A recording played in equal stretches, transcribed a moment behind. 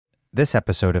This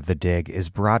episode of The Dig is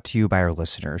brought to you by our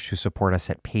listeners who support us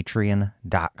at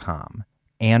patreon.com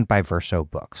and by Verso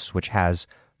Books, which has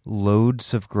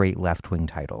loads of great left-wing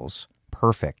titles,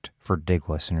 perfect for Dig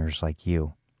listeners like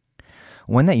you.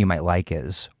 One that you might like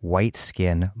is White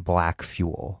Skin, Black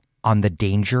Fuel, On the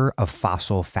Danger of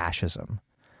Fossil Fascism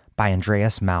by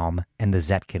Andreas Malm and the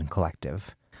Zetkin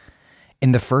Collective.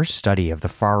 In the first study of the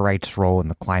far-right's role in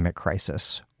the climate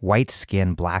crisis, White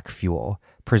Skin, Black Fuel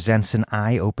presents an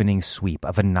eye-opening sweep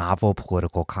of a novel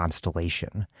political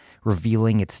constellation,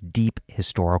 revealing its deep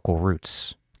historical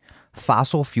roots.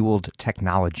 Fossil-fueled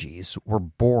technologies were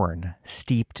born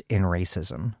steeped in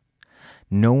racism.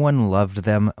 No one loved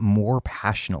them more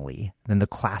passionately than the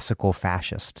classical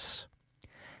fascists.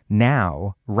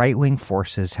 Now, right-wing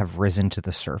forces have risen to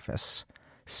the surface,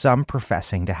 some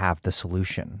professing to have the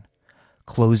solution,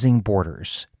 closing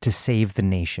borders to save the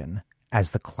nation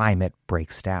as the climate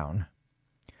breaks down.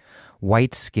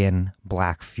 White Skin,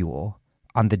 Black Fuel,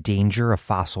 On the Danger of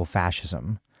Fossil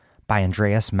Fascism by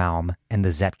Andreas Malm and the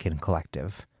Zetkin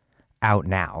Collective. Out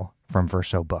now from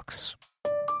Verso Books.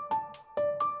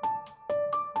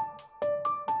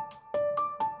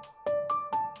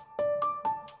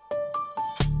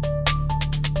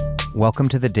 Welcome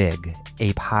to The Dig,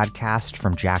 a podcast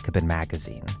from Jacobin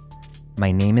Magazine.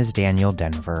 My name is Daniel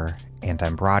Denver, and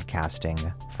I'm broadcasting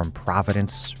from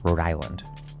Providence, Rhode Island.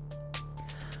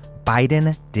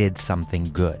 Biden did something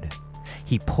good.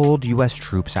 He pulled U.S.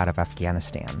 troops out of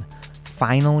Afghanistan,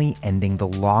 finally ending the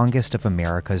longest of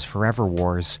America's forever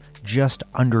wars just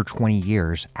under 20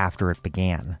 years after it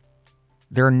began.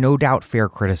 There are no doubt fair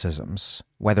criticisms,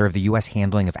 whether of the U.S.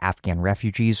 handling of Afghan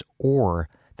refugees or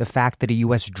the fact that a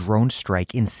U.S. drone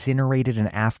strike incinerated an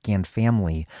Afghan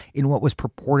family in what was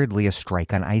purportedly a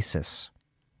strike on ISIS.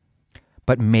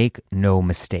 But make no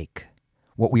mistake.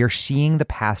 What we are seeing the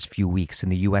past few weeks in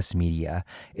the U.S. media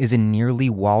is a nearly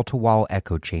wall-to-wall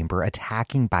echo chamber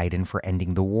attacking Biden for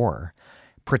ending the war,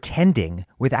 pretending,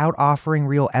 without offering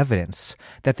real evidence,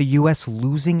 that the U.S.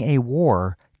 losing a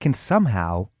war can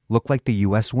somehow look like the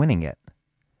U.S. winning it.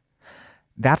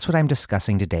 That's what I'm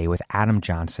discussing today with Adam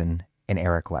Johnson and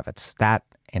Eric Levitz, that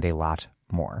and a lot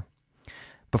more.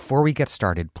 Before we get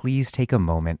started, please take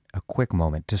a quick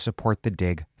moment to support The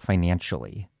Dig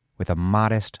financially with a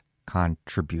modest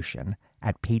contribution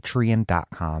at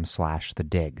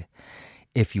patreon.com/thedig.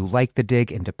 If you like The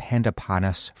Dig and depend upon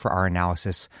us for our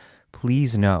analysis,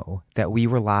 please know that we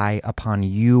rely upon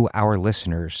you, our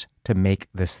listeners, to make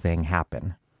this thing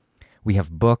happen. We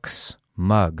have books,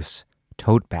 mugs,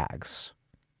 tote bags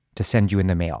to send you in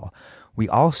the mail. We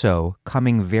also,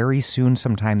 coming very soon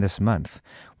sometime this month,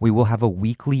 we will have a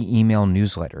weekly email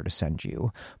newsletter to send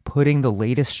you, putting the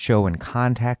latest show in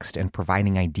context and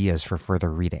providing ideas for further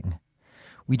reading.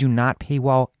 We do not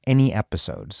paywall any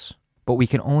episodes, but we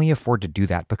can only afford to do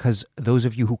that because those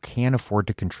of you who can afford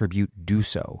to contribute do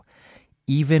so.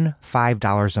 Even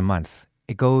 $5 a month,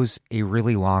 it goes a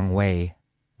really long way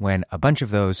when a bunch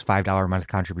of those $5 a month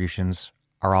contributions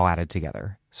are all added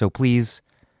together. So please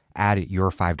add your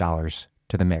 $5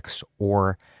 to the mix,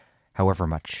 or however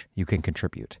much you can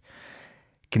contribute.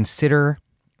 Consider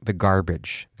the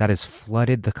garbage that has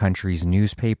flooded the country's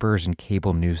newspapers and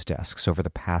cable news desks over the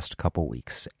past couple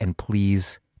weeks, and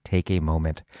please take a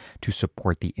moment to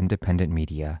support the independent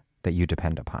media that you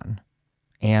depend upon.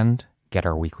 And get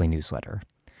our weekly newsletter.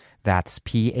 That's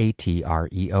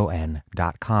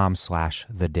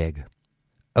patreon.com/thedig.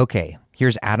 Okay,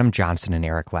 here's Adam Johnson and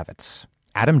Eric Levitz.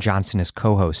 Adam Johnson is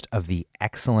co-host of the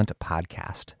excellent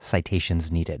podcast,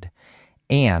 Citations Needed,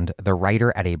 and the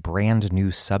writer at a brand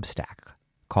new Substack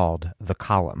called The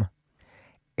Column.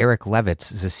 Eric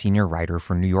Levitz is a senior writer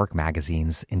for New York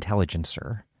Magazine's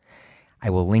Intelligencer. I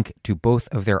will link to both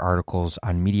of their articles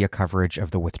on media coverage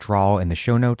of the withdrawal in the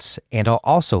show notes, and I'll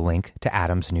also link to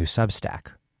Adam's new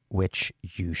Substack, which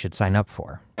you should sign up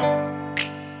for.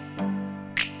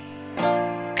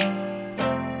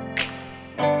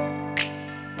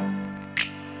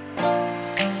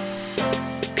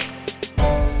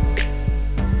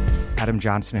 Adam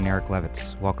Johnson and Eric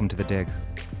Levitz, welcome to The Dig.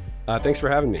 Thanks for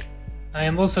having me. I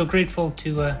am also grateful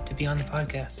to be on the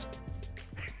podcast.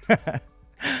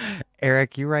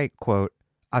 Eric, you write, quote,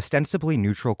 ostensibly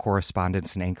neutral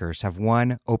correspondents and anchors have,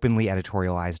 1, openly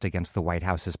editorialized against the White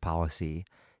House's policy,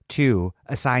 2,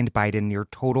 assigned Biden near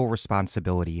total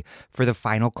responsibility for the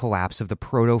final collapse of the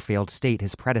proto-failed state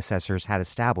his predecessors had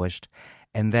established,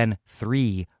 and then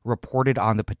 3, reported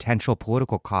on the potential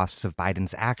political costs of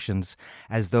Biden's actions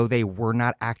as though they were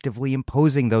not actively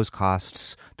imposing those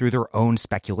costs through their own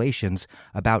speculations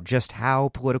about just how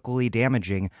politically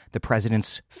damaging the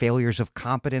president's failures of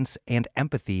competence and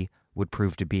empathy would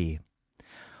prove to be.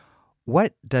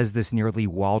 What does this nearly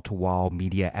wall-to-wall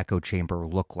media echo chamber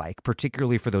look like,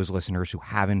 particularly for those listeners who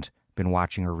haven't been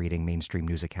watching or reading mainstream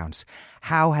news accounts?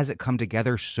 How has it come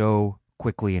together so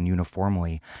quickly and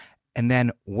uniformly? And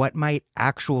then what might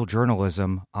actual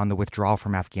journalism on the withdrawal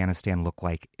from Afghanistan look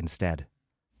like instead?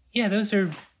 Yeah, those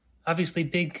are obviously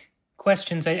big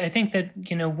questions. I think that,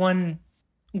 one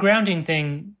grounding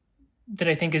thing that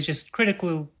I think is just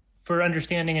critical for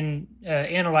understanding and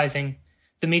analyzing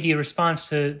the media response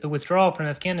to the withdrawal from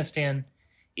Afghanistan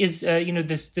is,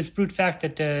 this brute fact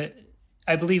that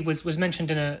I believe was mentioned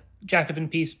in a Jacobin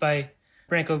piece by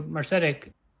Branko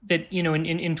Marcetic, that,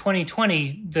 in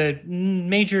 2020, the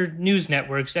major news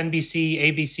networks, NBC,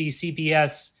 ABC,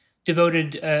 CBS,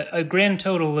 devoted a grand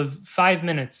total of 5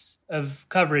 minutes of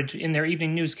coverage in their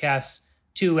evening newscasts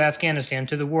to Afghanistan,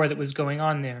 to the war that was going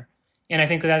on there. And I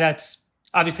think that's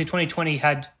obviously 2020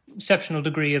 had exceptional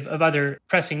degree of other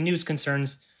pressing news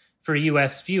concerns for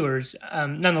U.S. viewers.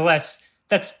 Nonetheless,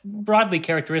 that's broadly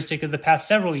characteristic of the past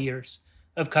several years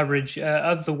of coverage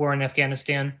of the war in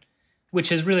Afghanistan, which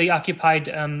has really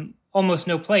occupied almost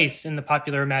no place in the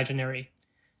popular imaginary.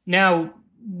 Now,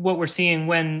 what we're seeing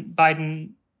when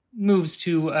Biden moves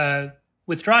to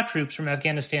withdraw troops from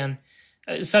Afghanistan,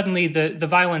 suddenly the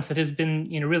violence that has been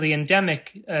really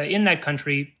endemic in that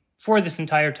country for this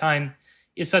entire time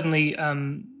is suddenly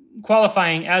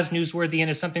qualifying as newsworthy and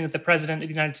is something that the president of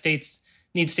the United States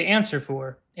needs to answer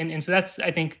for. And so that's,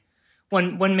 I think,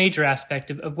 one major aspect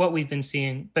of what we've been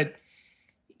seeing. But,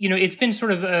 it's been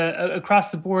sort of across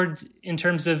the board in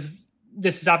terms of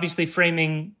this is obviously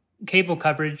framing cable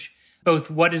coverage,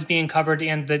 both what is being covered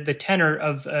and the tenor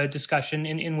of discussion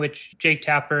in which Jake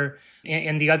Tapper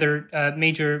and the other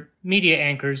major media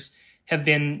anchors have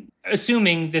been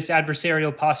assuming this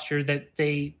adversarial posture that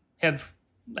they have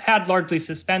had largely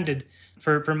suspended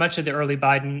for much of the early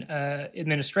Biden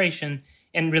administration,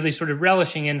 and really sort of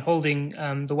relishing in holding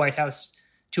the White House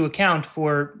to account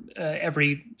for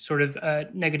every sort of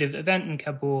negative event in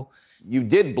Kabul. You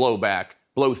did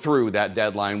blow through that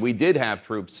deadline. We did have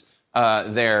troops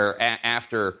there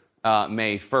after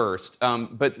May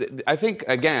 1st. But I think,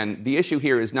 again, the issue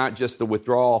here is not just the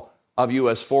withdrawal of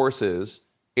U.S. forces,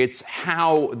 it's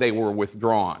how they were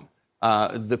withdrawn.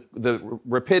 The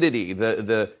rapidity,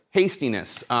 the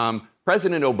hastiness.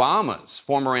 President Obama's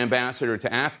former ambassador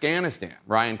to Afghanistan,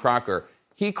 Ryan Crocker,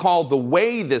 he called the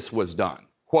way this was done,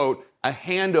 quote, a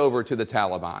handover to the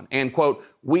Taliban, and, quote,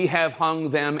 we have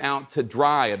hung them out to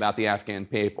dry about the Afghan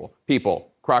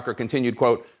people. Crocker continued,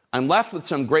 quote, I'm left with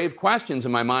some grave questions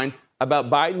in my mind about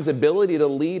Biden's ability to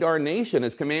lead our nation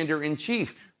as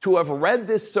commander-in-chief, to have read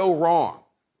this so wrong,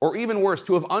 or even worse,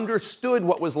 to have understood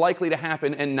what was likely to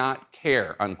happen and not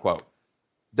care, unquote.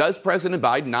 Does President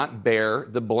Biden not bear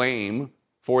the blame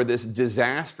for this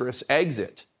disastrous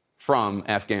exit from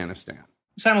Afghanistan?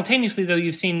 Simultaneously, though,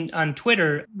 you've seen on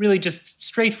Twitter really just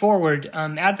straightforward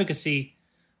advocacy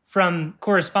from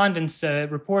correspondents,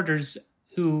 reporters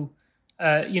who,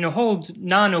 hold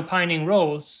non-opining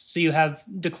roles. So you have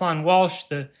Declan Walsh,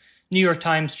 the New York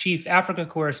Times chief Africa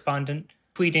correspondent,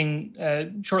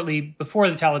 tweeting shortly before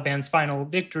the Taliban's final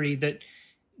victory that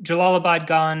Jalalabad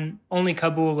gone, only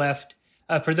Kabul left.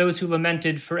 For those who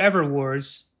lamented forever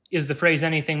wars, is the phrase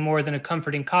anything more than a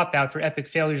comforting cop-out for epic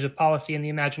failures of policy and the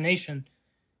imagination?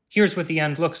 Here's what the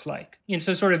end looks like.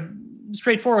 So sort of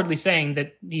straightforwardly saying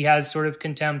that he has sort of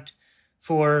contempt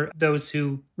for those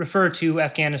who refer to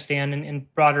Afghanistan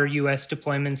and broader U.S.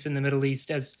 deployments in the Middle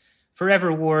East as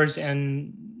forever wars,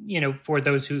 and, for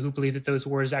those who believe that those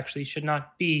wars actually should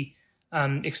not be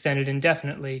extended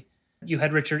indefinitely. You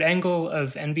had Richard Engel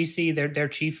of NBC, their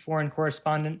chief foreign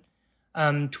correspondent,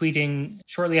 tweeting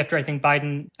shortly after I think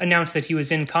Biden announced that he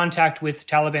was in contact with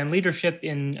Taliban leadership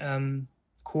in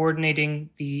coordinating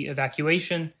the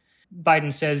evacuation.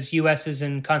 Biden says U.S. is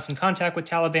in constant contact with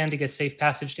Taliban to get safe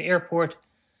passage to airport.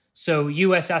 So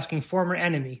U.S. asking former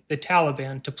enemy, the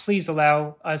Taliban, to please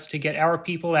allow us to get our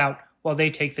people out while they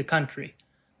take the country.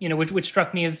 Which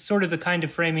struck me as sort of the kind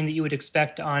of framing that you would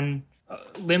expect on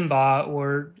Limbaugh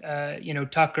or,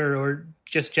 Tucker, or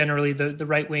just generally the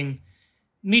right-wing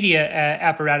media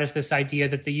apparatus, this idea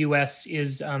that the U.S.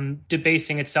 is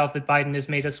debasing itself, that Biden has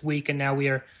made us weak and now we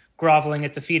are groveling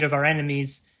at the feet of our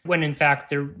enemies, when in fact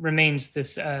there remains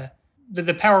this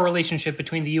the power relationship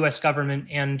between the U.S. government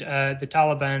and the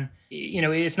Taliban.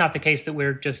 It's not the case that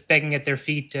we're just begging at their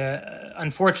feet.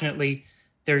 Unfortunately,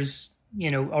 there's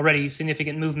already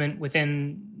significant movement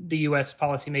within the U.S.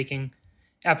 policymaking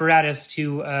apparatus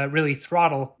to really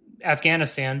throttle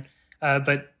Afghanistan,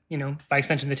 but by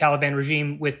extension the Taliban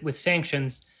regime with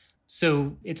sanctions.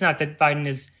 So it's not that Biden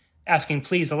is asking,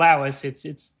 please allow us.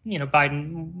 It's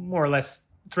Biden more or less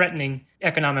threatening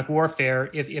economic warfare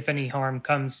if any harm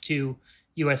comes to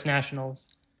U.S.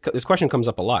 nationals. This question comes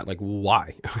up a lot, like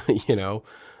why,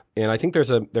 And I think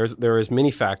there is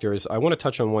many factors. I want to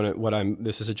touch on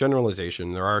this is a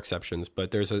generalization. There are exceptions,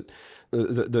 but there's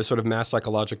the sort of mass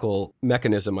psychological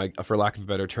mechanism, for lack of a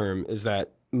better term, is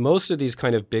that most of these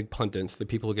kind of big pundits, the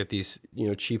people who get these,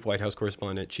 chief White House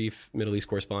correspondent, chief Middle East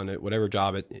correspondent, whatever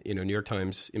job at, New York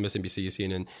Times, MSNBC,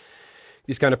 CNN,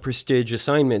 these kind of prestige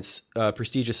assignments,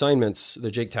 the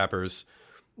Jake Tappers,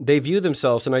 they view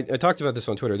themselves, and I talked about this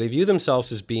on Twitter, they view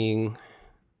themselves as being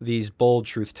these bold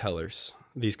truth tellers.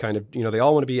 These kind of, they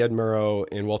all want to be Ed Murrow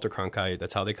and Walter Cronkite.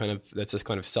 That's this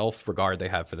kind of self-regard they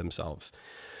have for themselves.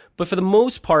 But for the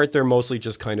most part, they're mostly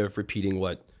just kind of repeating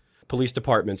what police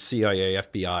departments, CIA,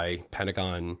 FBI,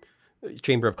 Pentagon,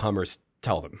 Chamber of Commerce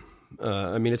tell them.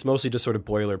 It's mostly just sort of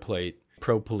boilerplate,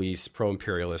 pro-police,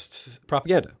 pro-imperialist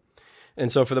propaganda.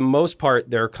 And so for the most part,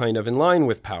 they're kind of in line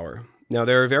with power. Now,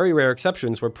 there are very rare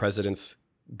exceptions where presidents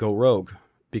go rogue,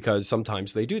 because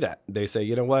sometimes they do that. They say,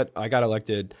 you know what, I got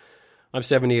elected, I'm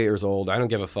 78 years old, I don't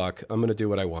give a fuck, I'm going to do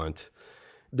what I want.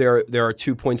 There are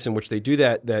 2 points in which they do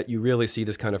that you really see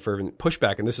this kind of fervent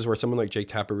pushback, and this is where someone like Jake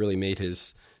Tapper really made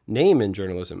his name in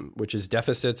journalism, which is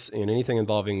deficits in anything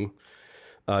involving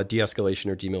de-escalation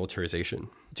or demilitarization.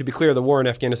 To be clear, the war in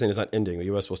Afghanistan is not ending. The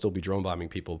U.S. will still be drone bombing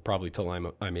people probably till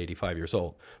I'm 85 years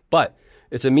old. But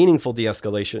it's a meaningful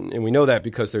de-escalation, and we know that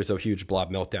because there's a huge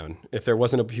blob meltdown. If there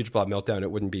wasn't a huge blob meltdown,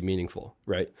 it wouldn't be meaningful,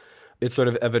 right? It's sort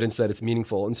of evidence that it's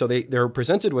meaningful. And so they're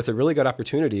presented with a really good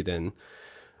opportunity then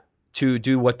to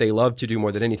do what they love to do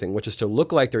more than anything, which is to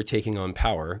look like they're taking on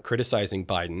power, criticizing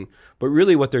Biden. But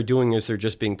really what they're doing is they're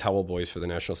just being towel boys for the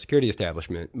national security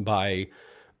establishment by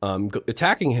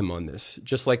attacking him on this.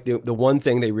 Just like the one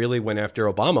thing they really went after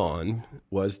Obama on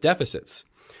was deficits.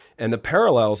 And the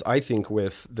parallels, I think,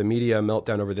 with the media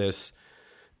meltdown over this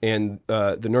and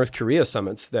the North Korea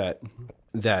summits that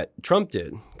Trump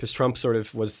did, because Trump sort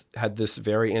of had this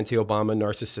very anti-Obama,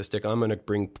 narcissistic, I'm going to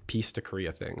bring peace to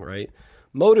Korea thing, right?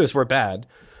 Motives were bad,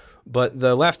 but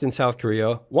the left in South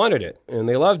Korea wanted it, and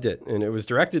they loved it, and it was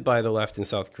directed by the left in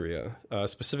South Korea,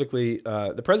 specifically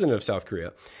the president of South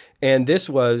Korea. And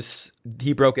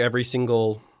he broke every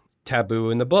single taboo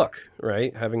in the book,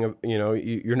 right? Having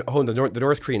the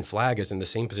North Korean flag is in the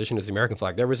same position as the American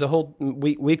flag. There was a whole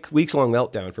weeks-long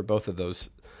meltdown for both of those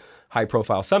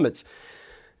high-profile summits.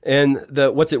 And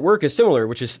what's at work is similar,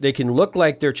 which is they can look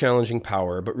like they're challenging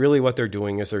power, but really what they're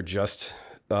doing is they're just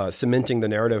cementing the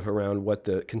narrative around what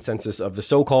the consensus of the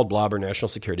so-called blob or national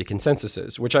security consensus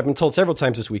is, which I've been told several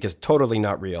times this week is totally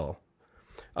not real.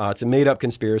 It's a made-up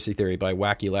conspiracy theory by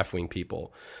wacky left-wing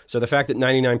people. So the fact that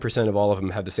 99% of all of them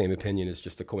have the same opinion is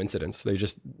just a coincidence. They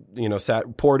just,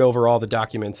 pored over all the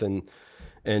documents and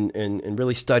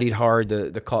really studied hard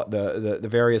the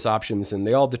various options, and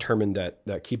they all determined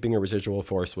that keeping a residual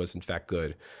force was in fact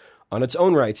good on its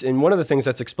own rights. And one of the things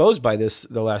that's exposed by this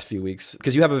the last few weeks,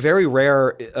 because you have a very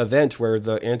rare event where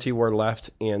the anti-war left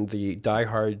and the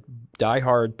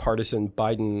diehard partisan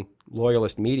Biden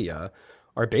loyalist media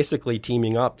are basically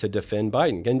teaming up to defend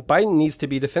Biden. And Biden needs to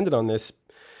be defended on this.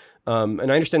 And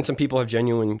I understand some people have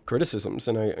genuine criticisms,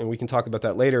 and we can talk about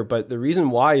that later. But the reason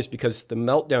why is because the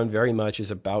meltdown very much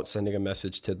is about sending a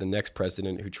message to the next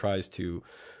president who tries to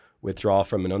withdraw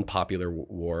from an unpopular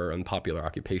war, unpopular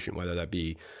occupation, whether that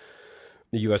be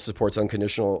the U.S. supports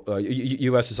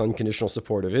U.S.'s unconditional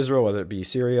support of Israel, whether it be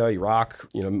Syria, Iraq,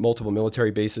 multiple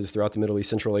military bases throughout the Middle East,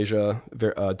 Central Asia,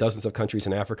 dozens of countries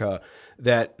in Africa,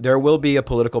 that there will be a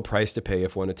political price to pay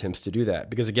if one attempts to do that.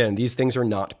 Because again, these things are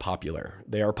not popular.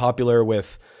 They are popular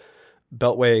with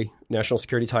Beltway national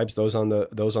security types, those on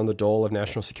the dole of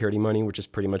national security money, which is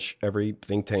pretty much every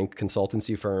think tank,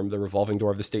 consultancy firm, the revolving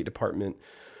door of the State Department,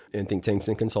 and think tanks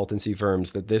and consultancy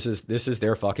firms, that this is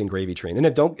their fucking gravy train.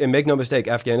 And make no mistake,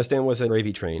 Afghanistan was a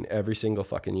gravy train every single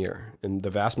fucking year. And the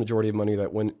vast majority of money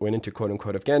that went into quote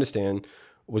unquote Afghanistan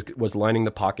was lining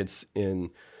the pockets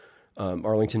in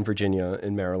Arlington, Virginia,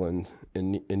 in Maryland,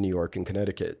 in New York, and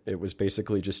Connecticut. It was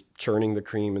basically just churning the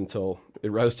cream until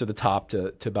it rose to the top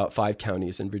to about 5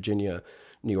 counties in Virginia,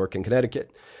 New York, and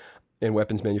Connecticut, and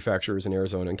weapons manufacturers in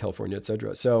Arizona and California, et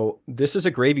cetera. So this is a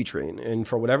gravy train. And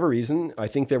for whatever reason, I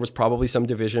think there was probably some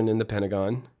division in the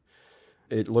Pentagon.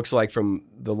 It looks like from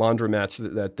the laundromats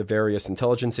that the various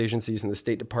intelligence agencies and the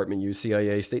State Department used,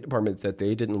 CIA, State Department, that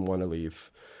they didn't want to leave.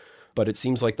 But it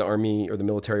seems like the Army or the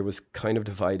military was kind of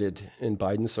divided. And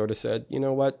Biden sort of said, you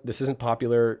know what, this isn't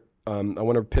popular. I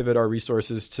want to pivot our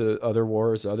resources to other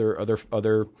wars,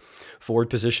 other forward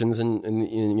positions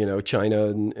in China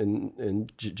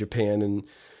and Japan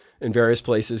in various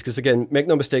places. Because again, make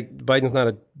no mistake, Biden's not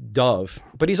a dove,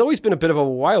 but he's always been a bit of a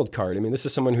wild card. I mean, this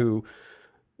is someone who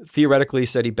theoretically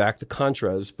said he backed the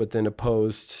Contras, but then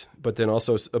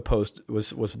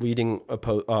was leading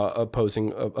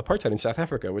opposing apartheid in South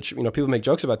Africa, which, people make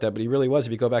jokes about that, but he really was.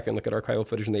 If you go back and look at archival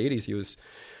footage in the 80s, he was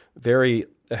very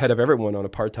ahead of everyone on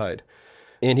apartheid.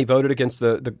 And he voted against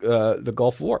the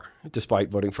Gulf War, despite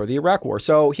voting for the Iraq War.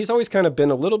 So he's always kind of been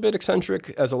a little bit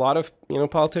eccentric, as a lot of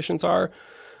politicians are.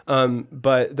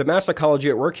 But the mass psychology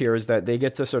at work here is that they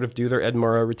get to sort of do their Ed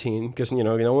Murrow routine, because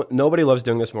nobody loves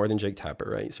doing this more than Jake Tapper,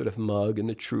 right? Sort of mug and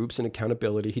the troops and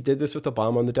accountability. He did this with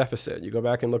Obama on the deficit. You go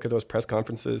back and look at those press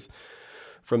conferences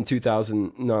from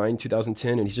 2009,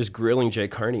 2010, and he's just grilling Jay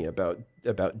Carney about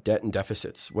debt and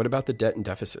deficits. What about the debt and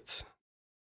deficits?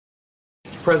 The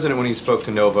President, when he spoke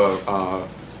to NOVA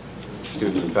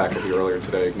students and faculty earlier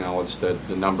today, acknowledged that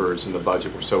the numbers in the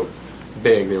budget were so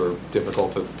big they were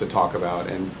difficult to talk about.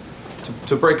 And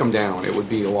to break them down, it would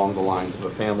be along the lines of a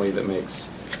family that makes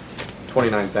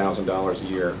 $29,000 a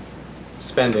year,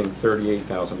 spending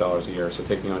 $38,000 a year, so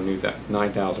taking on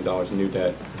 $9,000 in new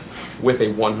debt, with a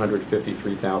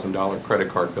 $153,000 credit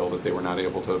card bill that they were not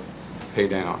able to pay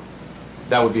down.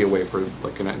 That would be a way for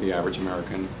the average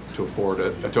American to afford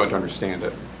it, to understand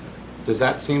it. Does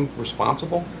that seem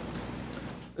responsible?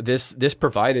 This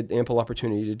provided ample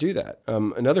opportunity to do that.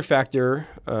 Another factor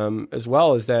as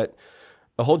well is that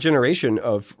a whole generation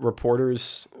of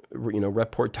reporters,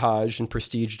 reportage and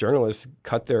prestige journalists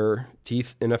cut their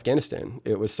teeth in Afghanistan.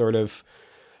 It was sort of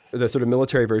the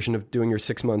military version of doing your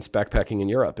 6 months backpacking in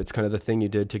Europe. It's kind of the thing you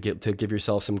did to give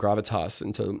yourself some gravitas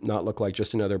and to not look like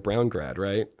just another Brown grad,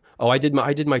 right? Oh, I did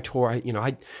my tour.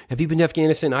 Have you been to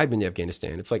Afghanistan? I've been to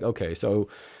Afghanistan. It's like, okay, so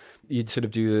you'd sort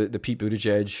of do the Pete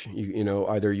Buttigieg.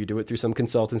 Either you do it through some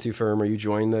consultancy firm, or you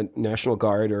join the National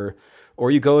Guard,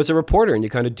 or you go as a reporter and you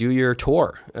kind of do your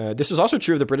tour. This was also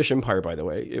true of the British Empire, by the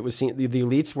way. It was seen, the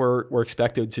elites were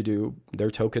expected to do their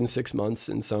token 6 months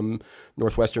in some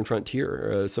northwestern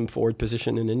frontier, some forward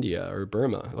position in India or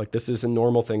Burma. Like, this is a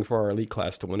normal thing for our elite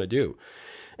class to want to do.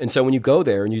 And so when you go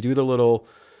there and you do the little,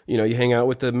 you hang out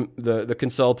with the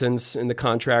consultants and the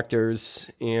contractors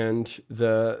and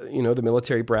the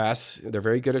military brass. They're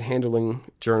very good at handling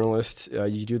journalists.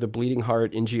 You do the Bleeding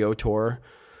Heart NGO tour,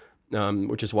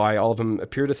 which is why all of them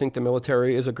appear to think the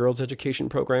military is a girls' education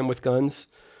program with guns.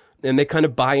 And they kind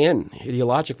of buy in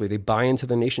ideologically. They buy into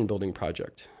the nation building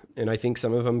project. And I think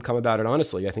some of them come about it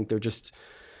honestly. I think they're just,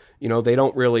 they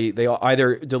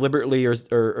either deliberately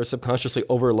or subconsciously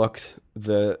overlooked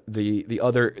the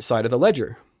other side of the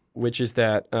ledger, which is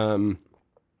that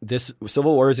this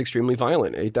civil war is extremely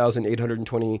violent.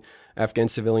 8,820 Afghan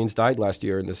civilians died last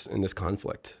year in this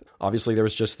conflict. Obviously, there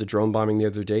was just the drone bombing the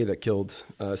other day that killed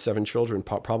 7 children,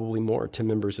 probably more, 10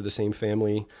 members of the same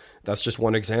family. That's just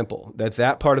one example.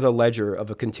 That part of the ledger of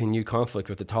a continued conflict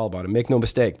with the Taliban. And make no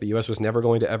mistake, the U.S. was never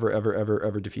going to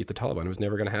ever defeat the Taliban. It was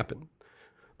never going to happen.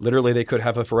 Literally, they could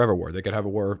have a forever war. They could have a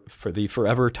war for the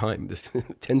forever time, this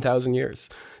 10,000 years.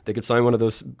 They could sign one of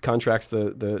those contracts,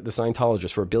 the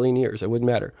Scientologists, for 1 billion years. It wouldn't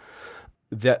matter.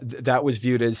 That was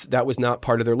viewed as, that was not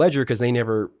part of their ledger, because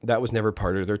that was never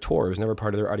part of their tour. It was never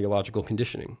part of their ideological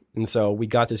conditioning. And so we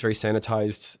got this very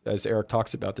sanitized, as Eric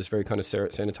talks about, this very kind of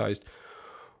sanitized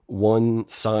one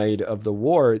side of the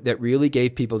war that really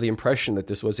gave people the impression that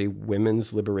this was a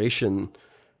women's liberation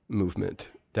movement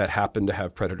that happened to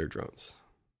have Predator drones.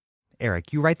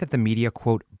 Eric, you write that the media,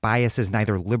 quote, bias is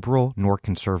neither liberal nor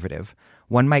conservative.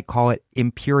 One might call it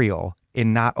imperial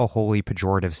in not a wholly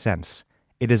pejorative sense.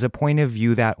 It is a point of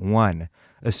view that, one,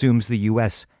 assumes the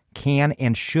U.S. can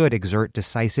and should exert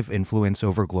decisive influence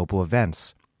over global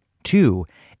events. 2,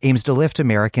 aims to lift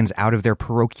Americans out of their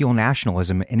parochial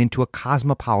nationalism and into a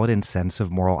cosmopolitan sense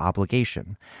of moral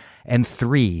obligation. And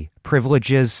 3,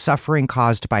 privileges suffering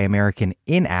caused by American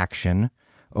inaction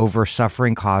over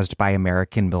suffering caused by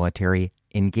American military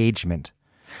engagement.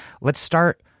 Let's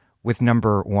start with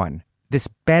number 1. This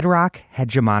bedrock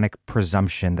hegemonic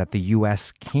presumption that the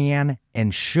U.S. can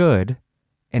and should,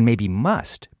 and maybe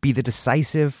must, be the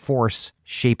decisive force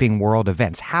shaping world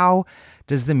events. How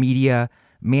does the media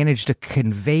manage to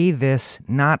convey this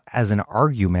not as an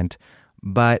argument,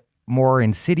 but more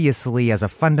insidiously as a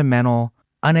fundamental,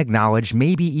 unacknowledged,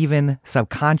 maybe even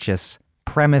subconscious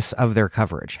premise of their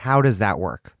coverage? How does that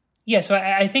work? Yeah, so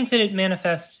I think that it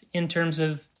manifests in terms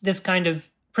of this kind of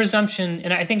presumption,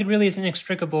 and I think it really is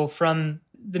inextricable from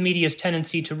the media's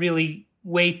tendency to really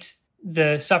weight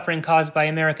the suffering caused by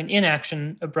American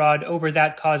inaction abroad over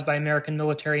that caused by American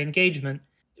military engagement,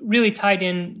 really tied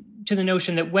in to the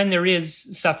notion that when there is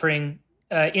suffering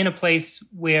in a place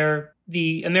where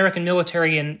the American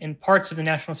military and parts of the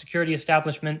national security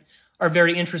establishment are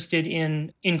very interested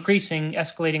in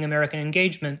escalating American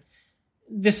engagement,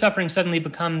 this suffering suddenly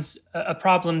becomes a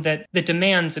problem that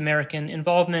demands American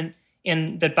involvement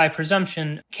and that by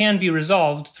presumption can be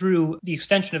resolved through the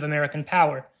extension of American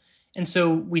power. And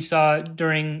so we saw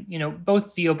during,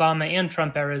 both the Obama and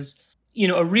Trump eras,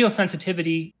 a real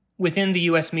sensitivity within the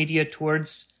U.S. media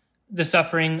towards the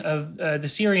suffering of the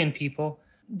Syrian people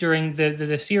during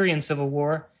the Syrian civil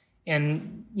war.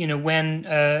 And, when,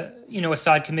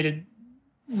 Assad committed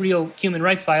real human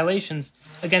rights violations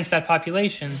against that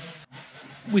population,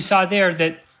 we saw there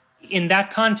that in that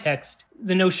context,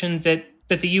 the notion that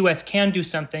the U.S. can do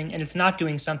something and it's not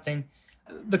doing something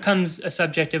becomes a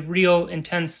subject of real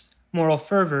intense moral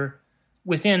fervor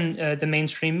within the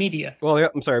mainstream media. Well, yeah,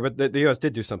 I'm sorry, but the U.S.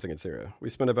 did do something in Syria. We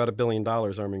spent about $1 billion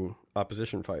arming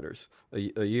opposition fighters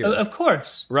a year. Of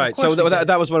course. Right. Of course so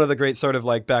that was one of the great sort of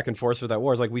like back and forth with that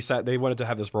war. Is like they wanted to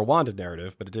have this Rwanda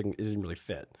narrative, but it didn't really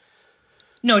fit.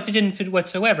 No, it didn't fit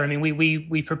whatsoever. I mean,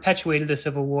 we perpetuated the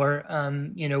civil war,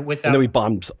 without... And then we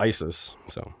bombed ISIS,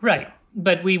 so... Right.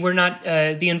 But we were not...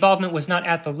 the involvement was not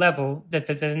at the level that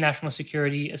the national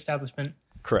security establishment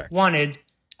wanted.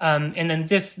 And then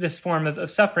this form of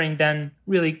suffering then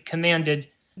really commanded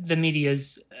the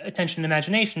media's attention and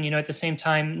imagination. At the same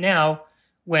time now,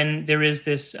 when there is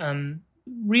this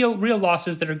real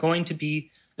losses that are going to be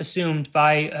assumed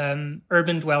by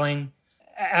urban-dwelling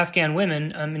Afghan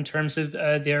women in terms of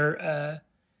their,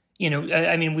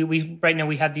 we right now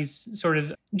we have these sort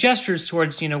of gestures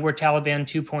towards, we're Taliban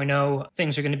 2.0,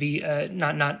 things are going to be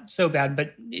not so bad,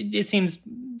 but it seems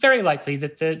very likely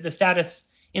that the status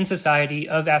in society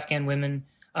of Afghan women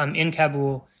in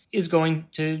Kabul is going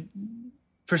to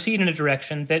proceed in a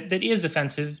direction that is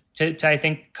offensive to I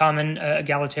think, common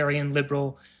egalitarian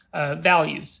liberal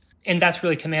values. And that's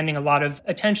really commanding a lot of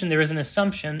attention. There is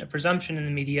a presumption in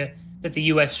the media that the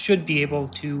U.S. should be able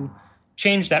to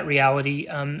change that reality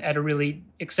at a really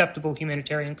acceptable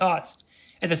humanitarian cost.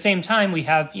 At the same time, we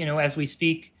have, as we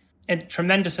speak, a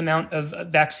tremendous amount of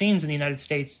vaccines in the United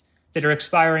States that are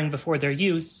expiring before their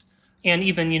use. And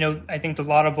even, I think the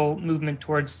laudable movement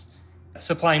towards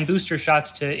supplying booster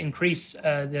shots to increase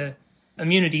the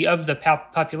immunity of the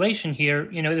population here,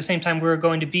 at the same time, we're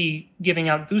going to be giving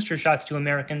out booster shots to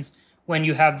Americans when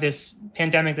you have this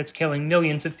pandemic that's killing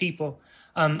millions of people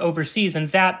overseas. And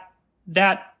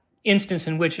that instance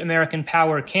in which American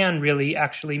power can really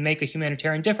actually make a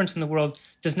humanitarian difference in the world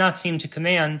does not seem to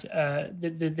command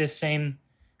this same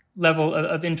level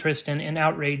of interest and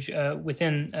outrage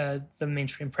within the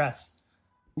mainstream press.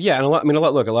 Yeah, and a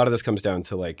lot of this comes down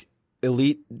to like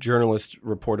elite journalists,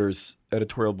 reporters,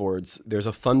 editorial boards. There's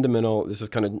a fundamental, this is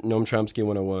kind of Noam Chomsky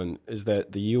 101, is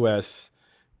that the U.S.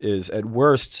 is at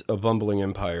worst a bumbling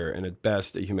empire and at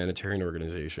best a humanitarian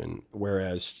organization,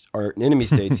 whereas our enemy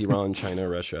states, Iran, China,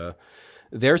 Russia,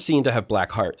 they're seen to have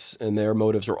black hearts and their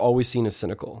motives are always seen as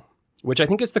cynical, which I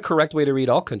think is the correct way to read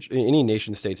any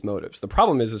nation state's motives. The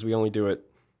problem is we only do it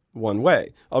one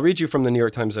way. I'll read you from the New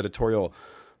York Times editorial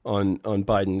on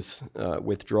Biden's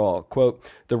withdrawal. Quote,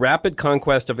 "The rapid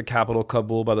conquest of the capital,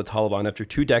 Kabul, by the Taliban after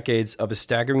 2 decades of a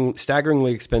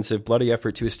staggeringly expensive, bloody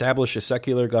effort to establish a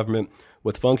secular government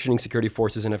with functioning security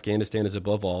forces in Afghanistan is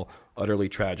above all utterly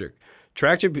tragic.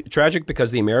 Tragic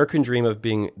because the American dream of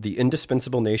being the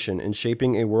indispensable nation and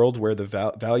shaping a world where the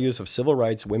values of civil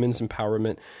rights, women's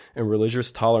empowerment, and religious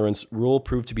tolerance rule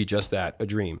proved to be just that, a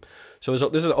dream." So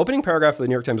this is the opening paragraph of the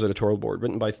New York Times editorial board,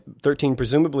 written by 13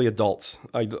 presumably adults.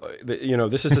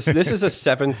 This is a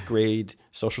 7th grade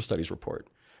social studies report.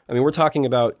 I mean, we're talking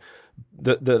about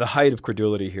the height of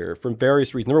credulity here for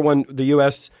various reasons. Number one, the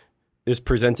U.S. is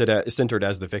centered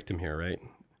as the victim here, right?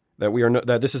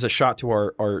 That this is a shot to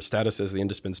our status as the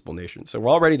indispensable nation. So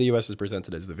already the U.S. is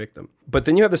presented as the victim. But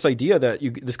then you have this idea that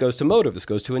this goes to motive, this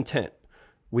goes to intent.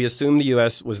 We assume the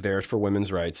U.S. was there for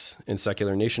women's rights and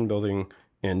secular nation building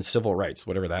and civil rights,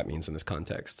 whatever that means in this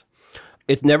context.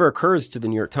 It never occurs to the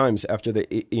New York Times after the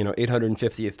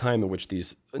 850th time in which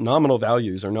these nominal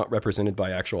values are not represented by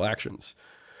actual actions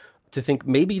to think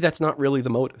maybe that's not really the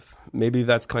motive. Maybe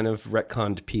that's kind of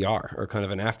retconned PR or kind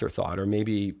of an afterthought, or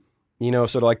maybe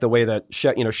sort of like the way that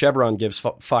Chevron gives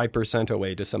 5%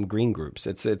 away to some green groups.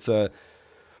 It's a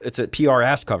PR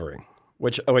ass covering,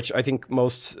 which I think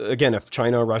most, again, if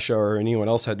China, Russia, or anyone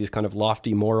else had these kind of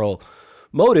lofty moral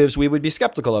motives, we would be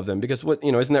skeptical of them because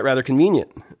isn't that rather convenient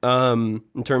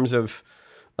in terms of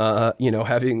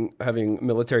having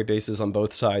military bases on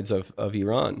both sides of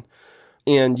Iran.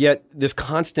 And yet this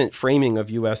constant framing of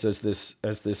U.S. as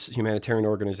this humanitarian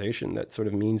organization that sort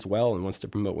of means well and wants to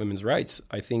promote women's rights,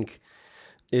 I think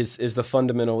is the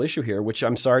fundamental issue here, which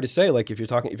I'm sorry to say, like if you're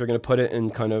going to put it in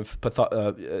kind of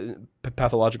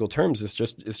pathological terms, it's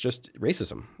just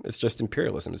racism. It's just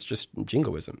imperialism. It's just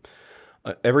jingoism.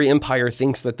 Every empire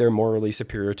thinks that they're morally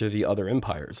superior to the other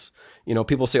empires. You know,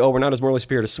 people say, oh, we're not as morally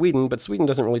superior to Sweden, but Sweden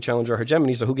doesn't really challenge our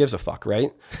hegemony, so who gives a fuck, right?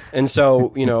 And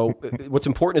so, you know, what's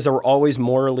important is that we're always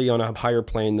morally on a higher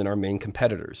plane than our main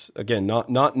competitors. Again, not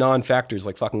non-factors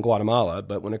like fucking Guatemala,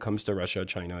 but when it comes to Russia,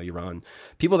 China, Iran,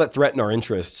 people that threaten our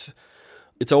interests,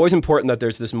 it's always important that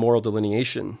there's this moral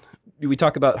delineation. We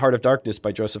talk about Heart of Darkness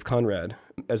by Joseph Conrad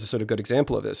as a sort of good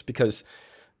example of this, because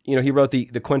you know, he wrote the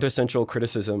quintessential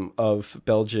criticism of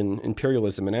Belgian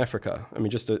imperialism in Africa. I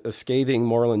mean, just a scathing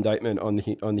moral indictment on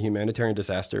the humanitarian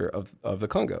disaster of the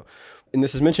Congo. And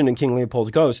this is mentioned in King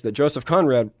Leopold's Ghost, that Joseph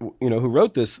Conrad, you know, who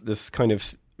wrote this kind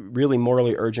of really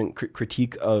morally urgent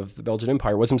critique of the Belgian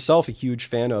Empire, was himself a huge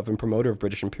fan of and promoter of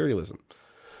British imperialism,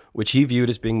 which he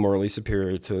viewed as being morally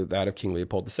superior to that of King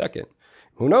Leopold II.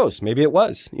 Who knows? Maybe it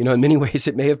was. You know, in many ways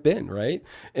it may have been, right?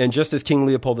 And just as King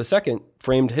Leopold II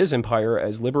framed his empire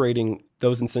as liberating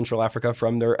those in Central Africa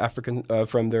from their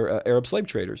Arab slave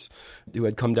traders who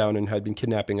had come down and had been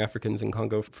kidnapping Africans in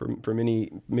Congo for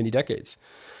many, many decades,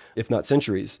 if not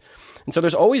centuries. And so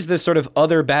there's always this sort of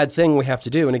other bad thing we have to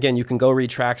do. And again, you can go read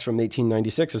tracts from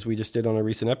 1896, as we just did on a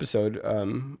recent episode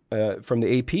from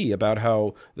the AP, about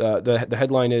how the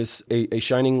headline is a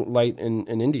shining light in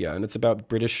India. And it's about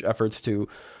British efforts to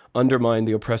undermine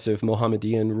the oppressive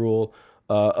Mohammedan rule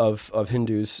of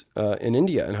Hindus in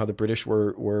India, and how the British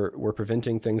were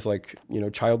preventing things like, you know,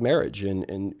 child marriage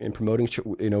and promoting,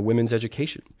 you know, women's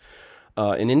education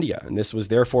in India. And this was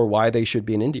therefore why they should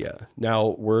be in India.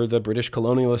 Now, were the British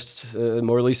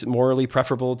colonialists morally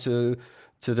preferable to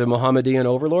the Mohammedan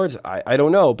overlords? I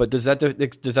don't know, but does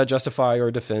that justify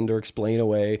or defend or explain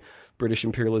away British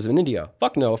imperialism in India?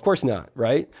 Fuck no, of course not,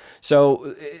 right?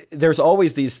 So there's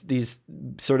always these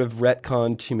sort of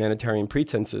retconned humanitarian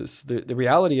pretenses. The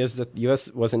reality is that the U.S.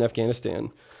 was in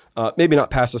Afghanistan, maybe not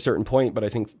past a certain point, but I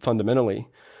think fundamentally,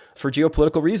 for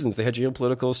geopolitical reasons. They had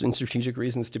geopolitical and strategic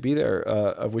reasons to be there,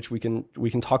 of which we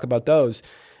can talk about those.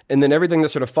 And then everything that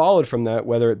sort of followed from that,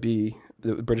 whether it be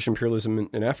the British imperialism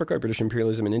in Africa or British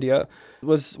imperialism in India,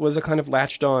 was a kind of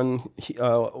latched on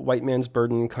white man's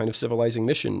burden kind of civilizing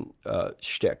mission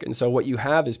shtick. And so what you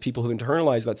have is people who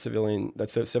internalize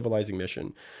that civilizing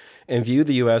mission and view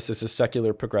the U.S. as a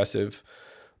secular progressive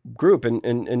group.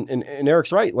 And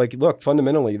Eric's right. Like, look,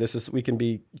 fundamentally, we can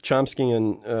be Chomsky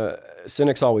and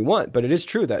cynics all we want, but it is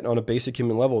true that on a basic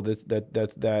human level, that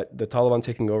the Taliban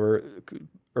taking over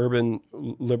urban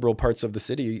liberal parts of the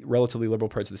city, relatively liberal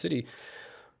parts of the city,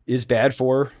 is bad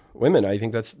for women. I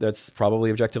think that's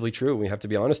probably objectively true. We have to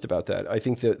be honest about that. I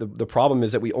think that the problem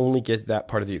is that we only get that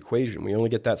part of the equation. We only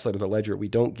get that side of the ledger. We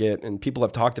don't get, and people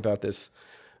have talked about this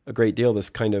a great deal, this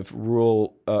kind of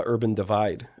rural urban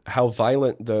divide, how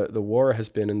violent the war has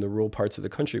been in the rural parts of the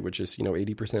country, which is,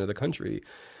 80% of the country,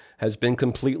 has been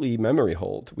completely memory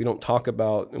hold. We don't talk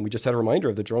about, and we just had a reminder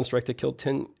of the drone strike that killed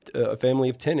a family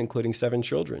of 10, including 7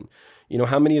 children.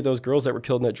 How many of those girls that were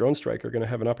killed in that drone strike are going to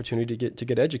have an opportunity to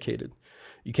get educated?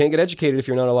 You can't get educated if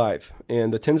you're not alive.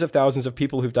 And the tens of thousands of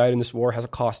people who've died in this war has a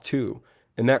cost too.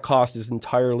 And that cost is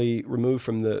entirely removed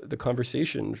from the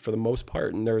conversation for the most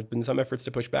part. And there have been some efforts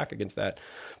to push back against that.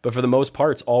 But for the most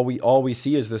part, all we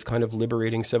see is this kind of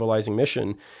liberating, civilizing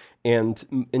mission.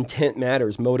 And intent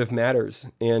matters, motive matters.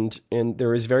 And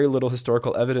there is very little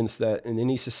historical evidence that in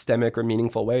any systemic or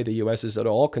meaningful way the U.S. is at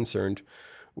all concerned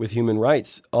with human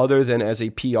rights, other than as a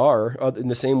PR, in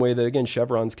the same way that, again,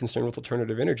 Chevron's concerned with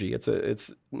alternative energy. It's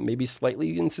maybe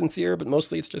slightly insincere, but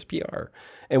mostly it's just PR.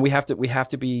 And we have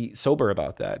to be sober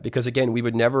about that, because, again, we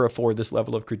would never afford this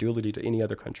level of credulity to any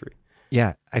other country.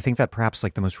 Yeah, I think that perhaps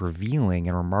like the most revealing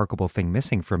and remarkable thing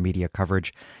missing from media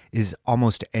coverage is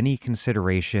almost any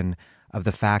consideration of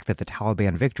the fact that the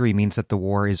Taliban victory means that the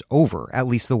war is over, at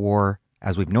least the war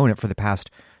as we've known it for the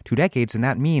past 2 decades. And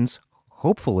that means,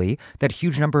 hopefully, that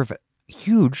huge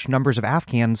numbers of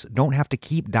Afghans don't have to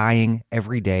keep dying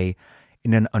every day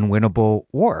in an unwinnable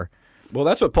war. Well,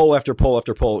 that's what poll after poll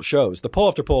after poll shows. The poll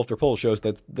after poll after poll shows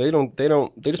that they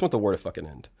just want the war to fucking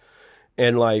end.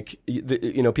 And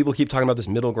people keep talking about this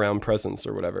middle ground presence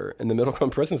or whatever. And the middle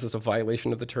ground presence is a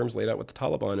violation of the terms laid out with the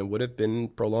Taliban and would have been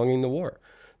prolonging the war.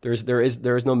 There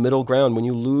is no middle ground. When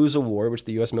you lose a war, which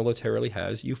the U.S. militarily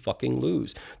has, you fucking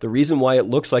lose. The reason why it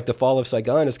looks like the fall of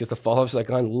Saigon is because the fall of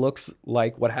Saigon looks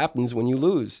like what happens when you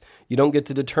lose. You don't get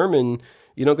to determine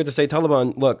You don't get to say,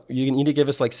 Taliban, look, you need to give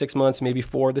us like 6 months, maybe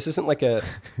 4. This isn't like a,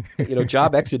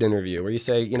 job exit interview where you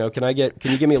say, can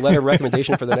you give me a letter of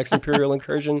recommendation for the next imperial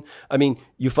incursion? I mean,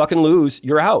 you fucking lose,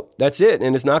 you're out. That's it.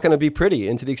 And it's not going to be pretty.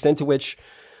 And to the extent to which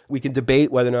we can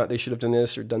debate whether or not they should have done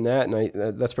this or done that,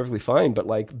 and that's perfectly fine. But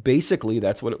like, basically,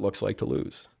 that's what it looks like to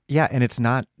lose. Yeah, and it's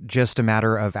not just a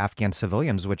matter of Afghan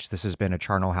civilians, which this has been a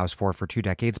charnel house for 2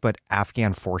 decades, but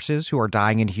Afghan forces who are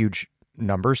dying in huge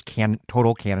numbers,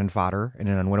 total cannon fodder in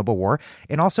an unwinnable war,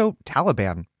 and also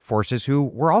Taliban forces who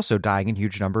were also dying in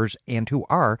huge numbers and who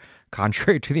are,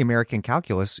 contrary to the American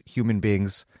calculus, human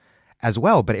beings as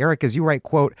well. But Eric, as you write,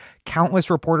 quote,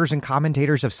 countless reporters and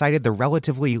commentators have cited the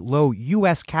relatively low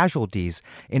U.S. casualties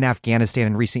in Afghanistan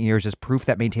in recent years as proof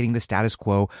that maintaining the status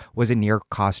quo was a near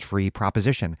cost-free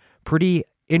proposition. Pretty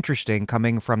interesting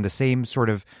coming from the same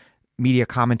sort of media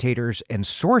commentators and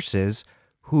sources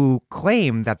who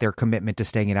claim that their commitment to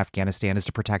staying in Afghanistan is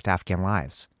to protect Afghan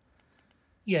lives.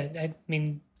 Yeah, I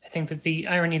mean, I think that the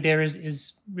irony there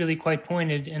is really quite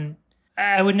pointed. And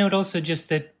I would note also just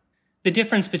that the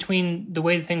difference between the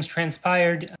way that things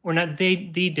transpired, or not the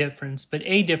difference, but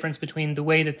a difference between the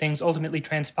way that things ultimately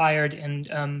transpired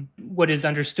and what is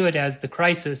understood as the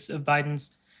crisis of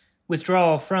Biden's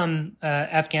withdrawal from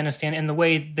Afghanistan and the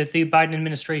way that the Biden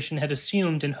administration had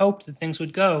assumed and hoped that things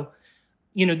would go,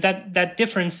 that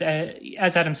difference,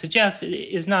 as Adam suggests,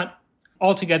 is not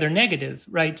altogether negative,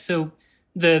 right? So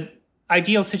the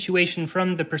ideal situation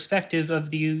from the perspective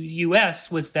of the U.S.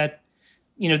 was that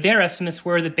their estimates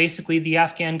were that basically the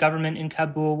Afghan government in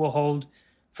Kabul will hold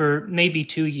for maybe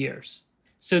 2 years.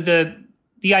 So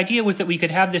the idea was that we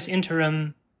could have this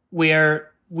interim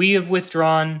where we have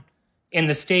withdrawn and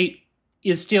the state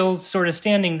is still sort of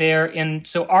standing there. And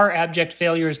so our abject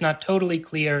failure is not totally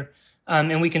clear.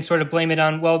 And we can sort of blame it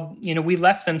on, we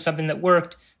left them something that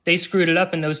worked. They screwed it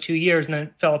up in those 2 years and then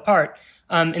it fell apart.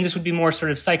 And this would be more sort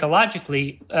of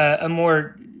psychologically a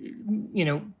more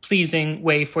pleasing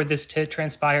way for this to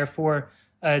transpire for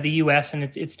the U.S. and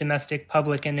its domestic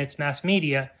public and its mass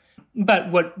media.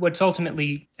 But what's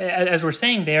ultimately, as we're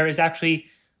saying there, is actually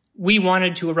we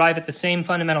wanted to arrive at the same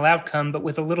fundamental outcome, but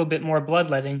with a little bit more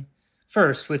bloodletting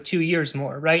first, with 2 years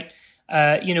more, right?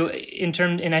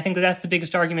 And I think that's the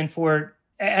biggest argument for,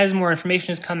 as more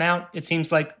information has come out, it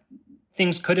seems like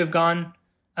things could have gone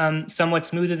somewhat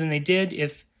smoother than they did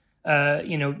if,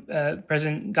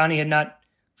 President Ghani had not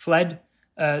fled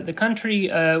the country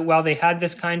while they had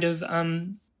this kind of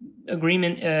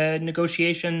agreement,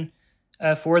 negotiation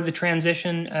for the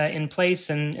transition in place,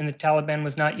 and the Taliban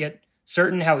was not yet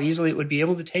certain how easily it would be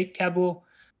able to take Kabul.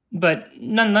 But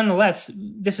nonetheless,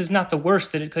 this is not the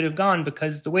worst that it could have gone,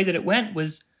 because the way that it went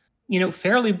was,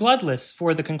 fairly bloodless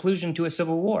for the conclusion to a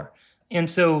civil war. And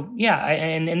so,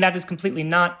 and that is completely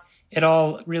not at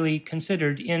all really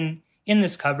considered in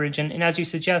this coverage. And as you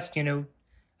suggest, in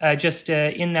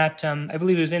that, I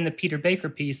believe it was in the Peter Baker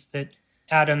piece that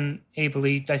Adam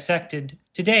ably dissected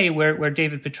today, where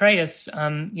David Petraeus,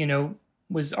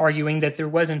 was arguing that there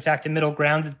was, in fact, a middle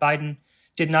ground that Biden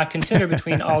did not consider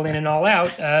between all in and all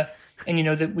out, and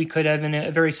that we could have, in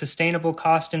a very sustainable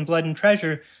cost in blood and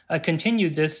treasure,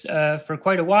 continued this for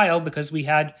quite a while, because we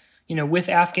had, with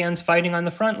Afghans fighting on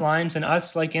the front lines and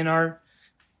us like in our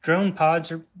drone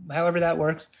pods or however that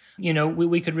works,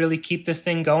 we could really keep this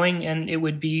thing going, and it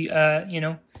would be,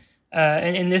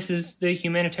 and this is the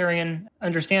humanitarian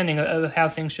understanding of how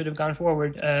things should have gone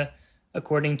forward,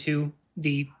 according to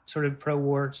the sort of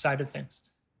pro-war side of things.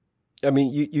 I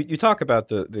mean, you talk about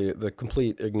the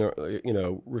complete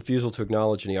refusal to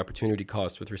acknowledge any opportunity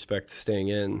cost with respect to staying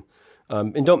in,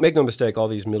 and don't make no mistake, all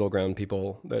these middle ground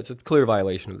people, that's a clear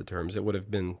violation of the terms. It would have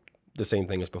been the same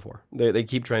thing as before. They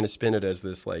keep trying to spin it as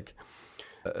this like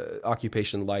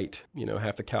occupation light,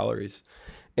 half the calories.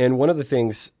 And one of the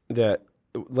things that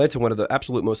led to one of the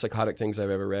absolute most psychotic things I've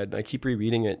ever read, and I keep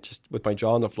rereading it just with my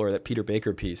jaw on the floor, that Peter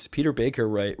Baker piece. Peter Baker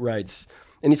writes,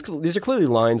 and these are clearly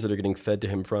lines that are getting fed to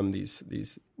him from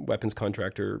these weapons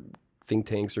contractor think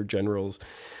tanks or generals.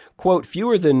 Quote,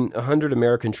 fewer than 100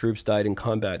 American troops died in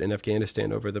combat in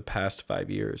Afghanistan over the past 5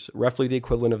 years, roughly the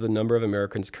equivalent of the number of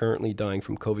Americans currently dying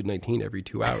from COVID-19 every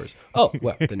 2 hours. Oh,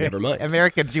 well, then never mind.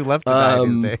 Americans, you love to die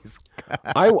these days.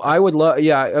 I would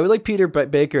like Peter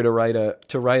Baker to write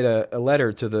a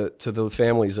letter to the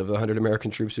families of the 100 American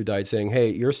troops who died, saying,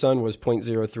 "Hey, your son was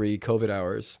 0.03 COVID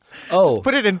hours." Oh, just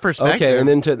put it in perspective. Okay, and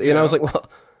then I was like, well.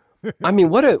 I mean,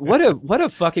 what a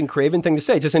fucking craven thing to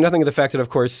say. To say nothing of the fact that, of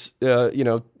course,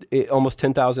 almost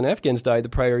 10,000 Afghans died the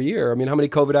prior year. I mean, how many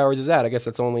COVID hours is that? I guess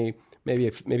that's only maybe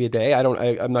a day.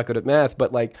 I'm not good at math,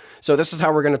 but so this is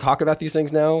how we're going to talk about these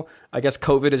things now. I guess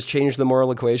COVID has changed the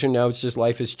moral equation. Now it's just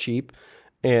life is cheap.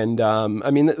 And I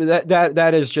mean,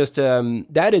 that is just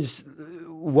that is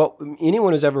what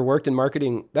anyone who's ever worked in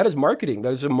marketing. That is marketing.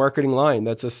 That is a marketing line.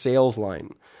 That's a sales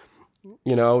line.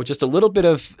 You know, just a little bit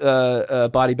of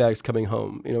body bags coming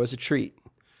home. You know, as a treat,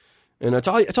 and it's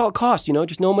all it costs. You know,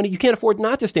 just no money. You can't afford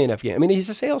not to stay in Afghanistan. I mean, he's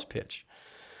a sales pitch.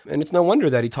 And it's no wonder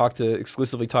that he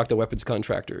exclusively talked to weapons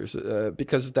contractors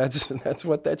because that's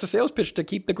a sales pitch to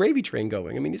keep the gravy train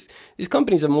going. I mean, these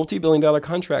companies have multi-billion-dollar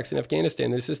contracts in Afghanistan.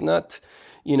 This is not,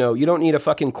 you know, you don't need a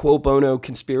fucking quo bono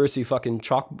conspiracy fucking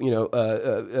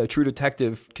True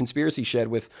Detective conspiracy shed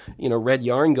with, you know, red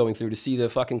yarn going through to see the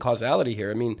fucking causality here.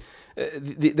 I mean,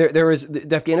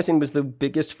 Afghanistan was the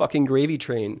biggest fucking gravy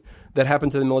train that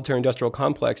happened to the military-industrial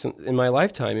complex in my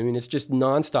lifetime. I mean, it's just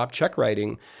nonstop check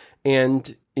writing.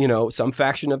 And, you know, some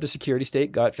faction of the security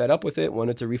state got fed up with it,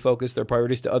 wanted to refocus their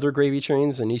priorities to other gravy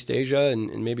trains in East Asia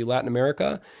and maybe Latin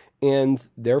America. And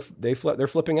they're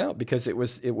flipping out because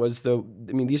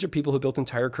these are people who built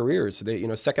entire careers. They, you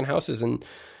know, second houses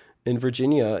in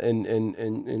Virginia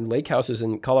and lake houses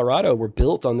in Colorado were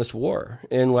built on this war.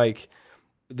 And like,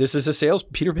 this is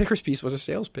Peter Baker's piece was a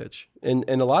sales pitch. And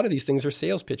a lot of these things are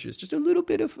sales pitches, just a little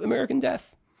bit of American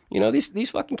death. You know,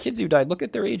 these fucking kids who died, look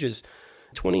at their ages.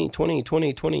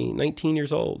 19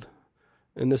 years old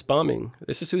in this bombing.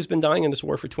 This is who's been dying in this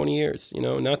war for 20 years, you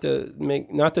know, not to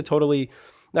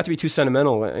be too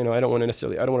sentimental. You know, I don't want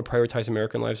to prioritize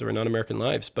American lives over non-American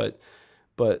lives, but,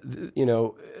 you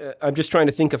know, I'm just trying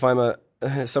to think if I'm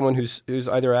someone who's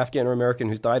either Afghan or American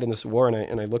who's died in this war,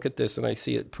 and I look at this and I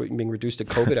see it being reduced to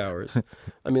COVID hours.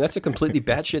 I mean, that's a completely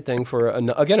batshit thing for a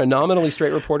nominally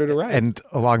straight reporter to write. And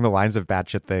along the lines of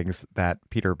batshit things that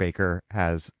Peter Baker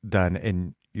has done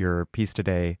in your piece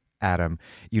today, Adam,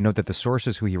 you note that the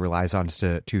sources who he relies on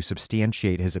to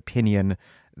substantiate his opinion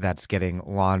that's getting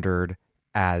laundered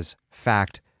as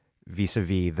fact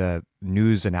vis-a-vis the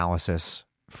news analysis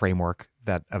framework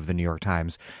that of the New York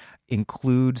Times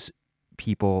includes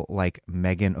people like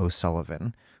Megan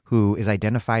O'Sullivan, who is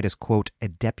identified as, quote, a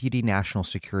deputy national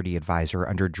security advisor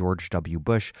under George W.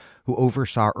 Bush, who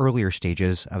oversaw earlier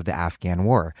stages of the Afghan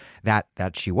war. That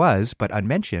she was, but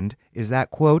unmentioned, is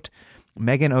that, quote,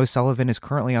 Megan O'Sullivan is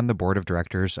currently on the board of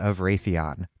directors of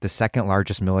Raytheon, the second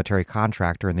largest military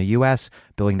contractor in the U.S.,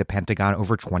 billing the Pentagon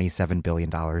over $27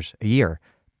 billion a year.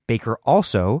 Baker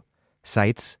also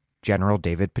cites General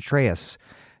David Petraeus,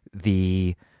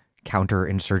 the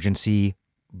counterinsurgency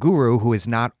guru who is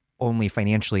not only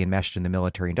financially enmeshed in the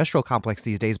military-industrial complex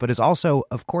these days, but is also,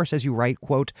 of course, as you write,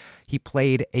 quote, he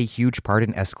played a huge part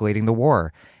in escalating the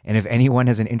war. And if anyone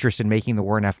has an interest in making the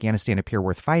war in Afghanistan appear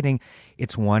worth fighting,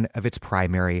 it's one of its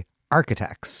primary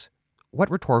architects. What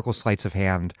rhetorical sleights of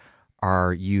hand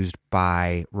are used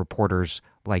by reporters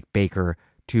like Baker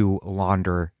to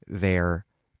launder their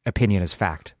opinion as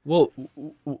fact? Well,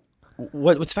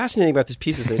 what's fascinating about this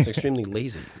piece is that it's extremely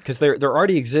lazy because there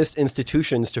already exist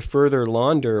institutions to further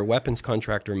launder weapons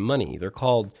contractor money. They're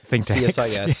called think tanks.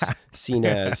 CSIS,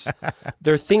 CNAS.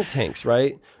 They're think tanks,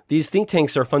 right? These think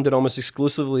tanks are funded almost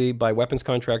exclusively by weapons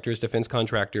contractors, defense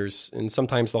contractors, and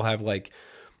sometimes they'll have like,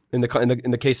 in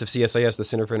the case of CSIS, the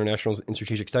Center for International and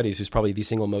Strategic Studies, who's probably the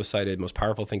single most cited, most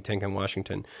powerful think tank in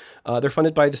Washington, they're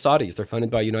funded by the Saudis. They're funded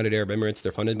by United Arab Emirates.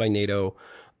 They're funded by NATO.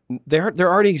 There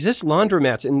already exist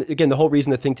laundromats. And again, the whole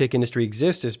reason the think tank industry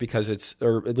exists is because it's,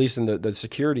 or at least in the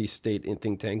security state in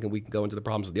think tank, and we can go into the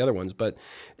problems with the other ones, but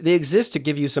they exist to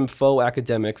give you some faux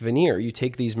academic veneer. You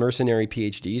take these mercenary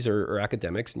PhDs or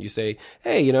academics and you say,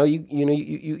 hey,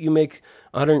 you make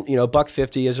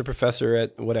 $150 as a professor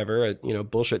at whatever, at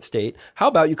bullshit state. How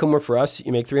about you come work for us?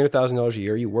 You make $300,000 a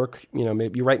year. You work,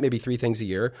 maybe you write maybe 3 things a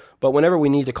year. But whenever we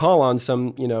need to call on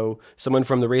someone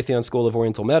from the Raytheon School of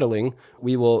Oriental Meddling,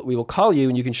 we will call you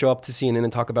and you can show up to CNN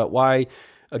and talk about why,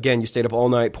 again, you stayed up all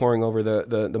night poring over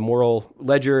the moral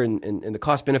ledger and the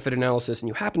cost benefit analysis, and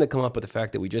you happen to come up with the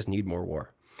fact that we just need more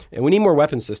war and we need more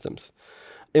weapon systems.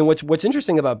 And what's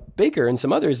interesting about Baker and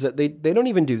some others is that they don't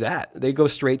even do that. They go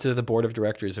straight to the board of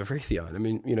directors of Raytheon. I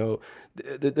mean,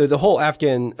 the whole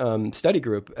Afghan study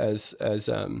group, as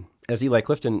Eli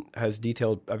Clifton has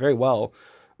detailed very well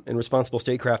in Responsible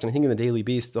Statecraft, and I think in the Daily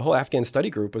Beast, the whole Afghan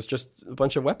study group was just a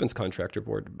bunch of weapons contractor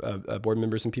board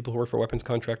members and people who work for weapons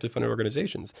contractor funded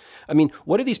organizations. I mean,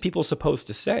 what are these people supposed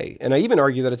to say? And I even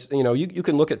argue that it's, you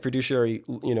can look at fiduciary,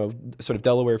 sort of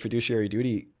Delaware fiduciary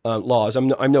duty laws. I'm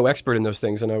no expert in those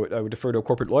things, and I would defer to a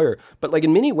corporate lawyer. But like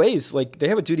in many ways, like they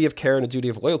have a duty of care and a duty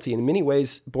of loyalty. And in many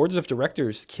ways, boards of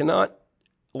directors cannot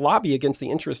lobby against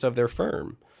the interest of their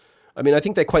firm. I mean, I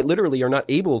think they quite literally are not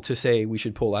able to say we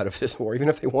should pull out of this war, even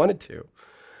if they wanted to.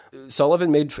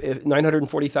 Sullivan made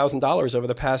 $940,000 over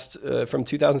the past, from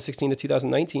 2016 to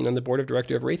 2019 on the board of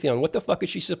director of Raytheon. What the fuck is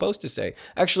she supposed to say?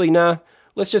 Actually, nah.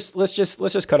 Let's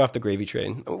just cut off the gravy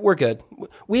train. We're good.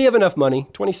 We have enough money,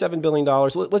 $27 billion.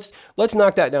 Let's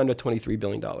knock that down to $23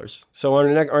 billion. So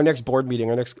on our next board meeting,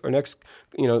 our next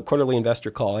quarterly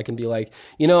investor call, I can be like,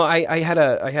 I had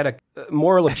a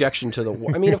moral objection to the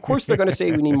war. I mean, of course they're going to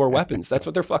say we need more weapons. That's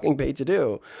what they're fucking paid to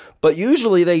do. But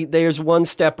usually there's one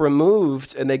step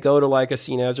removed, and they go to like a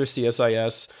CNES or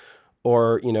CSIS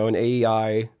or an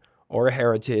AEI or a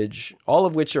Heritage, all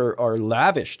of which are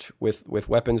lavished with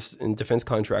weapons and defense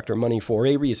contractor money for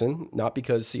a reason, not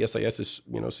because CSIS is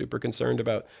super concerned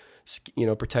about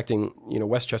protecting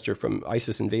Westchester from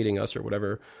ISIS invading us or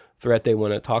whatever threat they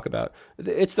want to talk about.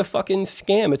 It's the fucking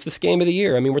scam. It's the scam of the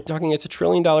year. I mean, we're talking it's $1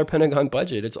 trillion Pentagon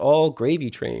budget. It's all gravy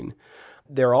train.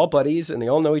 They're all buddies and they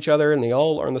all know each other and they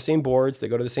all are on the same boards. They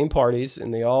go to the same parties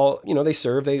and they all, they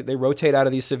serve. They rotate out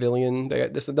of these civilian.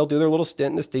 They'll do their little stint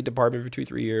in the State Department for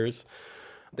 2-3 years.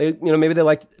 They, maybe they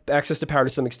like access to power to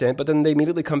some extent, but then they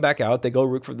immediately come back out. They go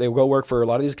work for a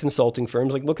lot of these consulting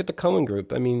firms. Like look at the Cohen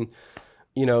Group. I mean,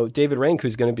 David Rank,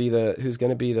 who's going to be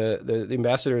the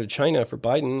ambassador to China for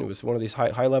Biden, was one of these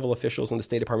high level officials in the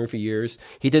State Department for years.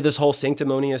 He did this whole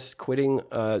sanctimonious quitting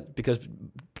because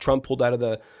Trump pulled out of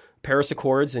the Paris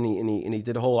Accords, and he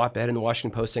did a whole op-ed in the Washington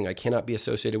Post saying, I cannot be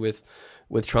associated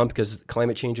with Trump because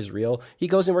climate change is real. He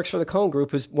goes and works for the Cohen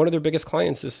Group, who's one of their biggest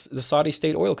clients is the Saudi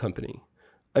state oil company.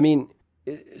 I mean,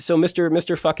 so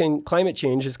Mr. fucking climate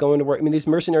change is going to work. I mean, these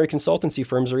mercenary consultancy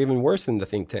firms are even worse than the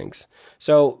think tanks.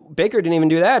 So Baker didn't even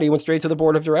do that. He went straight to the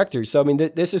board of directors. So, I mean,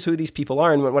 this is who these people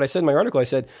are. And what I said in my article, I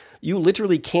said, you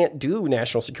literally can't do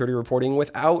national security reporting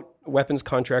without weapons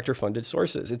contractor funded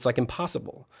sources. It's like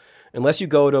impossible. Unless you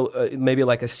go to maybe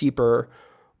like a CEPR,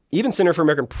 even Center for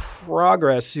American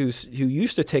Progress, who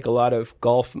used to take a lot of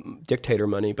Gulf dictator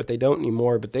money, but they don't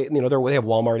anymore. But they have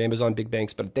Walmart, Amazon, big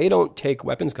banks, but they don't take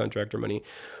weapons contractor money.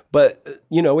 But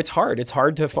it's hard. It's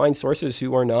hard to find sources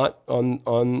who are not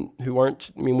who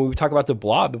aren't. I mean, when we talk about the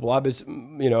blob is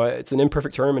it's an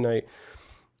imperfect term, and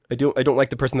I don't like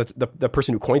the person the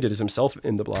person who coined it is himself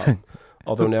in the blob.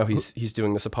 Although now he's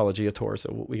doing this apologia tour,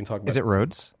 so we can talk about. Is it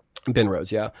Rhodes? Ben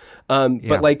Rhodes, yeah.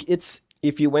 But like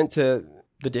if you went to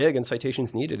the dig and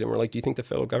citations needed and we're like, do you think the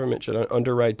federal government should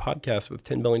underwrite podcasts with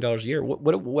 $10 billion a year?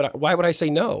 Why would I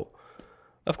say no?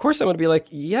 Of course I'm going to be like,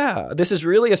 yeah, this is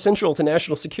really essential to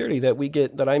national security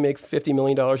that I make $50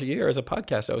 million a year as a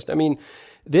podcast host. I mean,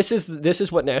 this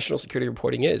is what national security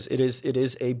reporting is. It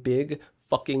is a big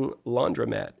fucking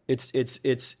laundromat.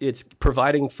 It's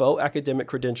providing faux academic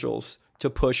credentials to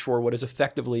push for what is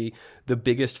effectively the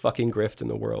biggest fucking grift in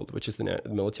the world, which is the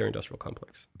military-industrial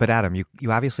complex. But Adam, you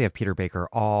obviously have Peter Baker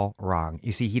all wrong.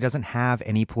 You see, he doesn't have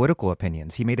any political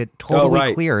opinions. He made it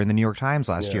totally clear in the New York Times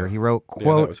last year. He wrote,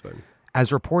 quote,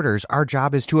 as reporters, our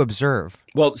job is to observe.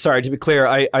 Well, sorry, to be clear,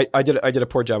 I did a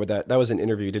poor job with that. That was an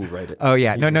interview. You didn't write it. Oh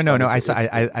yeah, no. I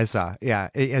saw. Yeah,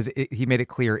 he made it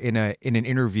clear in an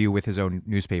interview with his own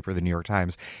newspaper, the New York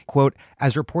Times. Quote: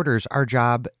 as reporters, our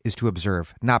job is to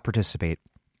observe, not participate.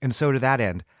 And so to that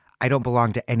end, I don't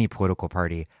belong to any political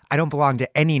party. I don't belong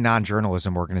to any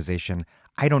non-journalism organization.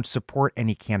 I don't support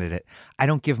any candidate. I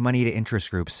don't give money to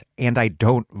interest groups, and I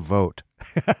don't vote.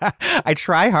 I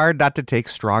try hard not to take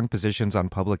strong positions on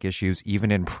public issues, even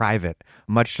in private,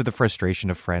 much to the frustration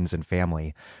of friends and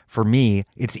family. For me,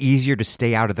 it's easier to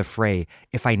stay out of the fray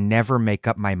if I never make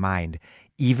up my mind,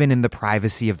 even in the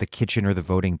privacy of the kitchen or the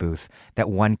voting booth, that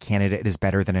one candidate is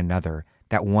better than another,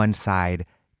 that one side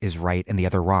is right and the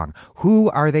other wrong. Who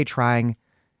are they trying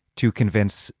to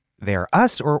convince there?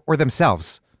 Us or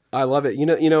themselves? I love it. You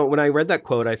know, when I read that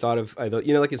quote, I thought,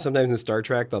 like sometimes in Star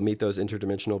Trek, they'll meet those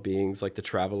interdimensional beings like the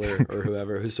Traveler or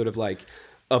whoever, who's sort of like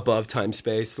above time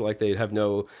space, like they have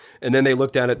no, and then they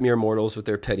look down at mere mortals with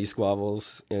their petty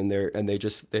squabbles, and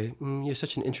you're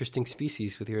such an interesting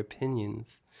species with your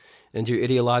opinions and your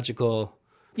ideological.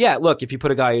 Yeah, look, if you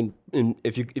put a guy in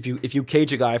if you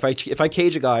cage a guy, if I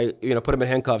cage a guy, put him in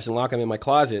handcuffs and lock him in my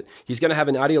closet, he's going to have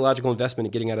an ideological investment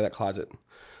in getting out of that closet.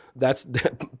 That's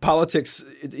politics.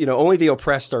 Only the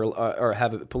oppressed are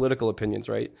have political opinions,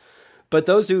 right? But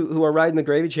those who are riding the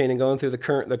gravy train and going through the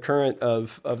current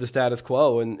of the status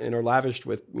quo and are lavished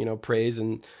with praise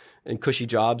and cushy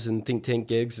jobs and think tank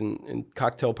gigs and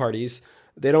cocktail parties,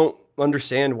 they don't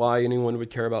understand why anyone would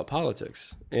care about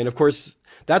politics. And of course,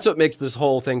 that's what makes this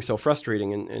whole thing so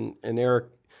frustrating. And Eric,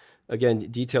 again,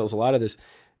 details a lot of this.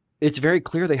 It's very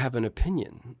clear they have an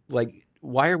opinion. Like,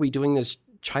 why are we doing this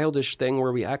childish thing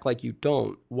where we act like you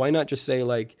don't? Why not just say,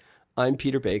 like, I'm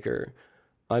Peter Baker.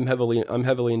 I'm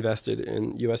heavily invested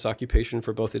in U.S. occupation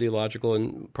for both ideological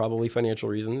and probably financial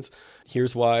reasons.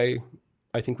 Here's why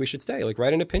I think we should stay. Like,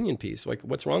 write an opinion piece. Like,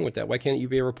 what's wrong with that? Why can't you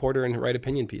be a reporter and write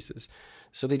opinion pieces?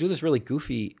 So they do this really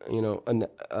goofy,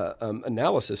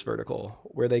 analysis vertical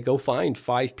where they go find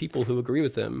 5 people who agree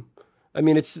with them. I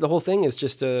mean, the whole thing is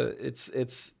just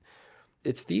it's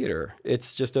theater.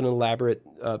 It's just an elaborate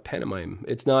pantomime.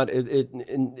 It's not.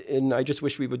 And I just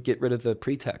wish we would get rid of the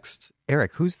pretext.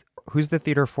 Eric, who's the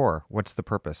theater for? What's the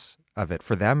purpose of it?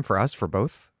 For them? For us? For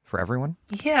both? For everyone?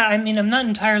 Yeah, I mean, I'm not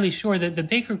entirely sure that the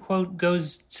Baker quote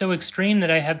goes so extreme that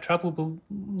I have trouble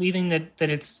believing that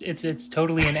it's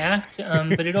totally an act.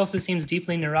 But it also seems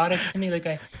deeply neurotic to me. Like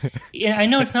I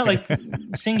know it's not like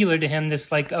singular to him.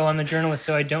 This like, oh, I'm a journalist,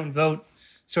 so I don't vote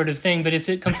sort of thing. But it's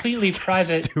a completely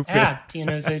private act. So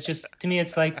it's just, to me,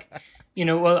 it's like,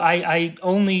 well,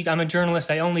 I'm a journalist.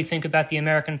 I only think about the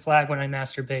American flag when I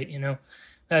masturbate.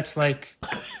 That's like.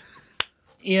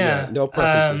 Yeah, no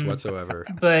preferences whatsoever.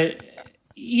 But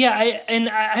yeah,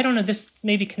 I don't know. This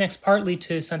maybe connects partly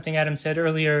to something Adam said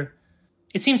earlier.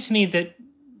 It seems to me that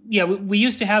we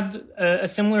used to have a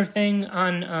similar thing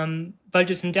on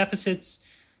budgets and deficits.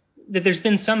 That there's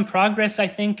been some progress, I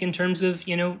think, in terms of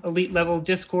elite level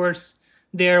discourse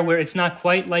there, where it's not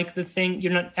quite like the thing.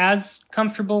 You're not as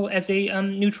comfortable as a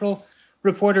neutral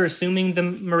reporter assuming the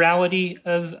morality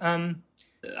of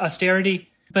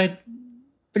austerity, but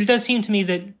it does seem to me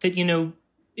that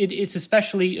it's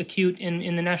especially acute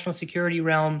in the national security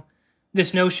realm,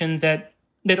 this notion that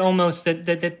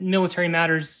military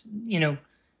matters,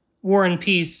 war and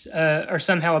peace are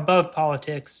somehow above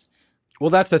politics. Well,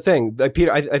 that's the thing. I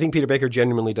think Peter Baker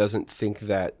genuinely doesn't think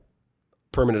that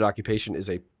permanent occupation is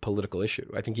a political issue.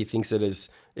 I think he thinks it's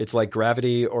like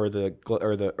gravity or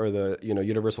the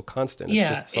universal constant.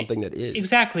 It's just something that is.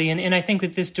 Exactly. And I think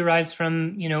that this derives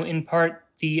from, in part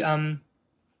the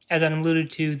as Adam alluded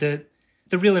to,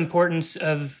 the real importance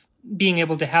of being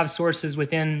able to have sources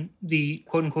within the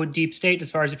quote-unquote deep state, as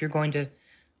far as if you're going to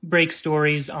break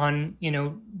stories on,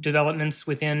 developments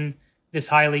within this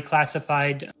highly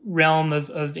classified realm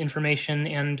of information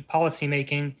and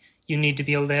policymaking, you need to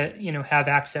be able to, have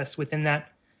access within that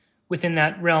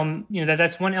realm.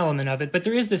 That's one element of it. But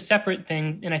there is this separate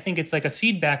thing, and I think it's like a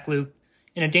feedback loop,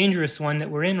 and a dangerous one that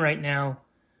we're in right now,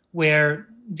 where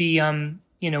the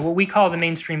what we call the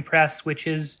mainstream press, which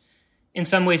is in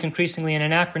some ways increasingly an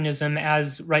anachronism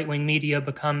as right-wing media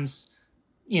becomes,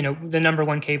 the number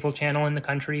one cable channel in the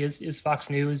country is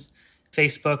Fox News.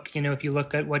 Facebook, if you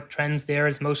look at what trends there,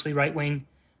 is mostly right-wing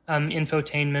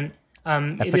infotainment.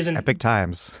 Epic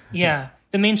Times. Yeah.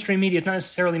 The mainstream media is not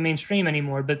necessarily mainstream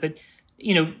anymore, but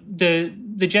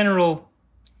the general,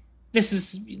 this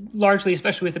is largely,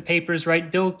 especially with the papers,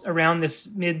 right, built around this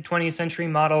mid-20th century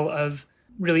model of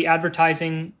really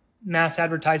mass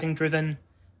advertising driven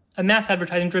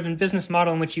business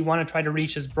model in which you want to try to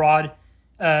reach as broad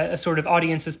a sort of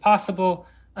audience as possible.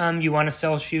 You want to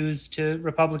sell shoes to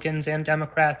Republicans and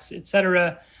Democrats, et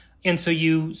cetera. And so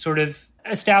you sort of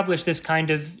establish this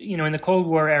kind of, in the Cold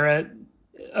War era,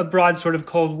 a broad sort of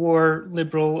Cold War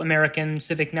liberal American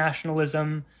civic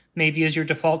nationalism maybe as your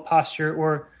default posture,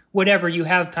 or whatever. You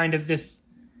have kind of this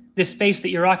space that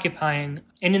you're occupying.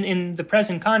 And in the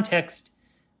present context,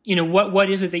 what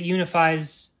is it that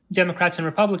unifies Democrats and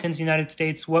Republicans in the United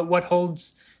States? What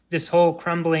holds this whole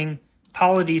crumbling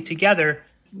polity together?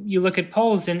 You look at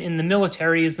polls, in the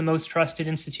military is the most trusted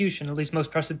institution, at least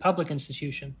most trusted public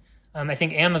institution. I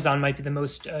think Amazon might be the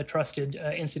most trusted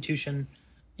institution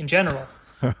in general.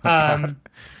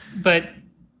 But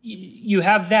you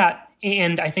have that,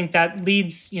 and I think that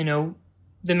leads,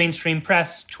 the mainstream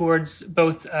press towards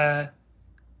both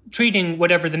treating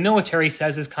whatever the military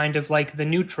says as kind of like the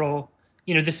neutral,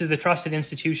 this is the trusted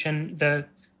institution. The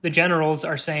generals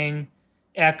are saying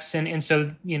X, and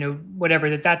so,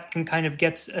 whatever, that can kind of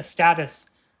get a status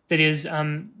that is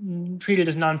treated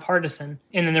as nonpartisan.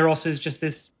 And then there also is just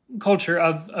this culture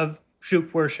of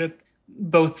troop worship,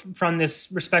 both from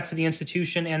this respect for the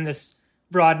institution and this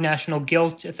broad national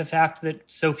guilt at the fact that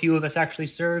so few of us actually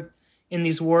serve in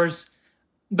these wars.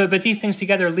 But these things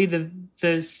together lead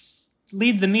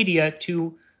the media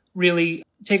to really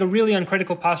take a really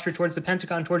uncritical posture towards the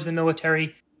Pentagon, towards the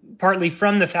military, partly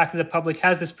from the fact that the public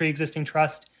has this pre-existing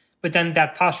trust, but then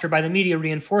that posture by the media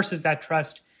reinforces that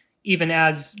trust, even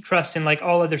as trust in like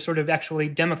all other sort of actually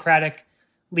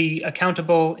democratically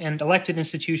accountable and elected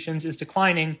institutions is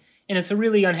declining. And it's a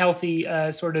really unhealthy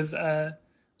sort of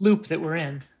loop that we're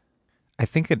in. I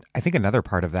think another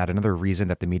part of that, another reason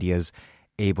that the media is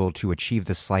able to achieve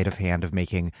the sleight of hand of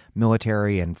making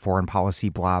military and foreign policy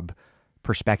blob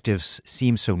perspectives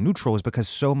seem so neutral is because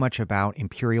so much about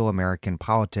imperial American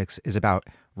politics is about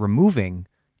removing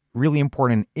really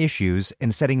important issues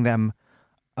and setting them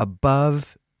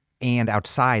above and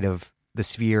outside of the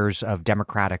spheres of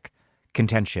democratic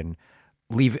contention,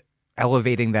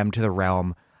 elevating them to the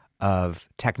realm of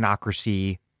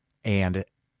technocracy and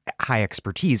high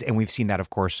expertise. And we've seen that, of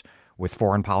course, with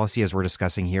foreign policy, as we're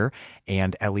discussing here,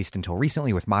 and at least until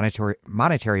recently with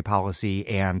monetary policy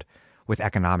and with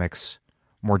economics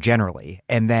more generally.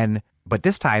 But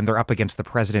this time they're up against the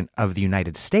president of the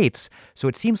United States. So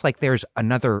it seems like there's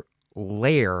another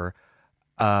layer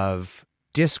of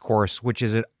discourse, which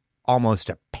is almost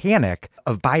a panic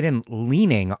of Biden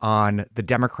leaning on the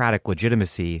democratic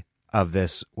legitimacy of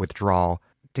this withdrawal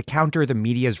to counter the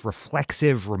media's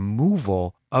reflexive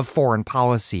removal of foreign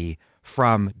policy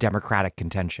from democratic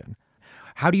contention.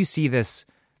 How do you see this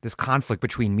conflict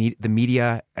between the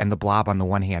media and the blob on the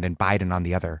one hand and Biden on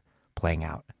the other playing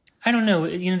out? I don't know.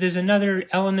 There's another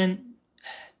element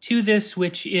to this,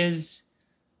 which is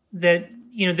that,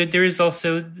 that there is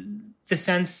also the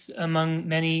sense among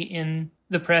many in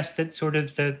the press that sort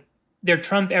of their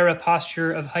Trump era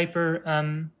posture of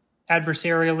hyper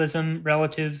adversarialism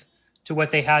relative to what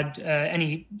they had,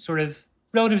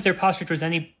 relative to their posture towards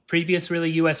any previous really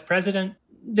U.S. president.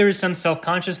 There is some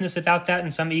self-consciousness about that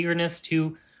and some eagerness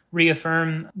to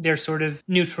reaffirm their sort of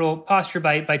neutral posture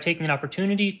by taking an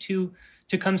opportunity to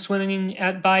come swimming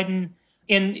at Biden.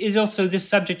 And it also, this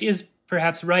subject is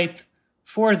perhaps ripe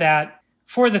for that,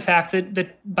 for the fact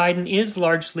that Biden is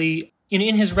largely,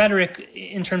 in his rhetoric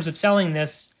in terms of selling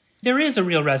this, there is a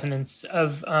real resonance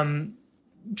of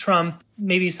Trump,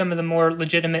 maybe some of the more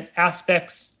legitimate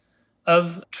aspects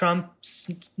of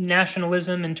Trump's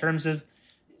nationalism in terms of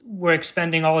we're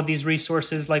expending all of these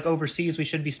resources like overseas, we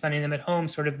should be spending them at home,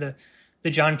 sort of the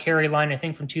John Kerry line, I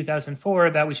think, from 2004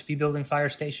 about we should be building fire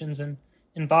stations in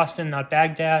Boston, not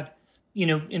Baghdad.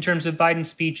 In terms of Biden's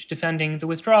speech defending the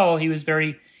withdrawal, he was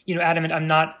very, adamant, I'm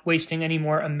not wasting any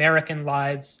more American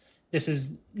lives. This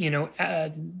is,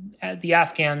 the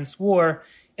Afghans' war,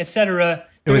 etc.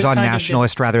 It was on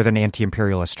nationalist rather than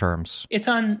anti-imperialist terms. It's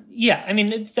on, yeah. I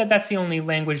mean, that's the only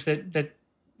language that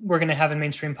we're going to have in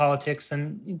mainstream politics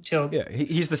until... Yeah,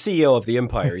 he's the CEO of the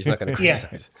empire. He's not going to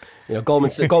criticize. Goldman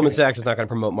Sachs is not going to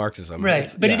promote Marxism.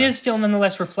 Right. But it is still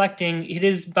nonetheless reflecting, it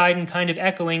is Biden kind of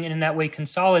echoing and in that way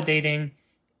consolidating.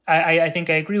 I think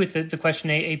I agree with the question,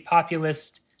 a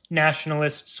populist,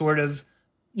 nationalist sort of,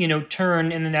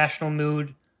 turn in the national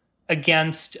mood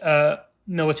against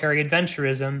military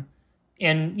adventurism.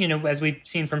 And, as we've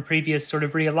seen from previous sort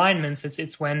of realignments,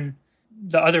 it's when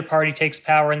the other party takes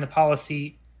power and the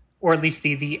policy, or at least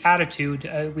the attitude,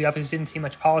 we obviously didn't see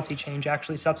much policy change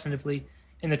actually substantively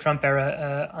in the Trump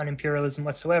era on imperialism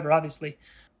whatsoever, obviously.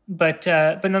 But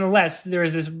nonetheless, there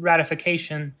is this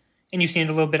ratification, and you've seen it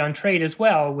a little bit on trade as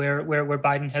well, where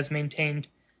Biden has maintained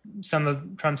some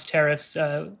of Trump's tariffs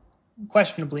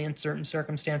questionably in certain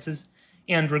circumstances.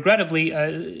 And regrettably,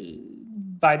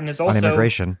 Biden has also... on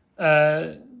immigration.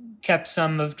 Kept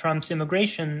some of Trump's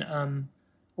immigration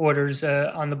orders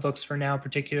on the books for now,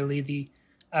 particularly the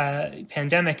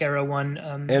pandemic era one.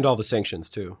 And all the sanctions,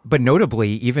 too. But notably,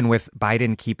 even with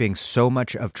Biden keeping so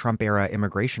much of Trump-era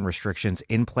immigration restrictions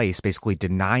in place, basically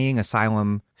denying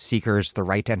asylum seekers the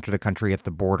right to enter the country at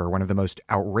the border, one of the most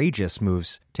outrageous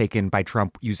moves taken by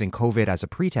Trump using COVID as a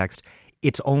pretext,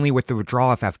 it's only with the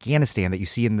withdrawal of Afghanistan that you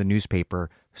see in the newspaper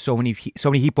so many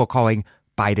people calling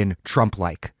Biden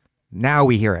Trump-like. Now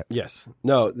we hear it. Yes.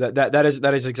 No,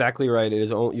 that is exactly right. It is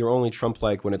you're only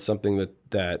Trump-like when it's something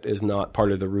that is not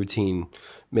part of the routine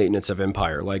maintenance of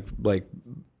empire, like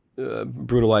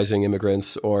brutalizing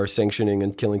immigrants or sanctioning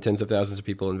and killing tens of thousands of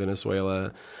people in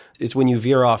Venezuela. It's when you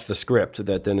veer off the script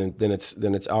that then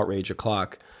it's outrage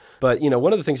o'clock. But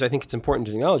one of the things I think it's important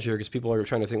to acknowledge here, because people are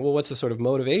trying to think, well, what's the sort of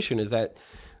motivation? Is that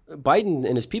Biden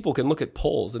and his people can look at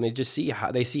polls and they just see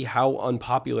how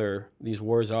unpopular these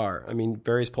wars are. I mean,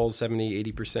 various polls, 70,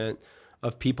 80%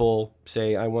 of people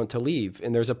say, I want to leave.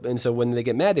 And so when they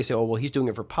get mad, they say, oh, well, he's doing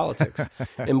it for politics.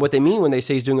 And what they mean when they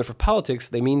say he's doing it for politics,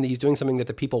 they mean that he's doing something that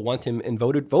the people want him and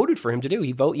voted for him to do.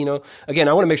 Again,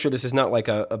 I want to make sure this is not like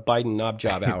a Biden knob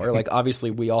job hour. Like,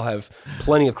 obviously, we all have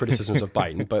plenty of criticisms of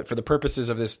Biden, but for the purposes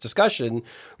of this discussion,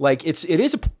 like it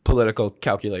is a political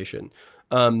calculation.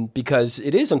 Because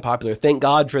it is unpopular. Thank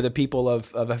God for the people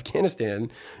of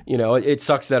Afghanistan. It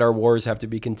sucks that our wars have to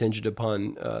be contingent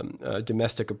upon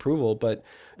domestic approval. But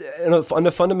on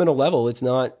a fundamental level, it's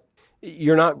not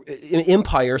you're not an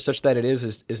empire such that it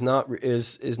is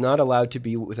not allowed to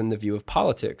be within the view of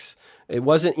politics. It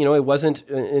wasn't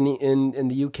in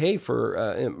the UK for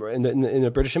in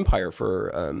the British Empire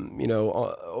for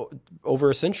over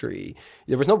a century.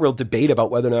 There was no real debate about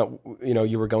whether or not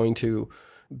you were going to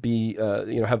be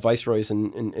have viceroys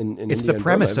in it's India the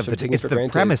premise of it's the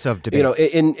premise of debates.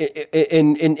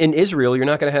 In Israel, you're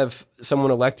not going to have someone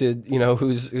elected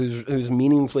who's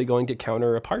meaningfully going to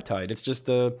counter apartheid. It's just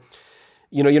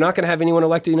you're not going to have anyone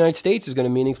elected in the United States who's going to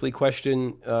meaningfully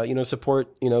question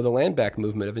support the land back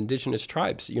movement of indigenous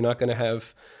tribes. You're not going to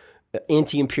have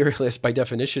anti-imperialists by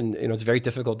definition. It's very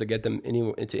difficult to get them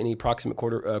into any proximate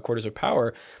quarters of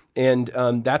power, and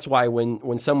that's why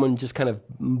when someone just kind of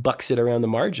bucks it around the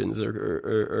margins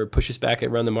or pushes back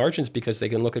around the margins because they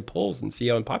can look at polls and see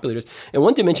how unpopular it is. And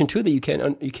one dimension too that you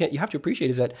have to appreciate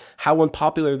is that how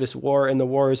unpopular this war and the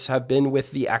wars have been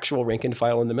with the actual rank and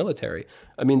file in the military.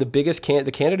 I mean, the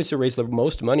candidates who raised the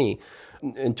most money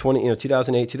in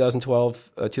 2008,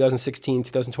 2012, 2016,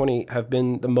 2020 have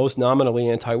been the most nominally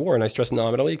anti-war. And I stress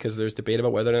nominally because there's debate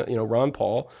about whether or not, Ron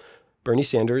Paul, Bernie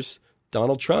Sanders,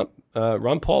 Donald Trump.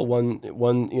 Ron Paul won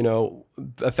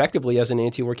effectively as an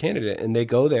anti-war candidate. And they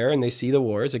go there and they see the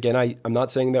wars. Again, I'm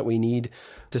not saying that we need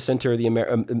to center the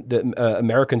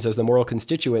Americans as the moral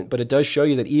constituent, but it does show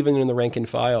you that even in the rank and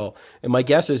file, and my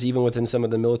guess is even within some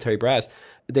of the military brass,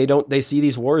 they see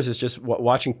these wars as just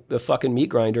watching the fucking meat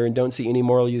grinder and don't see any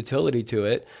moral utility to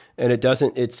it. And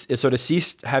it's sort of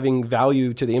ceased having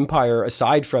value to the empire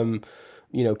aside from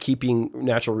keeping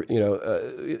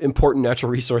important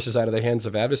natural resources out of the hands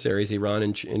of adversaries, Iran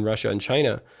and Russia and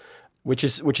China, which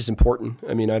is important.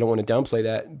 I mean, I don't want to downplay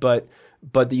that, but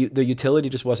the utility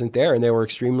just wasn't there, and they were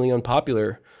extremely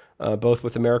unpopular, both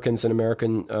with Americans and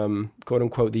American quote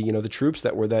unquote the troops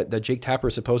that Jake Tapper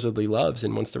supposedly loves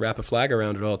and wants to wrap a flag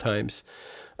around at all times.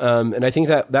 And I think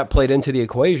that played into the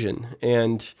equation,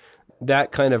 and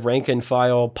that kind of rank and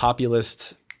file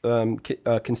populist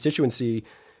constituency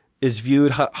is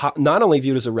viewed not only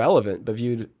viewed as irrelevant, but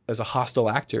viewed as a hostile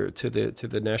actor to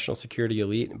the national security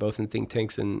elite, both in think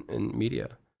tanks and media.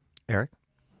 Eric?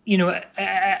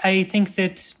 I think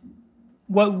that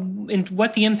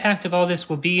what the impact of all this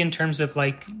will be in terms of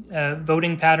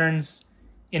voting patterns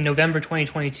in November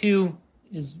 2022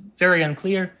 is very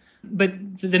unclear.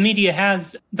 But the media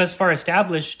has thus far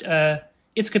established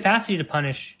its capacity to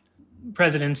punish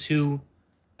presidents who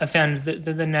offend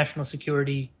the national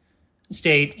security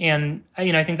state, and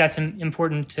I think that's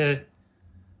important to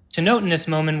note in this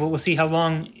moment. We'll see how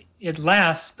long it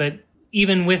lasts, but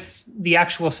even with the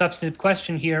actual substantive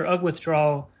question here of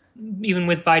withdrawal, even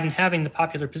with Biden having the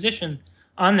popular position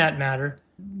on that matter,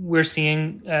 we're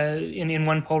seeing in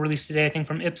one poll released today, I think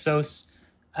from Ipsos,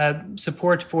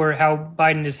 support for how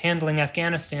Biden is handling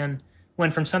Afghanistan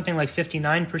went from something like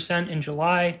 59% in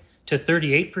July to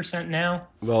 38% now.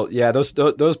 Well, yeah, those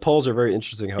polls are very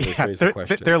interesting how they phrase the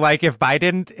question. They're like, if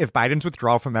Biden's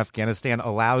withdrawal from Afghanistan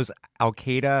allows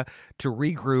Al-Qaeda to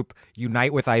regroup,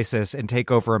 unite with ISIS, and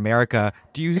take over America,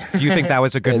 do you think that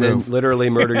was a good move? Then literally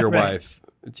murder your wife.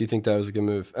 Do you think that was a good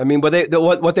move? I mean, but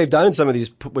what they've done in some of these,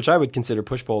 which I would consider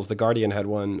push polls, The Guardian had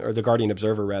one, or The Guardian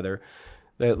Observer rather.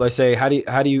 Let's say,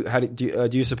 do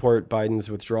you support Biden's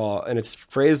withdrawal? And it's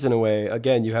phrased in a way.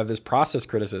 Again, you have this process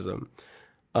criticism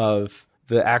of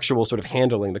the actual sort of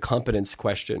handling, the competence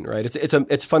question, right?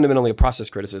 It's fundamentally a process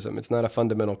criticism. It's not a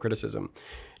fundamental criticism.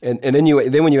 And then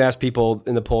when you ask people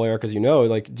in the poll, Eric, as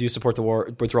do you support the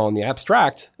war withdrawal in the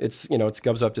abstract? It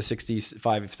goes up to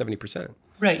 65-70%.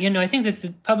 Right. I think that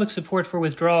the public support for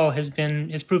withdrawal has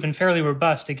proven fairly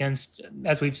robust against,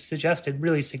 as we've suggested,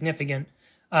 really significant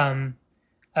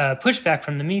pushback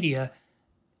from the media.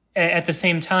 At the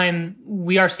same time,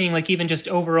 we are seeing even just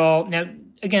overall now.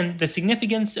 Again, the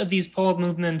significance of these poll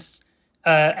movements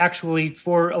actually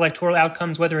for electoral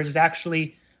outcomes, whether it is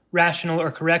actually rational or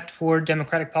correct for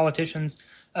Democratic politicians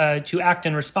to act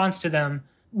in response to them,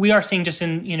 we are seeing just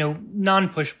in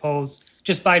non-push polls,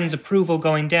 just Biden's approval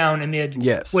going down amid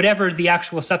whatever the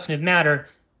actual substantive matter.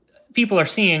 People are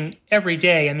seeing every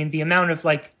day. I mean, the amount of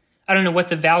I don't know what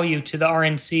the value to the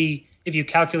RNC, if you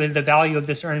calculated the value of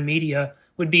this earned media,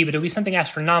 would be, but it would be something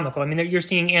astronomical. I mean, you're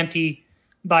seeing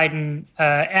anti-Biden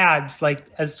ads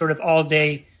as sort of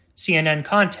all-day CNN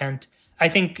content. I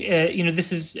think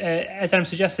this is, as Adam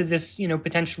suggested, this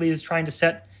potentially is trying to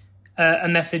set a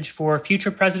message for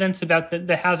future presidents about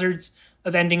the hazards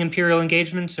of ending imperial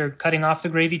engagements or cutting off the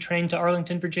gravy train to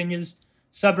Arlington, Virginia's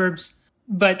suburbs.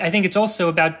 But I think it's also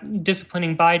about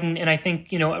disciplining Biden, and I think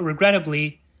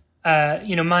regrettably,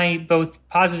 my both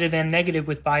positive and negative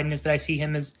with Biden is that I see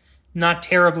him as not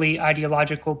terribly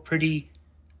ideological, pretty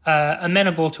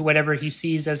amenable to whatever he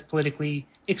sees as politically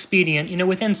expedient,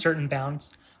 within certain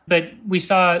bounds. But we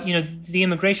saw, the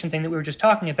immigration thing that we were just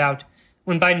talking about.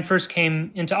 When Biden first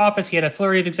came into office, he had a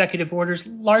flurry of executive orders,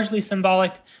 largely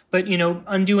symbolic, but,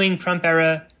 undoing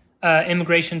Trump-era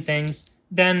immigration things.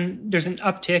 Then there's an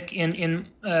uptick in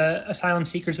asylum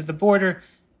seekers at the border.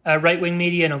 Right-wing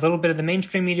media and a little bit of the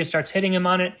mainstream media starts hitting him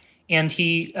on it, and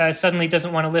he suddenly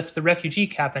doesn't want to lift the refugee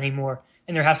cap anymore.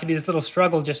 And there has to be this little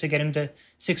struggle just to get him to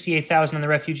 68,000 on the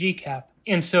refugee cap.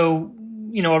 And so,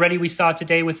 already we saw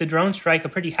today with the drone strike, a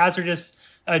pretty hazardous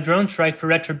drone strike for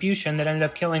retribution that ended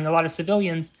up killing a lot of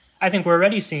civilians. I think we're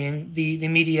already seeing the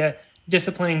media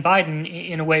disciplining Biden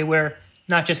in a way where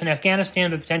not just in Afghanistan,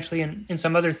 but potentially in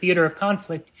some other theater of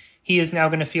conflict, he is now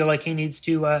going to feel like he needs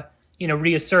to,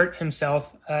 reassert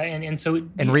himself.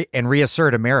 And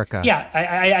reassert America. Yeah,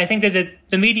 I think that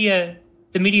the media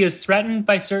is threatened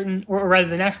by certain, or rather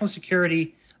the national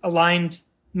security aligned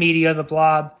media, the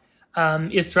blob,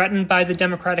 is threatened by the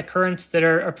democratic currents that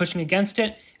are pushing against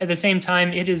it. At the same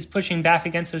time, it is pushing back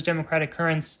against those democratic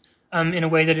currents in a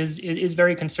way that is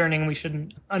very concerning, and we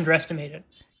shouldn't underestimate it.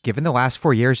 Given the last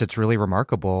 4 years, it's really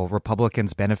remarkable.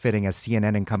 Republicans benefiting as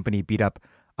CNN and company beat up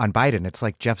on Biden. It's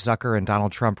like Jeff Zucker and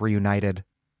Donald Trump reunited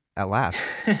at last.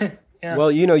 Yeah.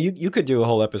 Well, you could do a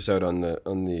whole episode on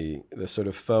the sort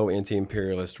of faux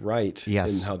anti-imperialist right,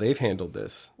 yes, and how they've handled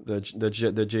this.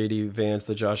 The J.D. Vance,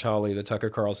 the Josh Hawley, the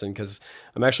Tucker Carlson, because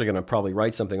I'm actually going to probably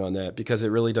write something on that because it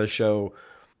really does show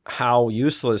how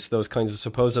useless those kinds of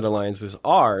supposed alliances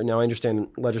are. Now, I understand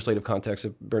legislative context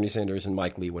of Bernie Sanders and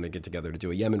Mike Lee want to get together to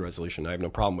do a Yemen resolution. I have no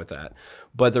problem with that.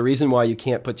 But the reason why you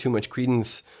can't put too much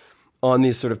credence on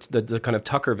these sort of the kind of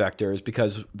Tucker vectors,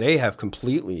 because they have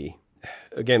completely,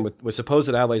 again, with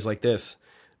supposed allies like this,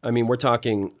 I mean, we're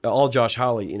talking all Josh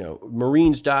Hawley,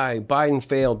 Marines die, Biden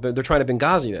failed, but they're trying to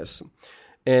Benghazi this.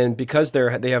 And because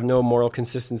they have no moral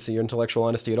consistency or intellectual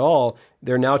honesty at all,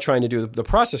 they're now trying to do the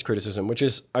process criticism, which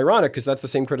is ironic because that's the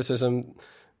same criticism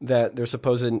that they're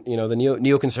supposed, the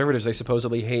neoconservatives they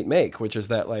supposedly hate make, which is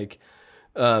that like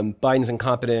Biden's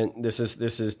incompetent, this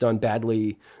is done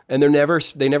badly, and they never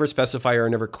specify or are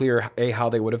never clear how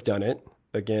they would have done it.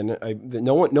 Again,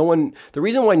 no one. The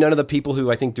reason why none of the people who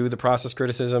I think do the process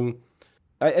criticism,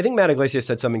 I think Matt Iglesias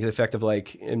said something to the effect of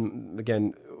like, and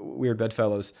again, weird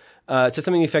bedfellows, said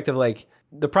something to the effect of like,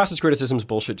 the process criticism is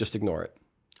bullshit, just ignore it.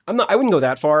 I wouldn't go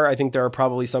that far. I think there are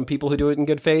probably some people who do it in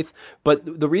good faith, but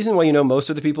the reason why most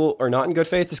of the people are not in good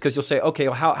faith is because you'll say, okay,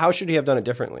 well, how should he have done it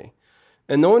differently?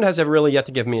 And no one has ever really yet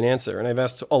to give me an answer. And I've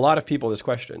asked a lot of people this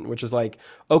question, which is like,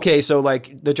 okay, so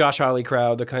like the Josh Hawley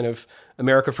crowd, the kind of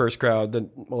America First crowd,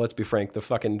 let's be frank, the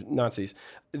fucking Nazis,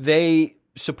 they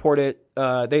support it.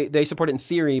 They support it in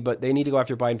theory, but they need to go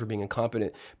after Biden for being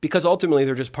incompetent because ultimately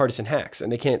they're just partisan hacks,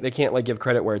 and they can't like give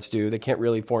credit where it's due. They can't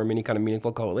really form any kind of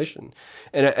meaningful coalition.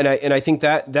 And I think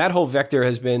that whole vector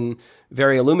has been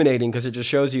very illuminating because it just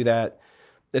shows you that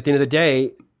at the end of the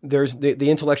day, there's the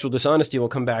intellectual dishonesty will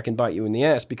come back and bite you in the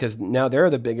ass because now they're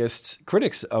the biggest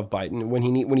critics of Biden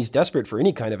when he's desperate for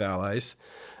any kind of allies.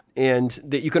 And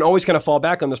that you can always kind of fall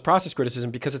back on this process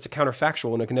criticism because it's a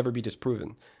counterfactual and it can never be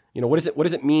disproven. What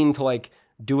does it mean to like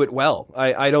do it well?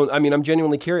 I'm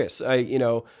genuinely curious.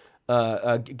 Glenn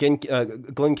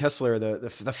Kessler,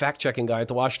 the fact-checking guy at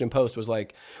the Washington Post was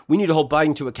like, we need to hold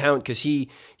Biden to account because he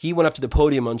went up to the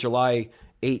podium on July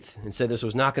 8th and said this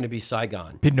was not going to be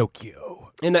Saigon. Pinocchio.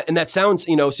 And that sounds,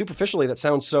 superficially, that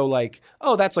sounds so like,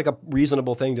 oh, that's like a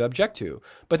reasonable thing to object to.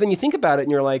 But then you think about it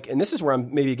and you're like, and this is where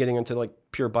I'm maybe getting into like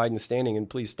pure Biden standing, and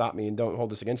please stop me and don't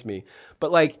hold this against me.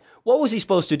 But like, what was he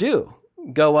supposed to do?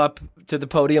 Go up to the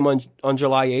podium on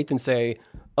July 8th and say,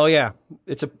 oh yeah,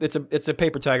 it's a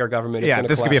paper tiger government. Yeah,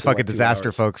 this could be a fucking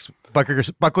disaster, folks. Buckle your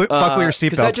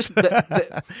seatbelts.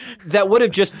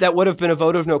 That would have been a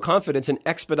vote of no confidence and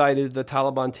expedited the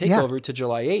Taliban takeover to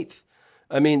July 8th.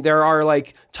 I mean, there are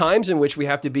like times in which we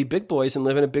have to be big boys and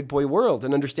live in a big boy world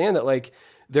and understand that like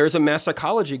there's a mass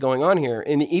psychology going on here.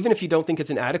 And even if you don't think it's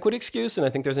an adequate excuse, and I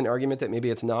think there's an argument that maybe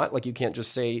it's not, like you can't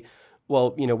just say,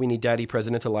 well, we need daddy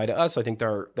president to lie to us. I think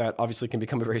that obviously can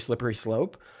become a very slippery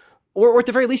slope. Or at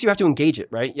the very least, you have to engage it,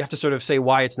 right? You have to sort of say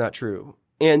why it's not true.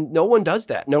 And no one does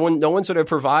that. No one sort of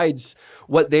provides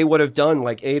what they would have done,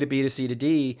 like A to B to C to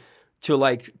D, to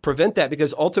like prevent that,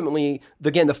 because ultimately,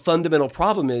 again, the fundamental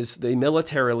problem is they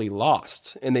militarily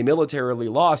lost, and they militarily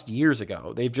lost years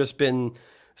ago. They've just been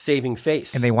saving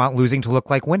face. And they want losing to look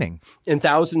like winning. And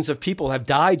thousands of people have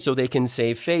died so they can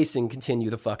save face and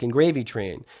continue the fucking gravy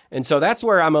train. And so that's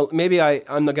where I'm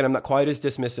not quite as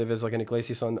dismissive as like an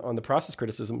Iglesias on the process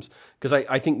criticisms, because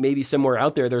I think maybe somewhere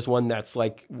out there's one that's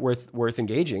like worth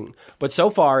engaging. But so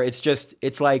far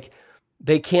it's like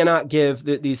They cannot give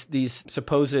these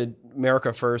supposed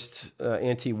America First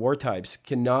anti-war types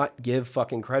cannot give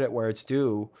fucking credit where it's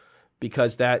due,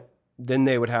 because then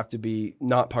they would have to be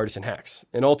not partisan hacks.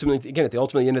 And ultimately, again, at the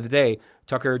end of the day,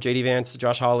 Tucker, J.D. Vance,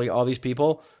 Josh Hawley, all these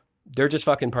people, they're just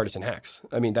fucking partisan hacks.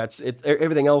 I mean, that's it.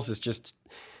 Everything else is just,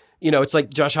 it's like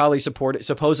Josh Hawley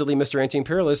supposedly Mr.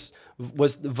 Anti-Imperialist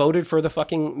was voted for the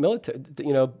fucking military,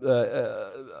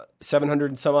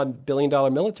 $700 some odd billion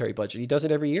military budget. He does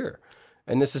it every year.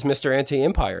 And this is Mr.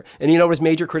 Anti-Empire. And what his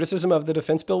major criticism of the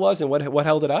defense bill was, and what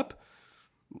held it up?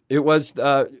 It was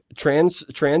trans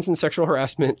and sexual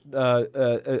harassment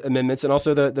amendments, and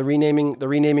also the renaming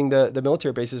the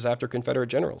military bases after Confederate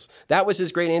generals. That was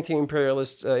his great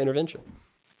anti-imperialist intervention.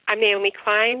 I'm Naomi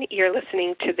Klein. You're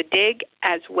listening to The Dig,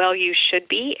 as well you should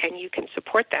be, and you can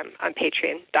support them on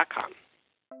Patreon.com.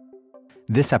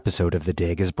 This episode of The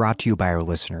Dig is brought to you by our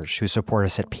listeners who support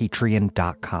us at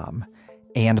Patreon.com,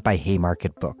 and by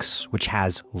Haymarket Books, which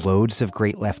has loads of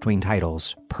great left-wing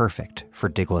titles perfect for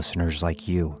Dig listeners like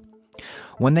you.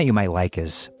 One that you might like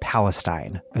is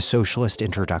Palestine, A Socialist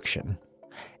Introduction,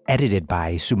 edited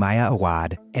by Sumaya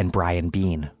Awad and Brian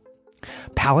Bean.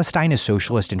 Palestine, A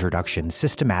Socialist Introduction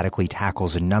systematically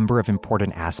tackles a number of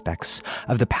important aspects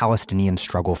of the Palestinian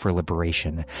struggle for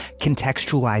liberation,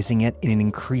 contextualizing it in an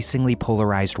increasingly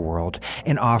polarized world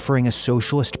and offering a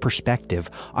socialist perspective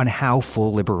on how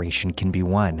full liberation can be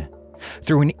won.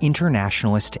 Through an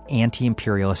internationalist,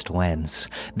 anti-imperialist lens,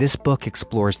 this book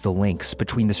explores the links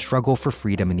between the struggle for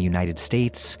freedom in the United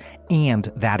States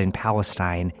and that in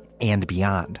Palestine and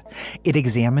beyond. It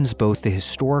examines both the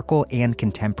historical and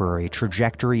contemporary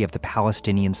trajectory of the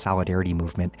Palestinian solidarity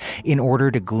movement in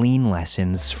order to glean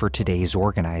lessons for today's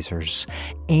organizers,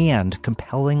 and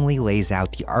compellingly lays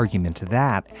out the argument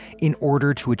that, in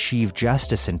order to achieve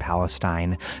justice in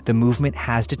Palestine, the movement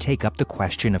has to take up the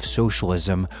question of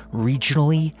socialism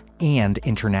regionally and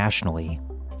internationally.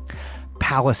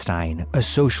 Palestine, A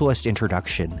Socialist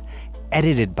Introduction,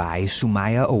 edited by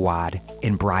Sumaya Awad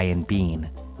and Brian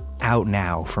Bean. Out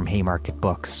now from Haymarket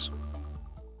Books.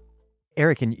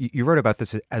 Eric, and you wrote about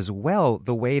this as well,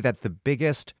 the way that the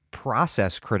biggest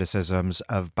process criticisms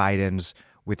of Biden's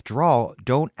withdrawal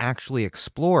don't actually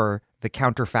explore the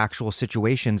counterfactual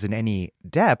situations in any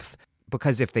depth,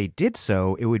 because if they did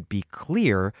so, it would be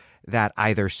clear that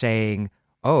either saying,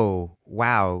 oh,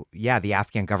 wow, yeah, the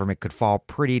Afghan government could fall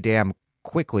pretty damn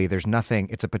quickly, there's nothing,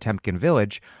 it's a Potemkin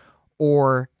village,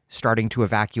 or starting to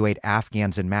evacuate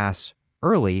Afghans en masse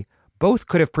early, both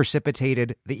could have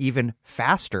precipitated the even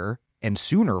faster and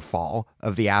sooner fall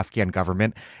of the Afghan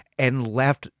government and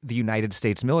left the United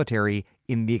States military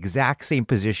in the exact same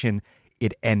position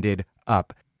it ended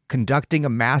up, conducting a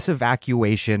mass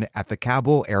evacuation at the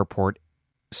Kabul airport,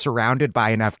 surrounded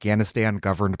by an Afghanistan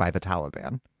governed by the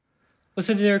Taliban. Well,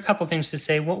 so there are a couple things to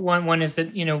say. One is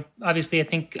that, obviously I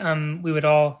think we would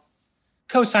all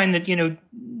co-sign that,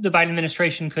 the Biden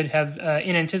administration could have,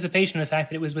 in anticipation of the fact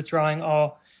that it was withdrawing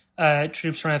all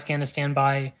troops from Afghanistan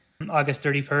by August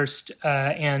 31st,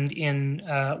 and in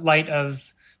light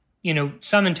of,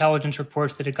 some intelligence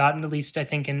reports that had gotten, at least I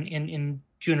think in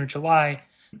June or July,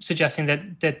 suggesting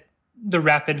that the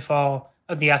rapid fall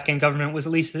of the Afghan government was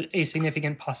at least a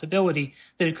significant possibility,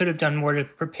 that it could have done more to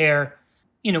prepare,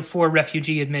 for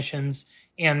refugee admissions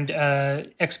and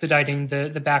expediting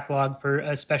the backlog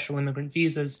for special immigrant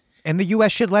visas. And the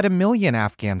U.S. should let 1 million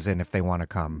Afghans in if they want to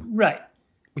come. Right.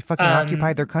 We fucking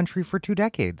occupied their country for 2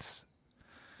 decades.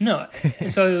 No.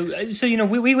 So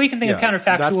we can think of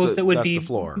counterfactuals that would be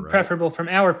floor, right? Preferable from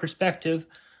our perspective.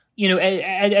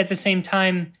 At the same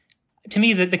time, to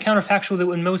me, the counterfactual that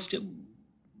would most...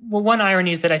 Well, one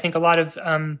irony is that I think a lot of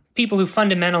people who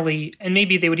fundamentally, and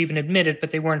maybe they would even admit it,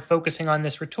 but they weren't focusing on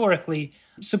this rhetorically,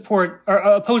 support or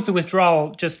oppose the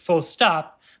withdrawal just full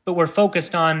stop, but were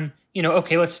focused on,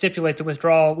 okay, let's stipulate the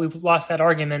withdrawal. We've lost that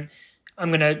argument. I'm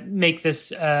going to make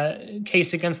this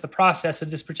case against the process of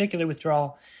this particular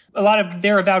withdrawal. A lot of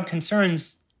their avowed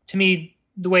concerns, to me,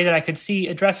 the way that I could see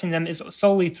addressing them is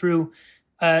solely through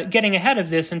getting ahead of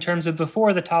this in terms of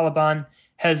before the Taliban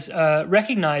has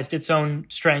recognized its own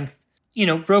strength,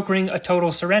 brokering a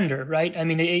total surrender, right? I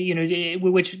mean,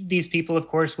 which these people, of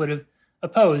course, would have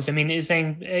opposed. I mean,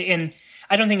 saying, and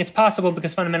I don't think it's possible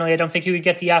because fundamentally, I don't think you would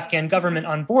get the Afghan government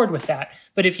on board with that.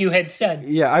 But if you had said,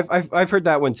 yeah, I've heard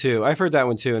that one too.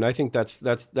 And I think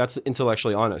that's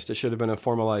intellectually honest. It should have been a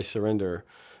formalized surrender.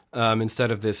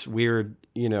 Instead of this weird,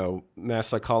 mass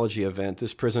psychology event,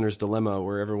 this prisoner's dilemma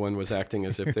where everyone was acting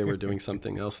as if they were doing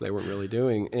something else they weren't really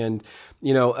doing. And,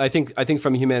 I think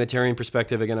from a humanitarian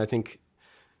perspective, again, I think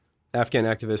Afghan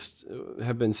activists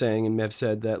have been saying and have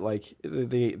said that like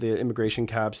the immigration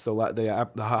caps, the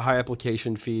high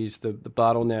application fees, the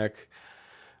bottleneck,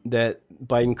 that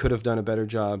Biden could have done a better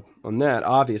job on that.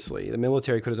 Obviously, the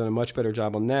military could have done a much better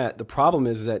job on that. The problem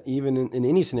is that even in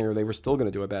any scenario, they were still going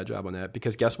to do a bad job on that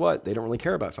because guess what? They don't really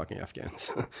care about fucking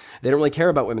Afghans. They don't really care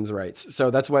about women's rights.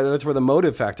 So that's where the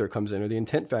motive factor comes in, or the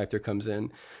intent factor comes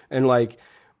in, and like.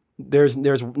 There's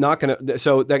not going to,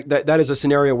 so that is a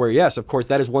scenario where, yes, of course,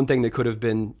 that is one thing they could have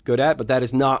been good at, but that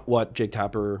is not what Jake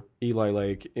Tapper, Eli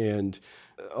Lake, and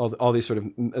all these sort of,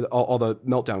 all the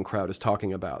meltdown crowd is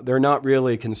talking about. They're not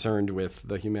really concerned with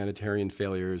the humanitarian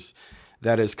failures.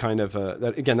 That is kind of,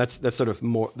 that's sort of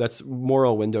more, that's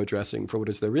moral window dressing for what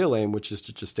is their real aim, which is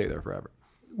to just stay there forever.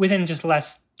 Within just the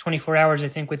last 24 hours, I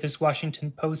think, with this Washington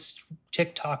Post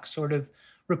TikTok sort of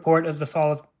report of the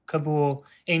fall of Kabul,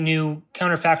 a new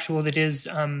counterfactual that is,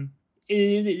 again,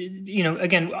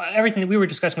 everything that we were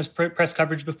discussing was press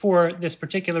coverage before this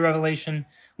particular revelation,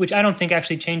 which I don't think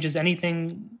actually changes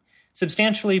anything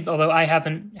substantially, although I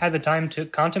haven't had the time to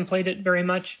contemplate it very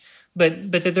much.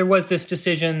 But that there was this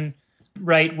decision,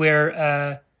 right,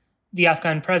 where the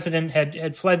Afghan president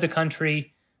had fled the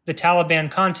country, the Taliban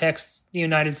contacts the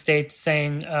United States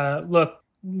saying, look,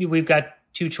 we've got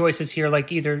two choices here,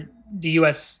 like either the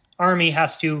U.S. Army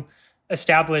has to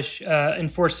establish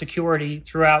enforce security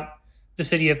throughout the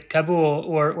city of Kabul,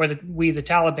 or we, the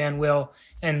Taliban, will.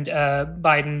 And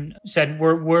Biden said,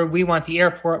 we want the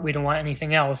airport. We don't want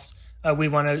anything else. We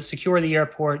want to secure the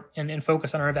airport and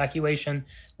focus on our evacuation.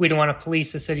 We don't want to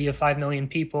police a city of 5 million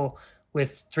people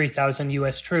with 3,000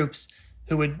 U.S. troops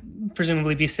who would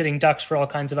presumably be sitting ducks for all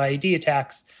kinds of IED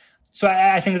attacks. So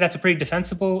I think that's a pretty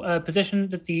defensible position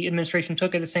that the administration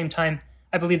took. At the same time,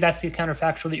 I believe that's the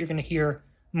counterfactual that you're going to hear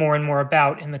more and more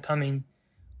about in the coming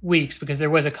weeks, because there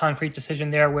was a concrete decision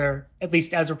there where, at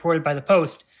least as reported by the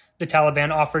Post, the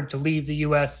Taliban offered to leave the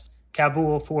U.S.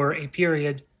 Kabul for a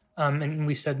period, and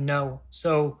we said no.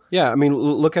 So yeah, I mean,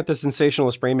 look at the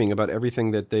sensationalist framing about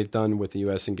everything that they've done with the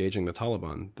U.S. engaging the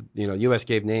Taliban. U.S.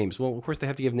 gave names. Well, of course they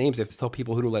have to give names. They have to tell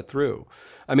people who to let through.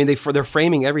 I mean, they're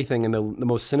framing everything in the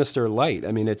most sinister light.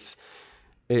 I mean, it's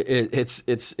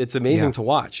amazing to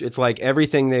watch. It's like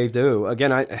everything they do.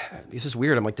 Again, this is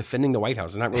weird. I'm like defending the White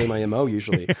House. It's not really my MO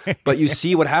usually, but you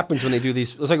see what happens when they do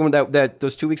these. It's like when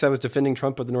those 2 weeks I was defending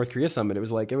Trump at the North Korea summit. It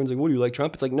was like everyone's like, "What, do you like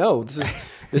Trump?" It's like, no, this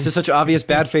is such obvious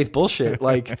bad faith bullshit.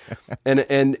 Like,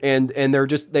 and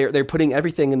they're putting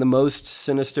everything in the most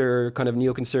sinister kind of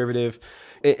neoconservative,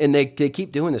 and they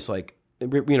keep doing this. Like,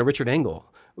 Richard Engel.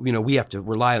 We have to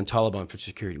rely on Taliban for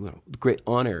security. Great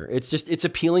honor. It's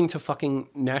appealing to fucking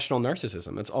national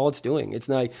narcissism. That's all it's doing. It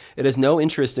has no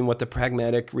interest in what the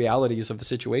pragmatic realities of the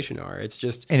situation are.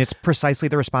 And it's precisely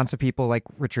the response of people like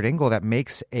Richard Engel that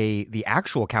makes the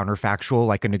actual counterfactual,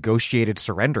 like a negotiated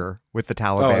surrender with the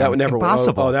Taliban, that would never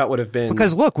impossible. That would have been,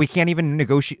 because look, we can't even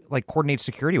coordinate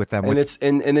security with them. And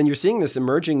and then you're seeing this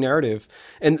emerging narrative,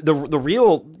 and the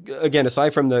real, again,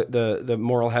 aside from the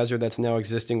moral hazard that's now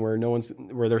existing,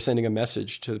 where they're sending a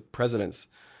message to presidents,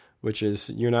 which is,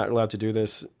 you're not allowed to do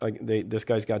this. Like this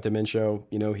guy's got dementia.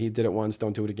 He did it once.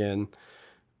 Don't do it again.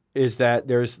 Is that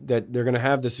they're going to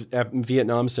have this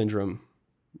Vietnam syndrome.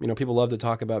 People love to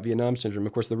talk about Vietnam syndrome.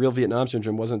 Of course, the real Vietnam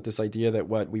syndrome wasn't this idea that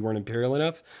we weren't imperial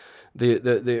enough.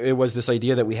 It was this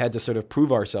idea that we had to sort of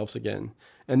prove ourselves again.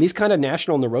 And these kind of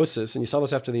national neurosis, and you saw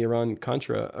this after the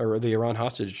Iran-Contra or the Iran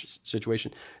hostage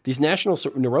situation, these national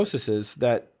neuroses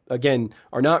that, again,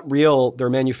 are not real, they're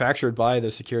manufactured by the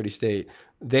security state,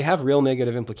 they have real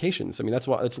negative implications. I mean,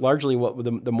 it's largely what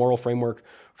the moral framework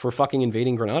for fucking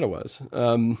invading Grenada was.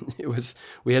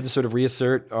 We had to sort of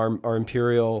reassert our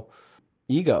imperial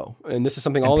ego. And this is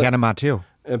something Panama too.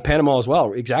 And Panama as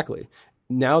well, exactly.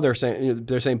 Now they're saying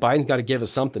Biden's got to give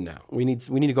us something now. We need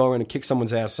to go around and kick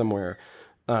someone's ass somewhere.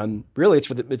 Really,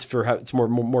 it's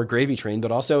more gravy train,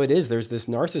 but also there's this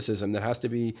narcissism that has to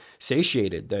be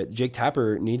satiated. That Jake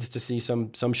Tapper needs to see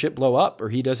some shit blow up, or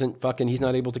he's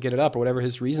not able to get it up, or whatever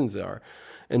his reasons are.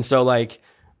 And so I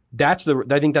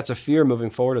think that's a fear moving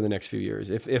forward in the next few years.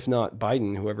 If not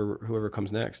Biden, whoever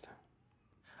comes next.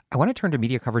 I want to turn to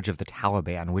media coverage of the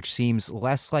Taliban, which seems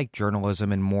less like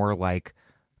journalism and more like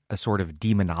a sort of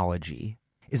demonology.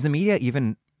 Is the media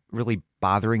even really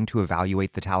bothering to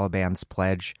evaluate the Taliban's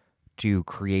pledge to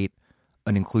create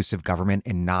an inclusive government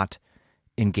and not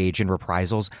engage in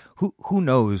reprisals? Who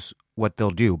knows what they'll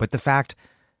do? But the fact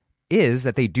is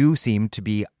that they do seem to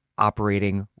be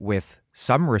operating with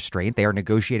some restraint. They are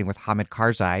negotiating with Hamid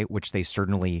Karzai, which they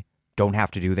certainly don't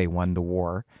have to do. They won the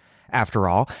war, after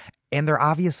all. And there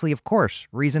are obviously, of course,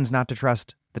 reasons not to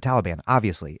trust the Taliban.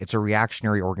 Obviously, it's a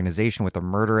reactionary organization with a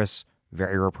murderous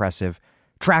very repressive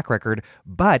track record,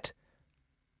 but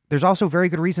there's also very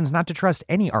good reasons not to trust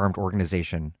any armed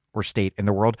organization or state in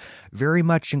the world, very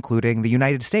much including the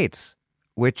United States,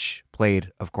 which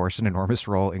played, of course, an enormous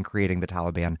role in creating the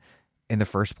Taliban in the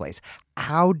first place.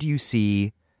 How do you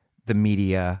see the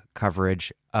media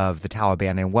coverage of the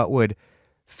Taliban, and what would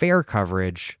fair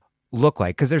coverage look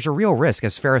like? Because there's a real risk,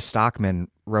 as Farah Stockman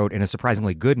wrote in a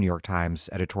surprisingly good New York Times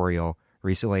editorial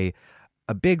recently,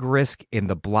 a big risk in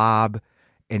the blob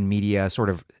and media sort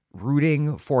of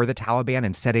rooting for the Taliban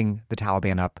and setting the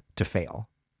Taliban up to fail.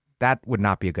 That would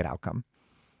not be a good outcome.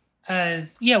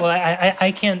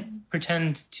 I can't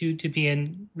pretend to be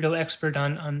a real expert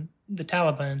on the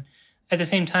Taliban. At the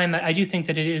same time, I do think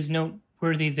that it is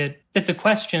noteworthy that the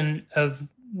question of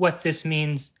what this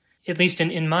means, at least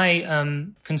in my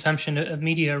consumption of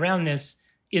media around this,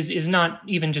 is not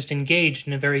even just engaged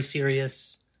in a very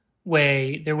serious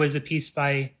way. There was a piece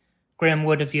by Graham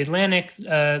Wood of The Atlantic,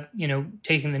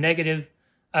 taking the negative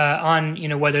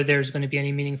on, whether there's going to be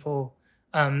any meaningful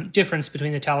difference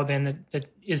between the Taliban that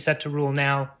is set to rule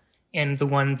now and the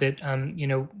one that,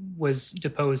 was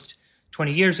deposed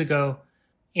 20 years ago.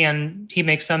 And he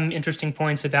makes some interesting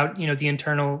points about, the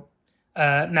internal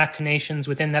machinations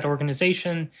within that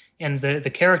organization and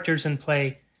the characters in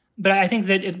play. But I think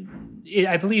that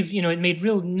I believe, it made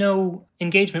no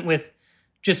engagement with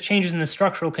just changes in the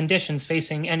structural conditions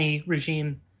facing any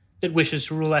regime that wishes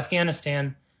to rule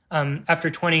Afghanistan. After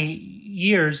 20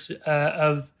 years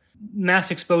of mass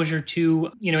exposure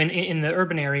to, in the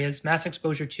urban areas, mass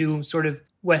exposure to sort of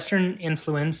Western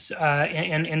influence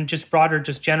and just broader,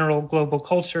 just general global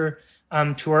culture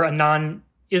toward a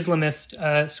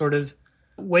non-Islamist sort of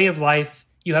way of life.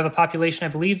 You have a population, I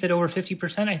believe, that over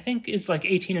 50%, I think, is like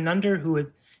 18 and under,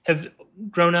 who have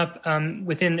grown up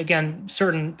within, again,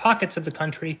 certain pockets of the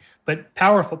country, but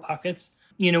powerful pockets,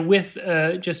 with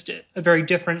just a very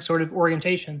different sort of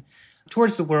orientation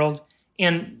towards the world.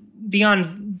 And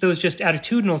beyond those just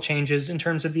attitudinal changes in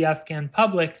terms of the Afghan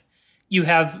public, you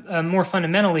have more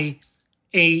fundamentally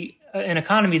an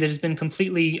economy that has been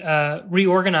completely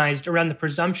reorganized around the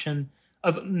presumption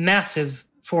of massive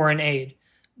foreign aid.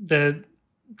 The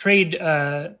trade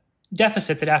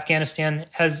deficit that Afghanistan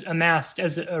has amassed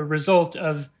as a result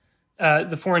of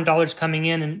the foreign dollars coming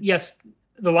in, and yes,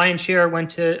 the lion's share went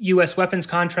to U.S. weapons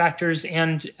contractors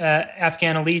and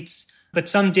Afghan elites, but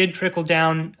some did trickle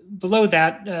down below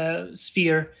that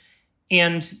sphere.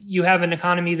 And you have an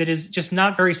economy that is just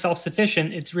not very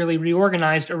self-sufficient. It's really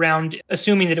reorganized around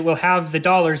assuming that it will have the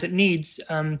dollars it needs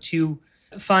to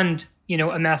fund,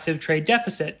 a massive trade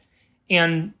deficit.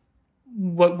 And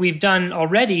what we've done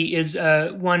already is,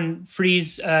 one,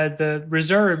 freeze the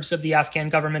reserves of the Afghan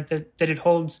government that it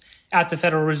holds at the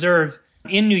Federal Reserve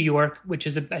in New York, which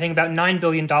is, I think, about $9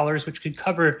 billion, which could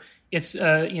cover its,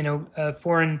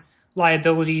 foreign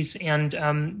liabilities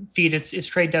and feed its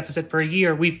trade deficit for a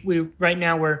year. Right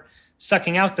now we're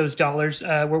sucking out those dollars,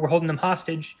 where we're holding them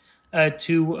hostage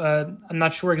to, I'm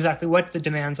not sure exactly what the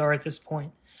demands are at this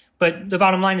point. But the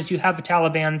bottom line is you have a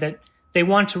Taliban that they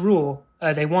want to rule.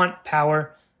 They want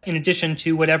power in addition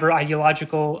to whatever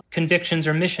ideological convictions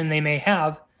or mission they may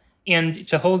have. And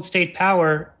to hold state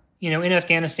power, in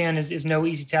Afghanistan is no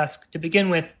easy task to begin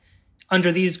with.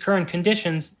 Under these current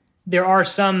conditions, there are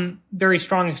some very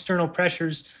strong external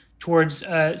pressures towards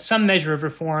some measure of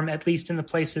reform, at least in the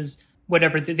places,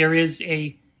 whatever, there is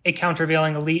a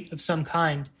countervailing elite of some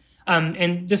kind.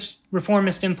 And this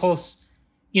reformist impulse,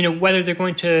 whether they're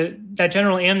going to, that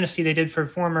general amnesty they did for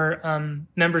former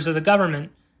members of the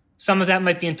government, some of that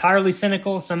might be entirely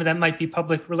cynical, some of that might be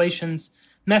public relations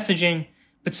messaging,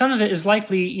 but some of it is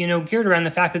likely, geared around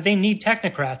the fact that they need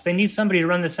technocrats. They need somebody to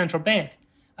run the central bank,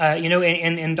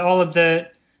 and all of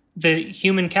the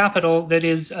human capital that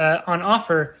is on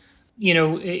offer,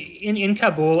 in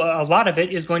Kabul. A lot of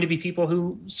it is going to be people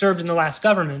who served in the last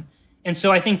government. And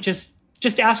so I think just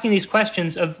asking these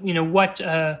questions of,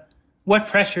 what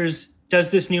pressures does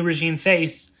this new regime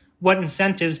face? What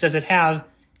incentives does it have?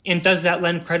 And does that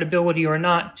lend credibility or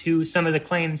not to some of the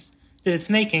claims that it's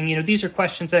making? These are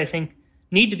questions that I think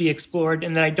need to be explored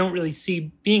and that I don't really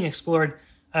see being explored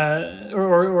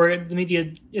or the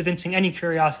media evincing any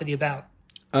curiosity about.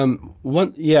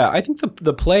 I think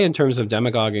the play in terms of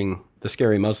demagoguing the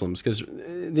scary Muslims, because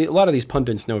a lot of these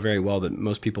pundits know very well that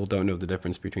most people don't know the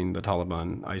difference between the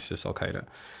Taliban, ISIS, Al-Qaeda.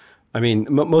 I mean,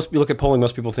 most you look at polling,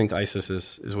 most people think ISIS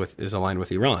is aligned with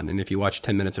Iran, and if you watch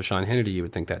 10 minutes of Sean Hannity, you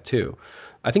would think that too.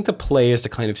 I think the play is to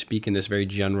kind of speak in this very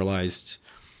generalized,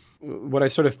 what I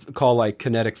sort of call like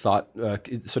kinetic thought,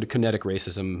 sort of kinetic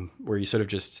racism, where you sort of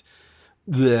just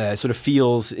sort of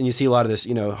feels, and you see a lot of this,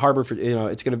 harbor for, they're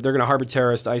going to harbor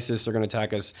terrorists, ISIS are going to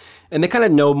attack us. And they kind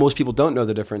of know, most people don't know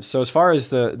the difference. So as far as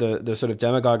the sort of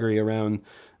demagoguery around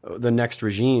the next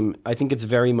regime, I think it's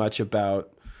very much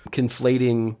about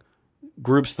conflating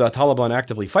groups the Taliban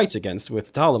actively fights against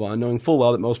with the Taliban, knowing full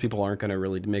well that most people aren't going to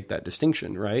really make that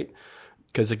distinction, right?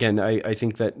 Because again, I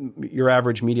think that your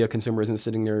average media consumer isn't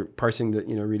sitting there parsing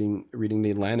reading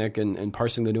the Atlantic and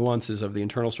parsing the nuances of the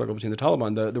internal struggle between the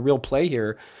Taliban. The real play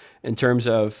here, in terms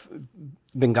of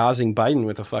Benghazing Biden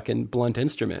with a fucking blunt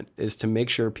instrument, is to make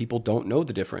sure people don't know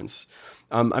the difference.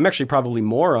 I'm actually probably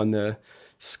more on the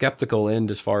skeptical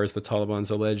end as far as the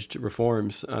Taliban's alleged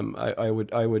reforms.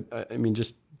 I mean,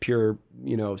 just pure,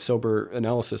 sober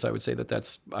analysis, I would say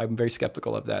I'm very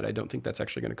skeptical of that. I don't think that's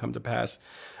actually going to come to pass.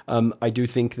 I do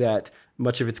think that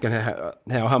much of it's going to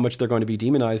how much they're going to be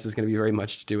demonized is going to be very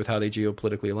much to do with how they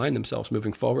geopolitically align themselves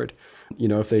moving forward.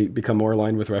 If they become more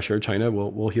aligned with Russia or China,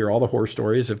 we'll hear all the horror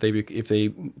stories. If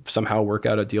they somehow work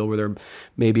out a deal where they're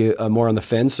maybe more on the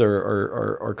fence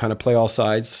or kind of play all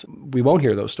sides, we won't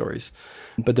hear those stories.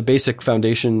 But the basic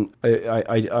foundation,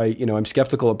 I'm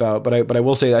skeptical about. But I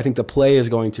will say, I think the play is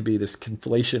going to be this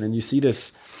conflation, and you see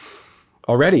this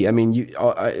already. I mean,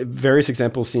 various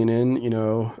examples, CNN,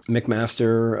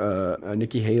 McMaster,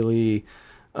 Nikki Haley,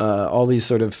 all these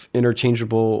sort of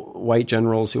interchangeable white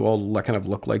generals who all kind of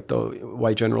look like the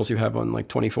white generals you have on like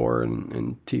 24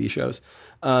 and TV shows.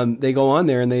 They go on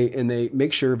there and they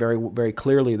make sure very, very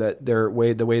clearly that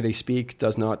the way they speak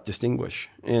does not distinguish.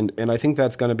 And I think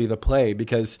that's going to be the play,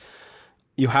 because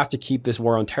you have to keep this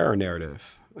war on terror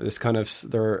narrative. This kind of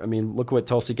look what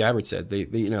Tulsi Gabbard said. That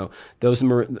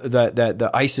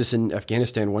the ISIS in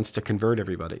Afghanistan wants to convert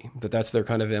everybody. That's their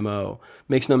kind of MO.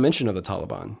 Makes no mention of the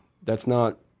Taliban. That's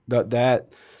not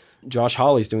that. Josh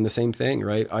Hawley's doing the same thing,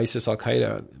 right? ISIS, Al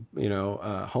Qaeda,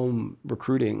 home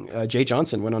recruiting. Jay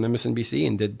Johnson went on MSNBC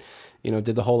and did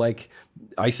the whole like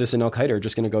ISIS and Al Qaeda are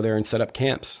just going to go there and set up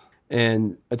camps.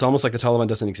 And it's almost like the Taliban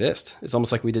doesn't exist. It's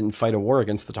almost like we didn't fight a war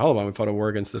against the Taliban. We fought a war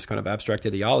against this kind of abstract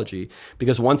ideology.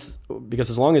 Because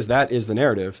as long as that is the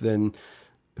narrative, then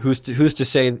who's to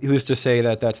say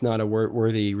that that's not a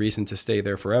worthy reason to stay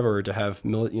there forever, or to have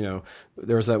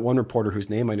there was that one reporter whose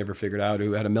name I never figured out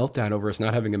who had a meltdown over us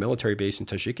not having a military base in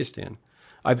Tajikistan.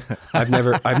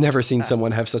 I've never seen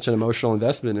someone have such an emotional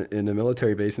investment in a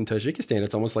military base in Tajikistan.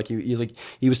 It's almost like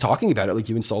he was talking about it like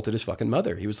you insulted his fucking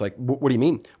mother. He was like, "What do you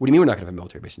mean? What do you mean we're not going to have a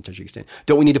military base in Tajikistan?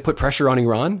 Don't we need to put pressure on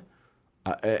Iran?"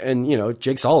 And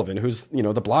Jake Sullivan, who's the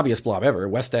blobbiest blob ever,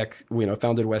 Westec,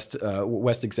 founded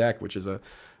West Exec, which is a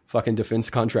fucking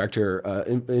defense contractor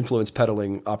influence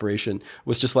peddling operation,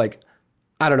 was just like,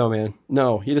 I don't know, man.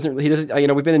 No, he doesn't.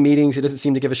 We've been in meetings. He doesn't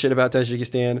seem to give a shit about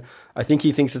Tajikistan. I think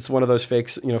he thinks it's one of those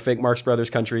fake Marx Brothers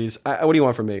countries. What do you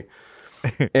want from me?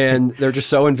 And they're just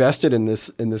so invested in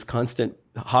this constant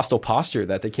hostile posture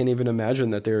that they can't even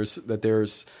imagine that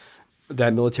there's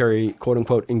that military quote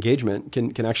unquote engagement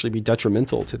can actually be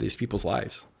detrimental to these people's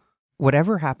lives.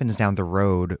 Whatever happens down the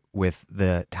road with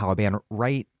the Taliban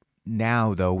right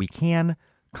now, though, we can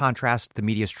contrast the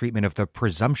media's treatment of the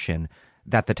presumption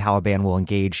that the Taliban will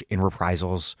engage in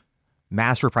reprisals,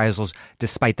 mass reprisals,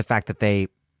 despite the fact that they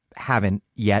haven't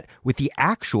yet, with the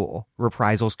actual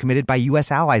reprisals committed by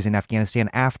U.S. allies in Afghanistan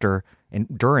after and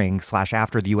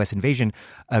during/after the U.S. invasion,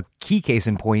 a key case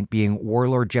in point being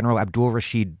Warlord General Abdul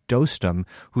Rashid Dostum,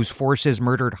 whose forces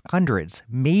murdered hundreds,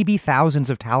 maybe thousands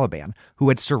of Taliban who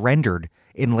had surrendered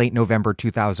in late November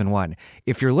 2001.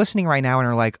 If you're listening right now and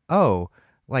are like, oh,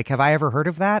 like, have I ever heard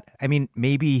of that? I mean,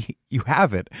 maybe you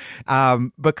haven't,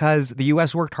 because the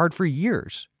U.S. worked hard for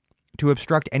years to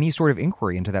obstruct any sort of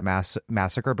inquiry into that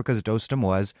massacre because Dostum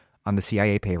was on the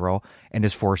CIA payroll and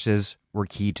his forces were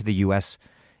key to the U.S.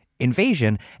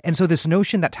 invasion. And so this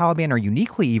notion that Taliban are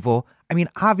uniquely evil, I mean,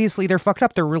 obviously they're fucked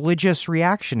up. They're religious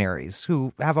reactionaries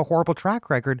who have a horrible track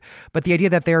record. But the idea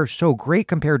that they're so great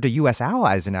compared to U.S.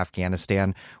 allies in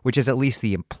Afghanistan, which is at least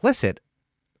the implicit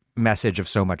message of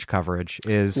so much coverage,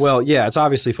 is it's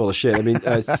obviously full of shit. I mean,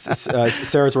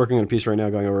 Sarah's working on a piece right now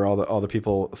going over all the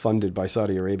people funded by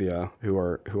Saudi Arabia who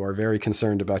are very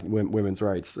concerned about women's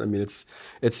rights. I mean,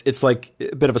 it's like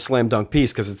a bit of a slam dunk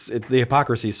piece because the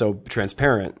hypocrisy is so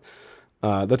transparent.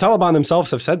 The Taliban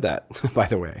themselves have said that, by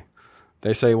the way.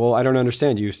 They say, "Well, I don't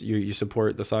understand. You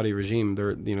support the Saudi regime.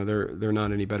 They're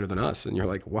not any better than us." And you're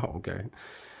like, "Wow, okay.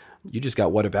 You just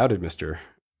got whatabouted, mister."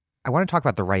 I want to talk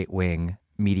about the right-wing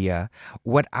media.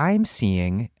 What I'm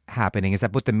seeing happening is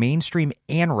that both the mainstream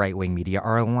and right-wing media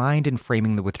are aligned in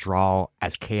framing the withdrawal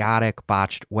as chaotic,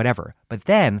 botched, whatever. But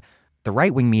then the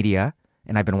right-wing media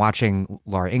and I've been watching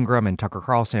Laura Ingraham and Tucker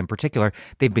Carlson in particular,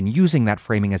 they've been using that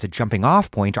framing as a jumping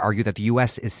off point to argue that the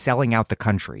U.S. is selling out the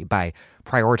country by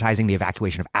prioritizing the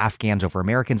evacuation of Afghans over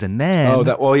Americans. And then...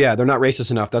 they're not racist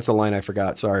enough. That's the line I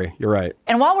forgot. Sorry. You're right.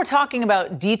 And while we're talking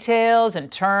about details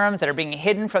and terms that are being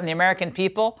hidden from the American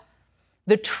people,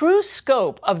 the true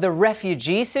scope of the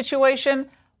refugee situation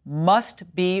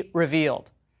must be revealed.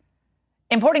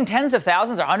 Importing tens of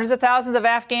thousands or hundreds of thousands of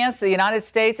Afghans to the United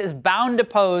States is bound to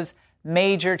pose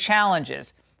major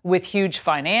challenges with huge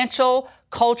financial,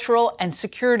 cultural, and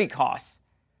security costs.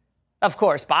 Of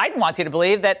course, Biden wants you to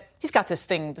believe that he's got this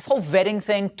whole vetting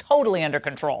thing totally under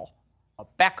control. A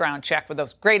background check with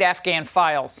those great Afghan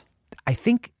files. I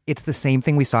think it's the same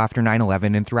thing we saw after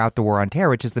 9/11 and throughout the War on Terror,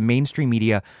 which is the mainstream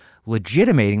media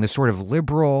legitimating the sort of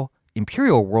liberal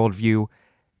imperial worldview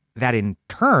that in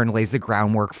turn lays the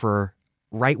groundwork for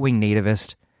right-wing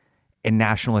nativist and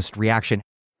nationalist reaction.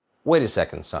 Wait a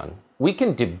second, son. We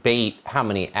can debate how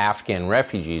many Afghan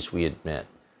refugees we admit,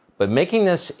 but making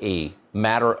this a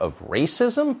matter of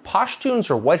racism? Pashtuns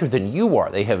are whiter than you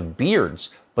are. They have beards,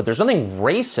 but there's nothing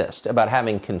racist about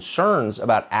having concerns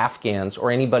about Afghans or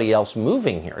anybody else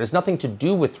moving here. It has nothing to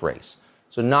do with race.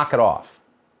 So knock it off.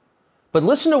 But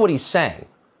listen to what he's saying.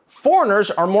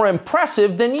 Foreigners are more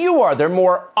impressive than you are. They're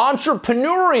more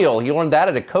entrepreneurial. You learned that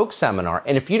at a Koch seminar.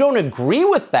 And if you don't agree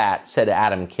with that, said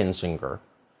Adam Kinzinger,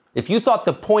 if you thought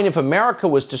the point of America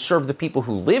was to serve the people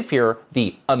who live here,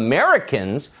 the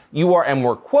Americans, you are, and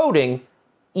we're quoting,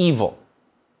 evil.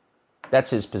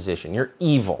 That's his position. You're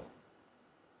evil.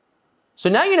 So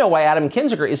now you know why Adam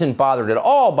Kinzinger isn't bothered at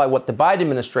all by what the Biden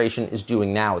administration is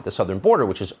doing now at the southern border,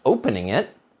 which is opening it.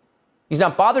 He's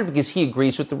not bothered because he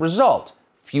agrees with the result.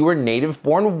 Fewer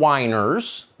native-born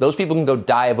whiners. Those people can go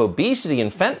die of obesity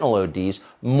and fentanyl ODs.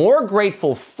 More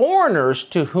grateful foreigners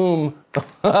to whom...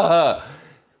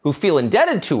 who feel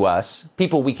indebted to us,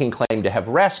 people we can claim to have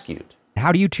rescued.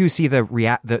 How do you two see the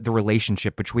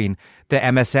relationship between the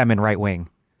MSM and right wing?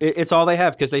 It's all they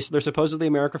have because they're supposedly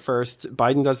America first.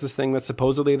 Biden does this thing that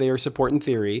supposedly they are support in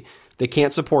theory. They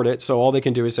can't support it, so all they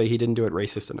can do is say he didn't do it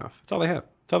racist enough. That's all they have.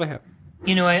 That's all they have.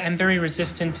 You know, I'm very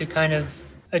resistant to kind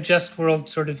of a just world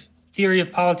sort of theory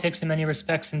of politics in many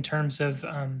respects in terms of,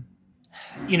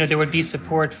 there would be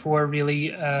support for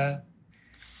really...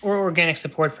 or organic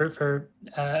support for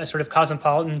a sort of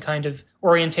cosmopolitan kind of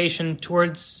orientation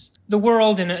towards the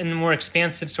world in a more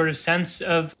expansive sort of sense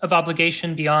of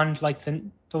obligation beyond like the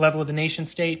level of the nation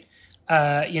state.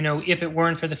 If it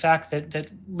weren't for the fact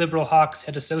that liberal hawks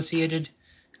had associated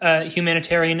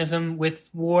humanitarianism with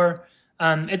war.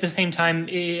 At the same time,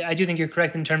 I do think you're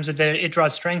correct in terms of that it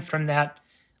draws strength from that.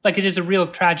 Like it is a real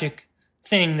tragic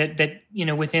thing that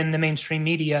within the mainstream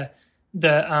media,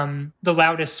 the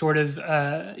loudest sort of,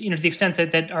 to the extent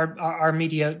that our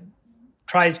media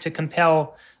tries to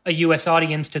compel a U.S.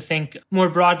 audience to think more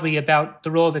broadly about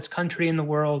the role of its country in the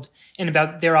world and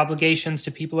about their obligations to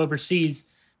people overseas,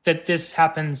 that this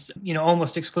happens,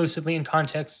 almost exclusively in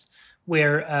contexts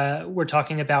where we're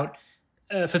talking about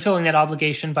fulfilling that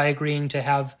obligation by agreeing to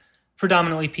have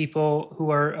predominantly people who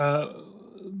are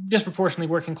disproportionately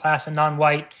working class and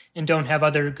non-white and don't have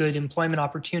other good employment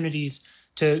opportunities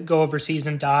to go overseas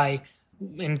and die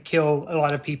and kill a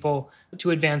lot of people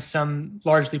to advance some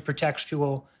largely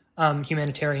pretextual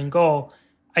humanitarian goal.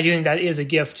 I do think that is a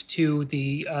gift to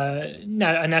the a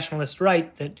nationalist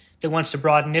right that wants to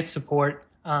broaden its support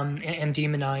and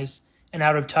demonize an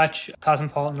out-of-touch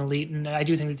cosmopolitan elite. And I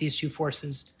do think that these two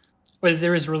forces, or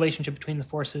there is a relationship between the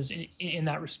forces in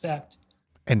that respect.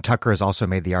 And Tucker has also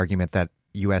made the argument that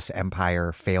U.S.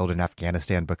 empire failed in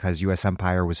Afghanistan because U.S.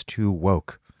 empire was too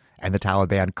woke. And the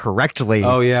Taliban correctly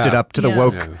stood up to the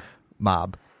woke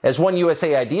mob. As one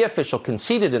USAID official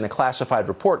conceded in a classified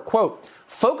report, quote,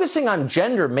 focusing on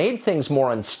gender made things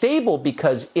more unstable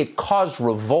because it caused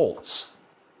revolts.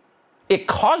 It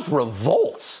caused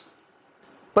revolts.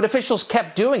 But officials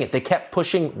kept doing it. They kept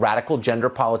pushing radical gender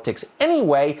politics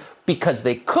anyway because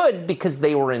they could, because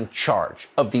they were in charge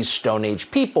of these Stone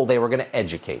Age people they were going to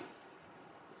educate.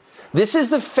 This is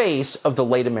the face of the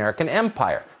late American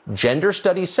empire. Gender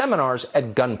studies seminars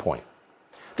at gunpoint.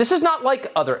 This is not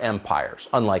like other empires.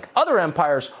 Unlike other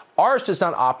empires, ours does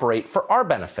not operate for our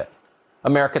benefit.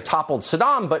 America toppled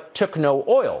Saddam but took no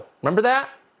oil. Remember that?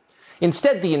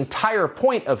 Instead, the entire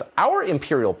point of our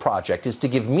imperial project is to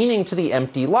give meaning to the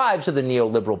empty lives of the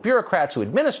neoliberal bureaucrats who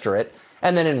administer it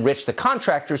and then enrich the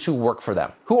contractors who work for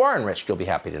them, who are enriched, you'll be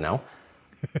happy to know.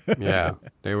 Yeah,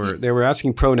 they were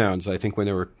asking pronouns, I think, when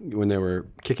they were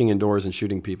kicking in doors and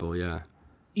shooting people. Yeah.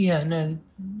 Yeah, no,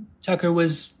 Tucker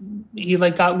he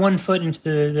got one foot into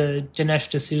the Dinesh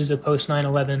D'Souza post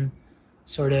 9/11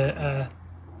 sort of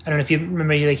I don't know if you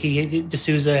remember, like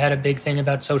D'Souza had a big thing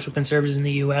about social conservatives in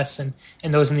the U.S. and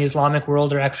those in the Islamic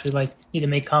world are actually like need to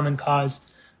make common cause,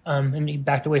 and he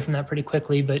backed away from that pretty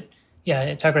quickly. But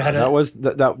yeah, Tucker had that was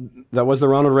the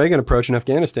Ronald Reagan approach in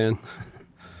Afghanistan.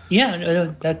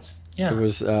 Yeah, that's yeah. It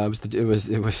was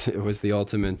the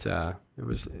ultimate. It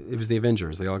was the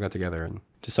Avengers. They all got together and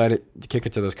decided to kick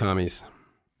it to those commies.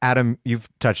 Adam, you've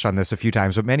touched on this a few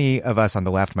times, but many of us on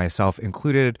the left, myself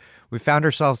included, we found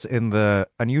ourselves in the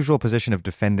unusual position of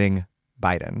defending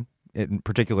Biden, in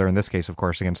particular, in this case, of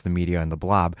course, against the media and the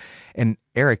blob. And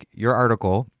Eric, your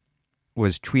article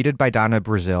was tweeted by Donna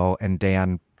Brazil and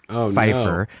Dan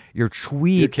Pfeiffer. No. Your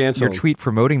tweet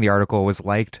promoting the article was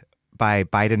liked by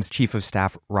Biden's chief of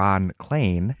staff, Ron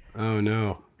Klain. Oh,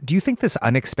 no. Do you think this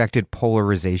unexpected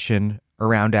polarization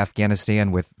around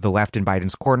Afghanistan with the left in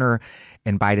Biden's corner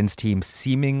and Biden's team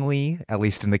seemingly, at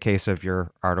least in the case of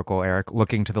your article, Eric,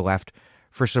 looking to the left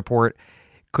for support,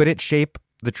 could it shape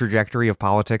the trajectory of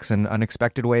politics in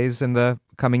unexpected ways in the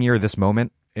coming year, this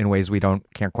moment, in ways we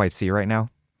can't quite see right now?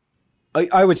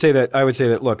 I would say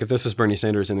that, look, if this was Bernie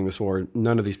Sanders ending this war,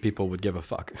 none of these people would give a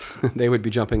fuck. They would be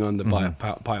jumping on the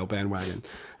pile bandwagon.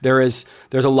 There's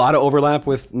a lot of overlap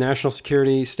with national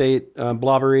security, state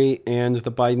blobbery, and the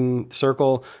Biden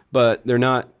circle, but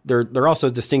they're also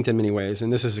distinct in many ways,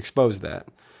 and this has exposed that.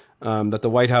 That the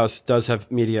White House does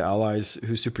have media allies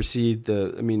who supersede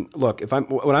look,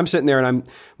 when I'm sitting there and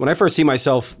when I first see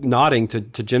myself nodding to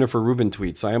Jennifer Rubin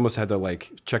tweets, I almost had to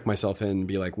like check myself in and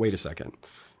be like, wait a second.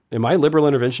 Am I liberal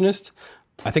interventionist?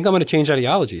 I think I'm going to change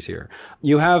ideologies here.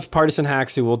 You have partisan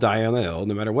hacks who will die on the hill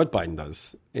no matter what Biden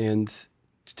does. And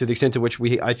to the extent to which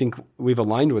I think we've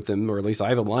aligned with them, or at least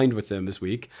I've aligned with them this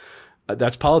week,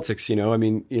 that's politics,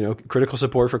 critical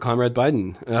support for Comrade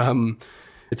Biden.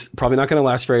 It's probably not going to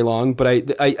last very long, but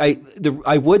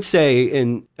I would say,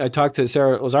 and I talked to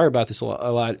Sarah Lazar about this a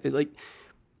lot,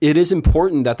 it is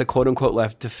important that the quote unquote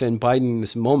left defend Biden in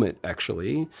this moment,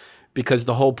 actually, because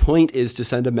the whole point is to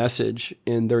send a message,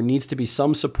 and there needs to be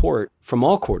some support from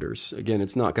all quarters. Again,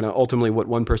 it's not going to ultimately what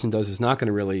one person does is not going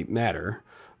to really matter,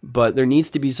 but there needs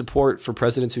to be support for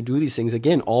presidents who do these things,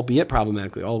 again, albeit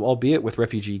problematically, albeit with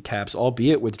refugee camps,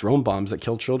 albeit with drone bombs that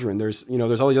kill children. There's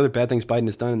all these other bad things Biden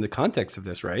has done in the context of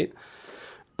this, right?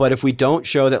 But if we don't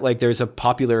show that like there's a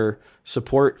popular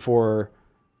support for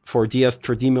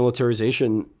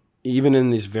demilitarization, even in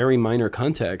these very minor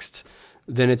contexts,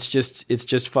 then it's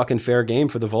just fucking fair game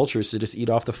for the vultures to just eat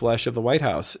off the flesh of the White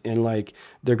House. And like,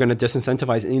 they're going to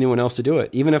disincentivize anyone else to do it.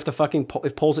 Even if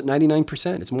it polls at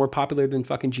 99%, it's more popular than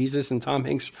fucking Jesus and Tom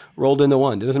Hanks rolled into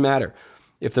one. It doesn't matter.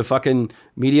 If the fucking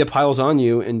media piles on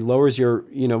you and lowers your,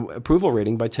 approval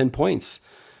rating by 10 points,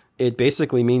 it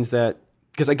basically means that,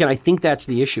 because again, I think that's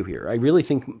the issue here. I really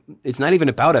think it's not even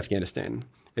about Afghanistan.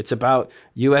 It's about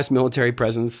U.S. military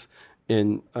presence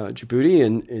in Djibouti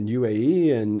and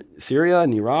UAE and Syria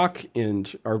and Iraq,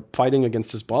 and are fighting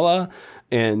against Hezbollah,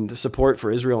 and support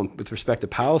for Israel with respect to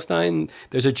Palestine.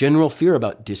 There's a general fear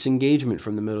about disengagement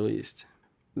from the Middle East.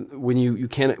 When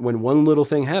when one little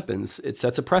thing happens, it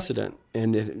sets a precedent,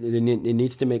 and it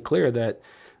needs to make clear that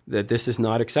this is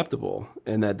not acceptable,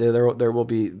 and that there will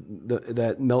be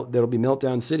there'll be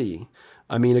meltdown city.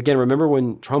 I mean, again, remember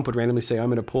when Trump would randomly say, I'm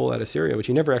going to pull out of Syria, which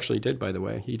he never actually did, by the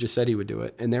way. He just said he would do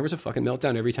it. And there was a fucking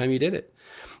meltdown every time he did it.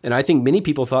 And I think many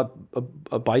people thought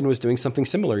Biden was doing something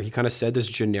similar. He kind of said this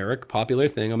generic, popular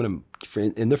thing,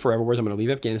 in the forever words, I'm going to leave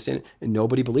Afghanistan, and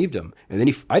nobody believed him. And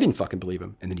then I didn't fucking believe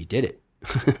him. And then he did it.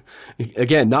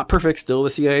 Again, not perfect, still the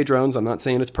CIA drones. I'm not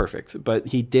saying it's perfect, but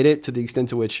he did it to the extent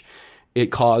to which it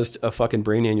caused a fucking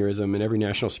brain aneurysm in every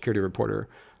national security reporter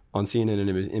on CNN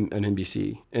and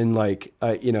NBC. And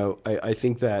I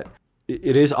think that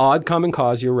it is odd common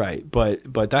cause. You're right.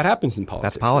 But that happens in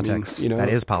politics. That's politics. That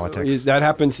is politics. That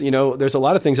happens. There's a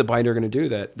lot of things that Biden are going to do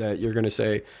that you're going to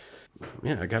say,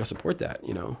 yeah, I got to support that.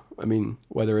 I mean,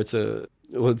 whether it's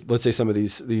let's say some of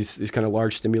these kind of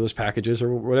large stimulus packages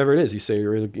or whatever it is, you say,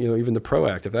 or, even the PRO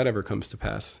Act, if that ever comes to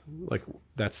pass, like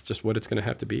that's just what it's going to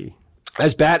have to be.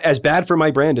 As bad for my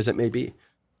brand as it may be.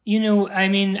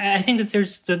 I think that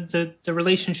there's the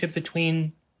relationship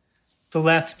between the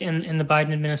left and the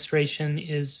Biden administration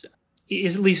is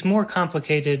at least more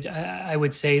complicated, I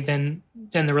would say, than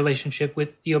the relationship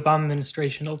with the Obama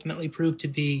administration ultimately proved to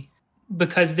be,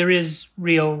 because there is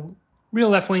real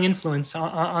left-wing influence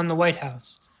on the White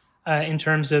House in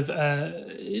terms of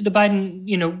the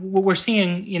Biden. What we're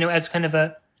seeing, as kind of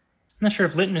I'm not sure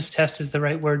if litmus test is the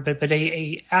right word, but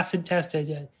a acid test.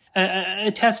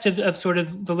 A test of sort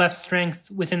of the left's strength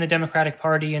within the Democratic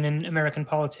Party and in American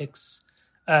politics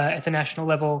at the national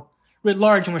level writ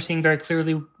large, and we're seeing very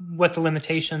clearly what the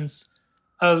limitations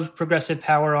of progressive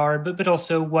power are, but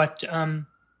also what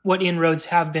inroads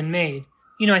have been made.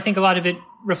 I think a lot of it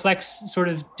reflects sort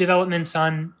of developments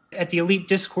at the elite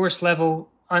discourse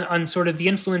level on sort of the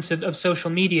influence of social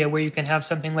media, where you can have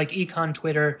something like Econ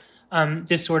Twitter,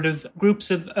 this sort of groups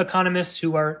of economists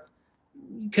who are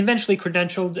conventionally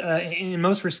credentialed in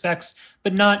most respects,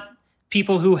 but not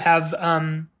people who have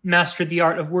mastered the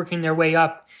art of working their way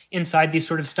up inside these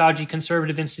sort of stodgy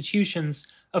conservative institutions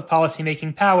of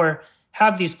policymaking power,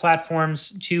 have these platforms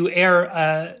to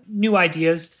air new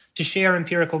ideas, to share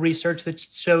empirical research that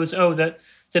shows, that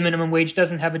the minimum wage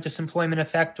doesn't have a disemployment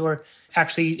effect, or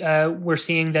actually we're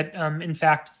seeing that, in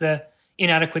fact, the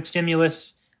inadequate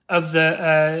stimulus of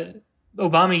the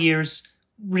Obama years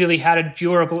really had a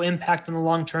durable impact on the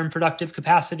long-term productive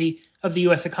capacity of the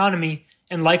U.S. economy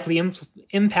and likely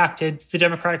impacted the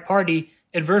Democratic Party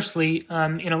adversely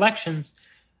in elections.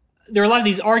 There are a lot of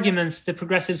these arguments that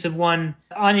progressives have won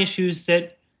on issues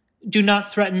that do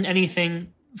not threaten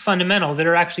anything fundamental, that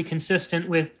are actually consistent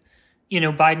with,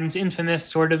 Biden's infamous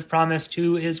sort of promise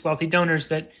to his wealthy donors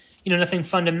that, nothing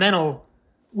fundamental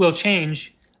will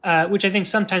change, which I think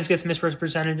sometimes gets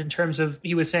misrepresented in terms of,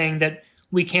 he was saying that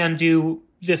we can do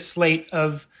this slate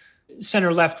of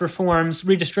center-left reforms,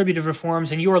 redistributive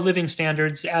reforms, and your living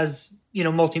standards as,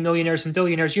 multimillionaires and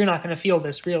billionaires, you're not going to feel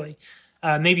this really.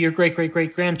 Maybe your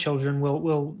great-great-great-grandchildren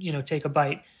will take a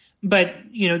bite. But,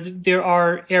 there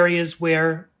are areas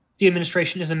where the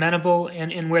administration is amenable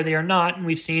and where they are not. And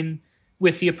we've seen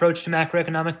with the approach to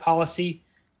macroeconomic policy,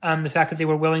 the fact that they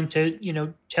were willing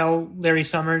to, tell Larry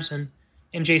Summers and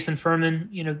Jason Furman,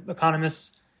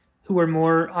 economists who were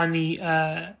more on the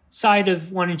side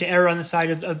of wanting to err on the side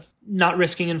of not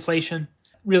risking inflation,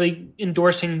 really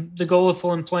endorsing the goal of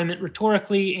full employment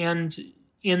rhetorically and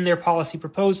in their policy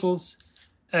proposals,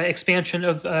 expansion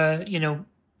of,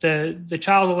 the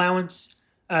child allowance,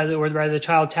 or rather the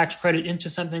child tax credit into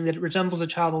something that resembles a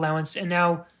child allowance. And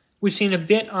now we've seen a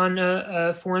bit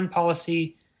on foreign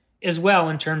policy as well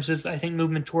in terms of, I think,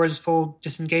 movement towards full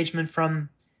disengagement from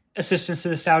assistance to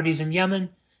the Saudis in Yemen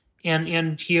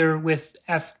and here with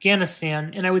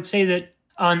Afghanistan. And I would say that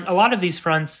on a lot of these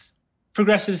fronts,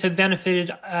 progressives have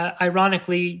benefited.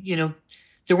 Ironically,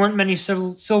 there weren't many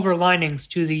silver linings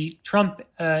to the Trump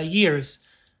years,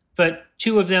 but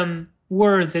two of them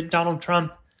were that Donald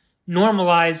Trump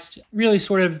normalized really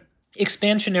sort of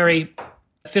expansionary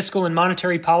fiscal and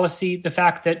monetary policy. The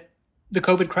fact that the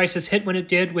COVID crisis hit when it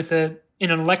did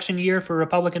in an election year for a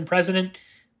Republican president,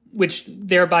 which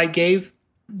thereby gave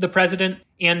the president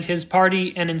and his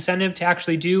party an incentive to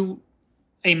actually do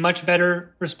a much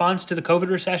better response to the COVID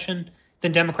recession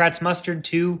than Democrats mustered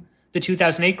to the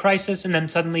 2008 crisis. And then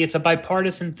suddenly it's a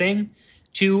bipartisan thing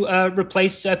to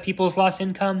replace people's lost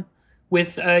income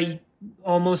with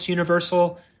almost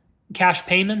universal cash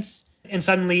payments. And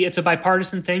suddenly it's a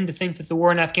bipartisan thing to think that the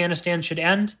war in Afghanistan should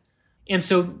end. And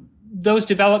so those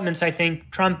developments, I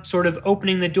think, Trump sort of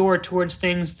opening the door towards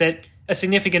things that a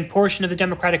significant portion of the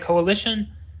Democratic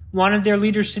coalition wanted their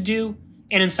leaders to do.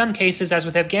 And in some cases, as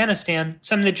with Afghanistan,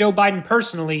 something that Joe Biden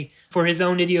personally, for his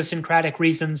own idiosyncratic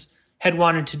reasons, had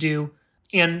wanted to do.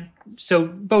 And so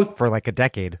both... For like a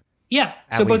decade. Yeah.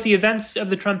 So both the events of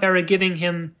the Trump era giving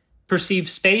him perceived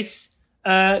space,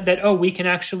 that, we can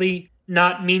actually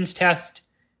not means test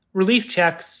relief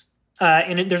checks,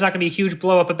 and there's not going to be a huge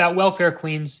blow up about welfare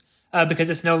queens because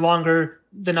it's no longer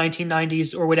the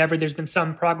 1990s or whatever. There's been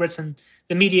some progress in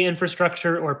the media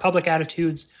infrastructure or public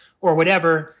attitudes or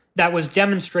whatever that was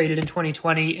demonstrated in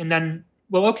 2020. And then,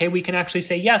 we can actually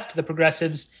say yes to the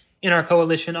progressives in our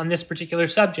coalition on this particular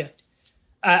subject.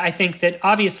 I think that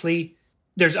obviously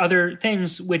there's other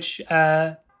things which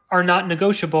are not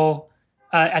negotiable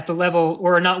at the level,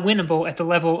 or are not winnable at the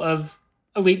level of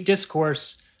elite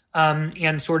discourse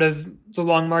and sort of the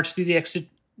long march through the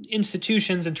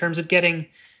institutions in terms of getting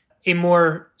a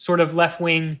more sort of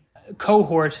left-wing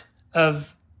cohort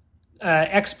of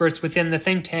experts within the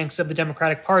think tanks of the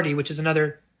Democratic Party, which is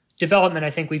another development I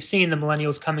think we've seen, the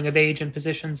millennials coming of age in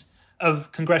positions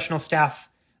of congressional staff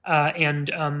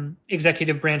and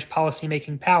executive branch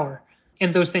policymaking power.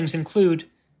 And those things include,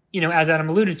 as Adam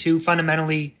alluded to,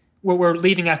 fundamentally, we're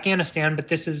leaving Afghanistan, but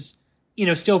this is,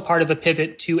 still part of a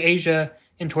pivot to Asia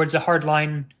and towards a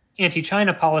hardline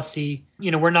anti-China policy.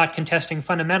 We're not contesting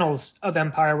fundamentals of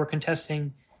empire. We're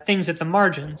contesting things at the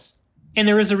margins. And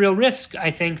there is a real risk,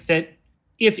 I think, that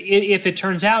if it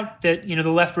turns out that, the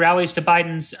left rallies to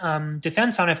Biden's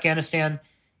defense on Afghanistan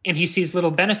and he sees little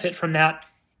benefit from that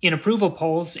in approval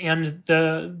polls, and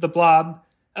the blob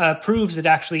proves that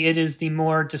actually it is the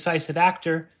more decisive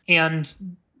actor, and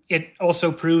it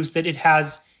also proves that it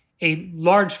has a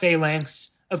large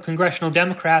phalanx of congressional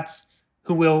Democrats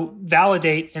who will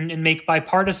validate and make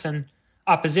bipartisan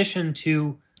opposition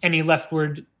to any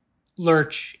leftward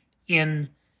lurch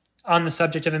on the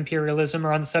subject of imperialism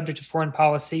or on the subject of foreign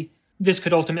policy. This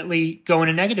could ultimately go in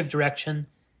a negative direction.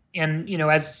 And,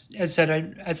 as I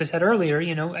said earlier,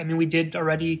 we did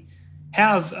already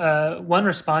have one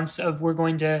response of we're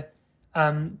going to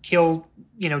kill,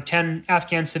 10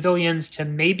 Afghan civilians to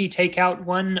maybe take out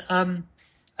one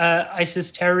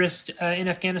ISIS terrorist in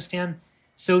Afghanistan.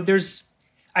 So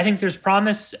I think there's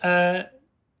promise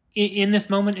in this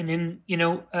moment and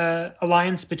in,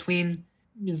 alliance between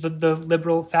the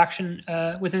liberal faction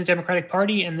within the Democratic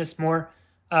Party and this more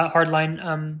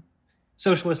hardline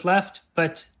socialist left.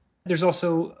 But there's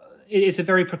also, it's a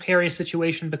very precarious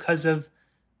situation because of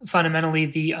fundamentally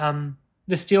the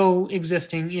still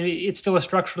existing, it's still a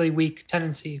structurally weak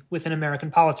tendency within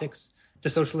American politics. The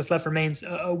socialist left remains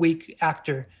a weak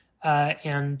actor.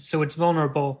 And so it's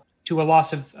vulnerable to a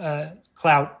loss of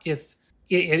clout if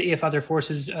other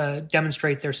forces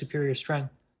demonstrate their superior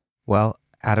strength. Well,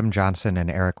 Adam Johnson and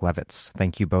Eric Levitz,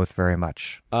 thank you both very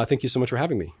much. Thank you so much for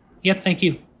having me. Yep, thank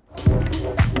you.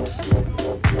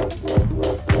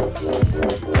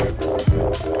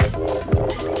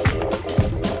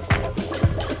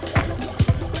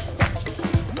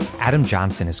 Adam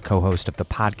Johnson is co-host of the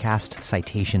podcast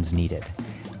Citations Needed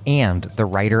and the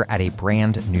writer at a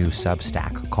brand new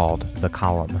Substack called The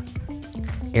Column.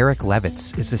 Eric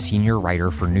Levitz is a senior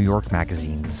writer for New York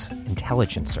Magazine's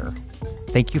Intelligencer.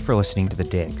 Thank you for listening to The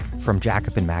Dig from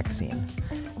Jacobin Magazine.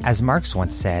 As Marx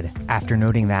once said, after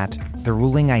noting that the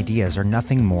ruling ideas are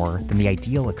nothing more than the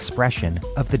ideal expression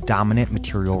of the dominant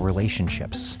material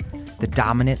relationships. The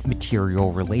dominant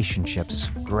material relationships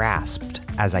grasped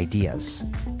as ideas.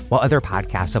 While other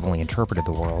podcasts have only interpreted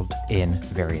the world in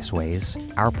various ways,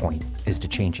 our point is to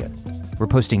change it. We're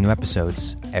posting new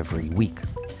episodes every week.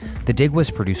 The Dig was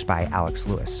produced by Alex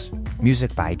Lewis,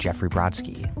 music by Jeffrey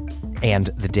Brodsky, and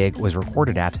The Dig was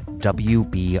recorded at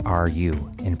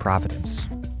WBRU in Providence.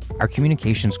 Our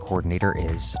communications coordinator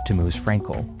is Tamuz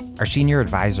Frankel. Our senior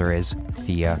advisor is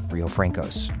Thea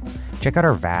Riofrancos. Check out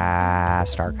our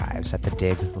vast archives at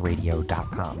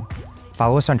thedigradio.com.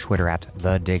 Follow us on Twitter at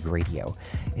 @TheDigRadio,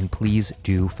 and please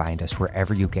do find us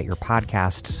wherever you get your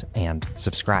podcasts and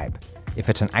subscribe. If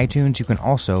it's on iTunes, you can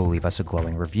also leave us a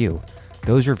glowing review.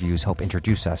 Those reviews help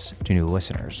introduce us to new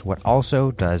listeners. What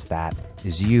also does that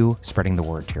is you spreading the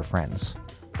word to your friends.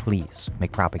 Please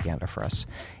make propaganda for us.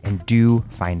 And do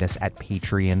find us at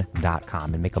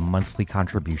patreon.com and make a monthly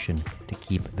contribution to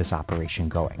keep this operation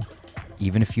going.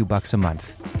 Even a few bucks a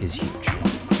month is huge.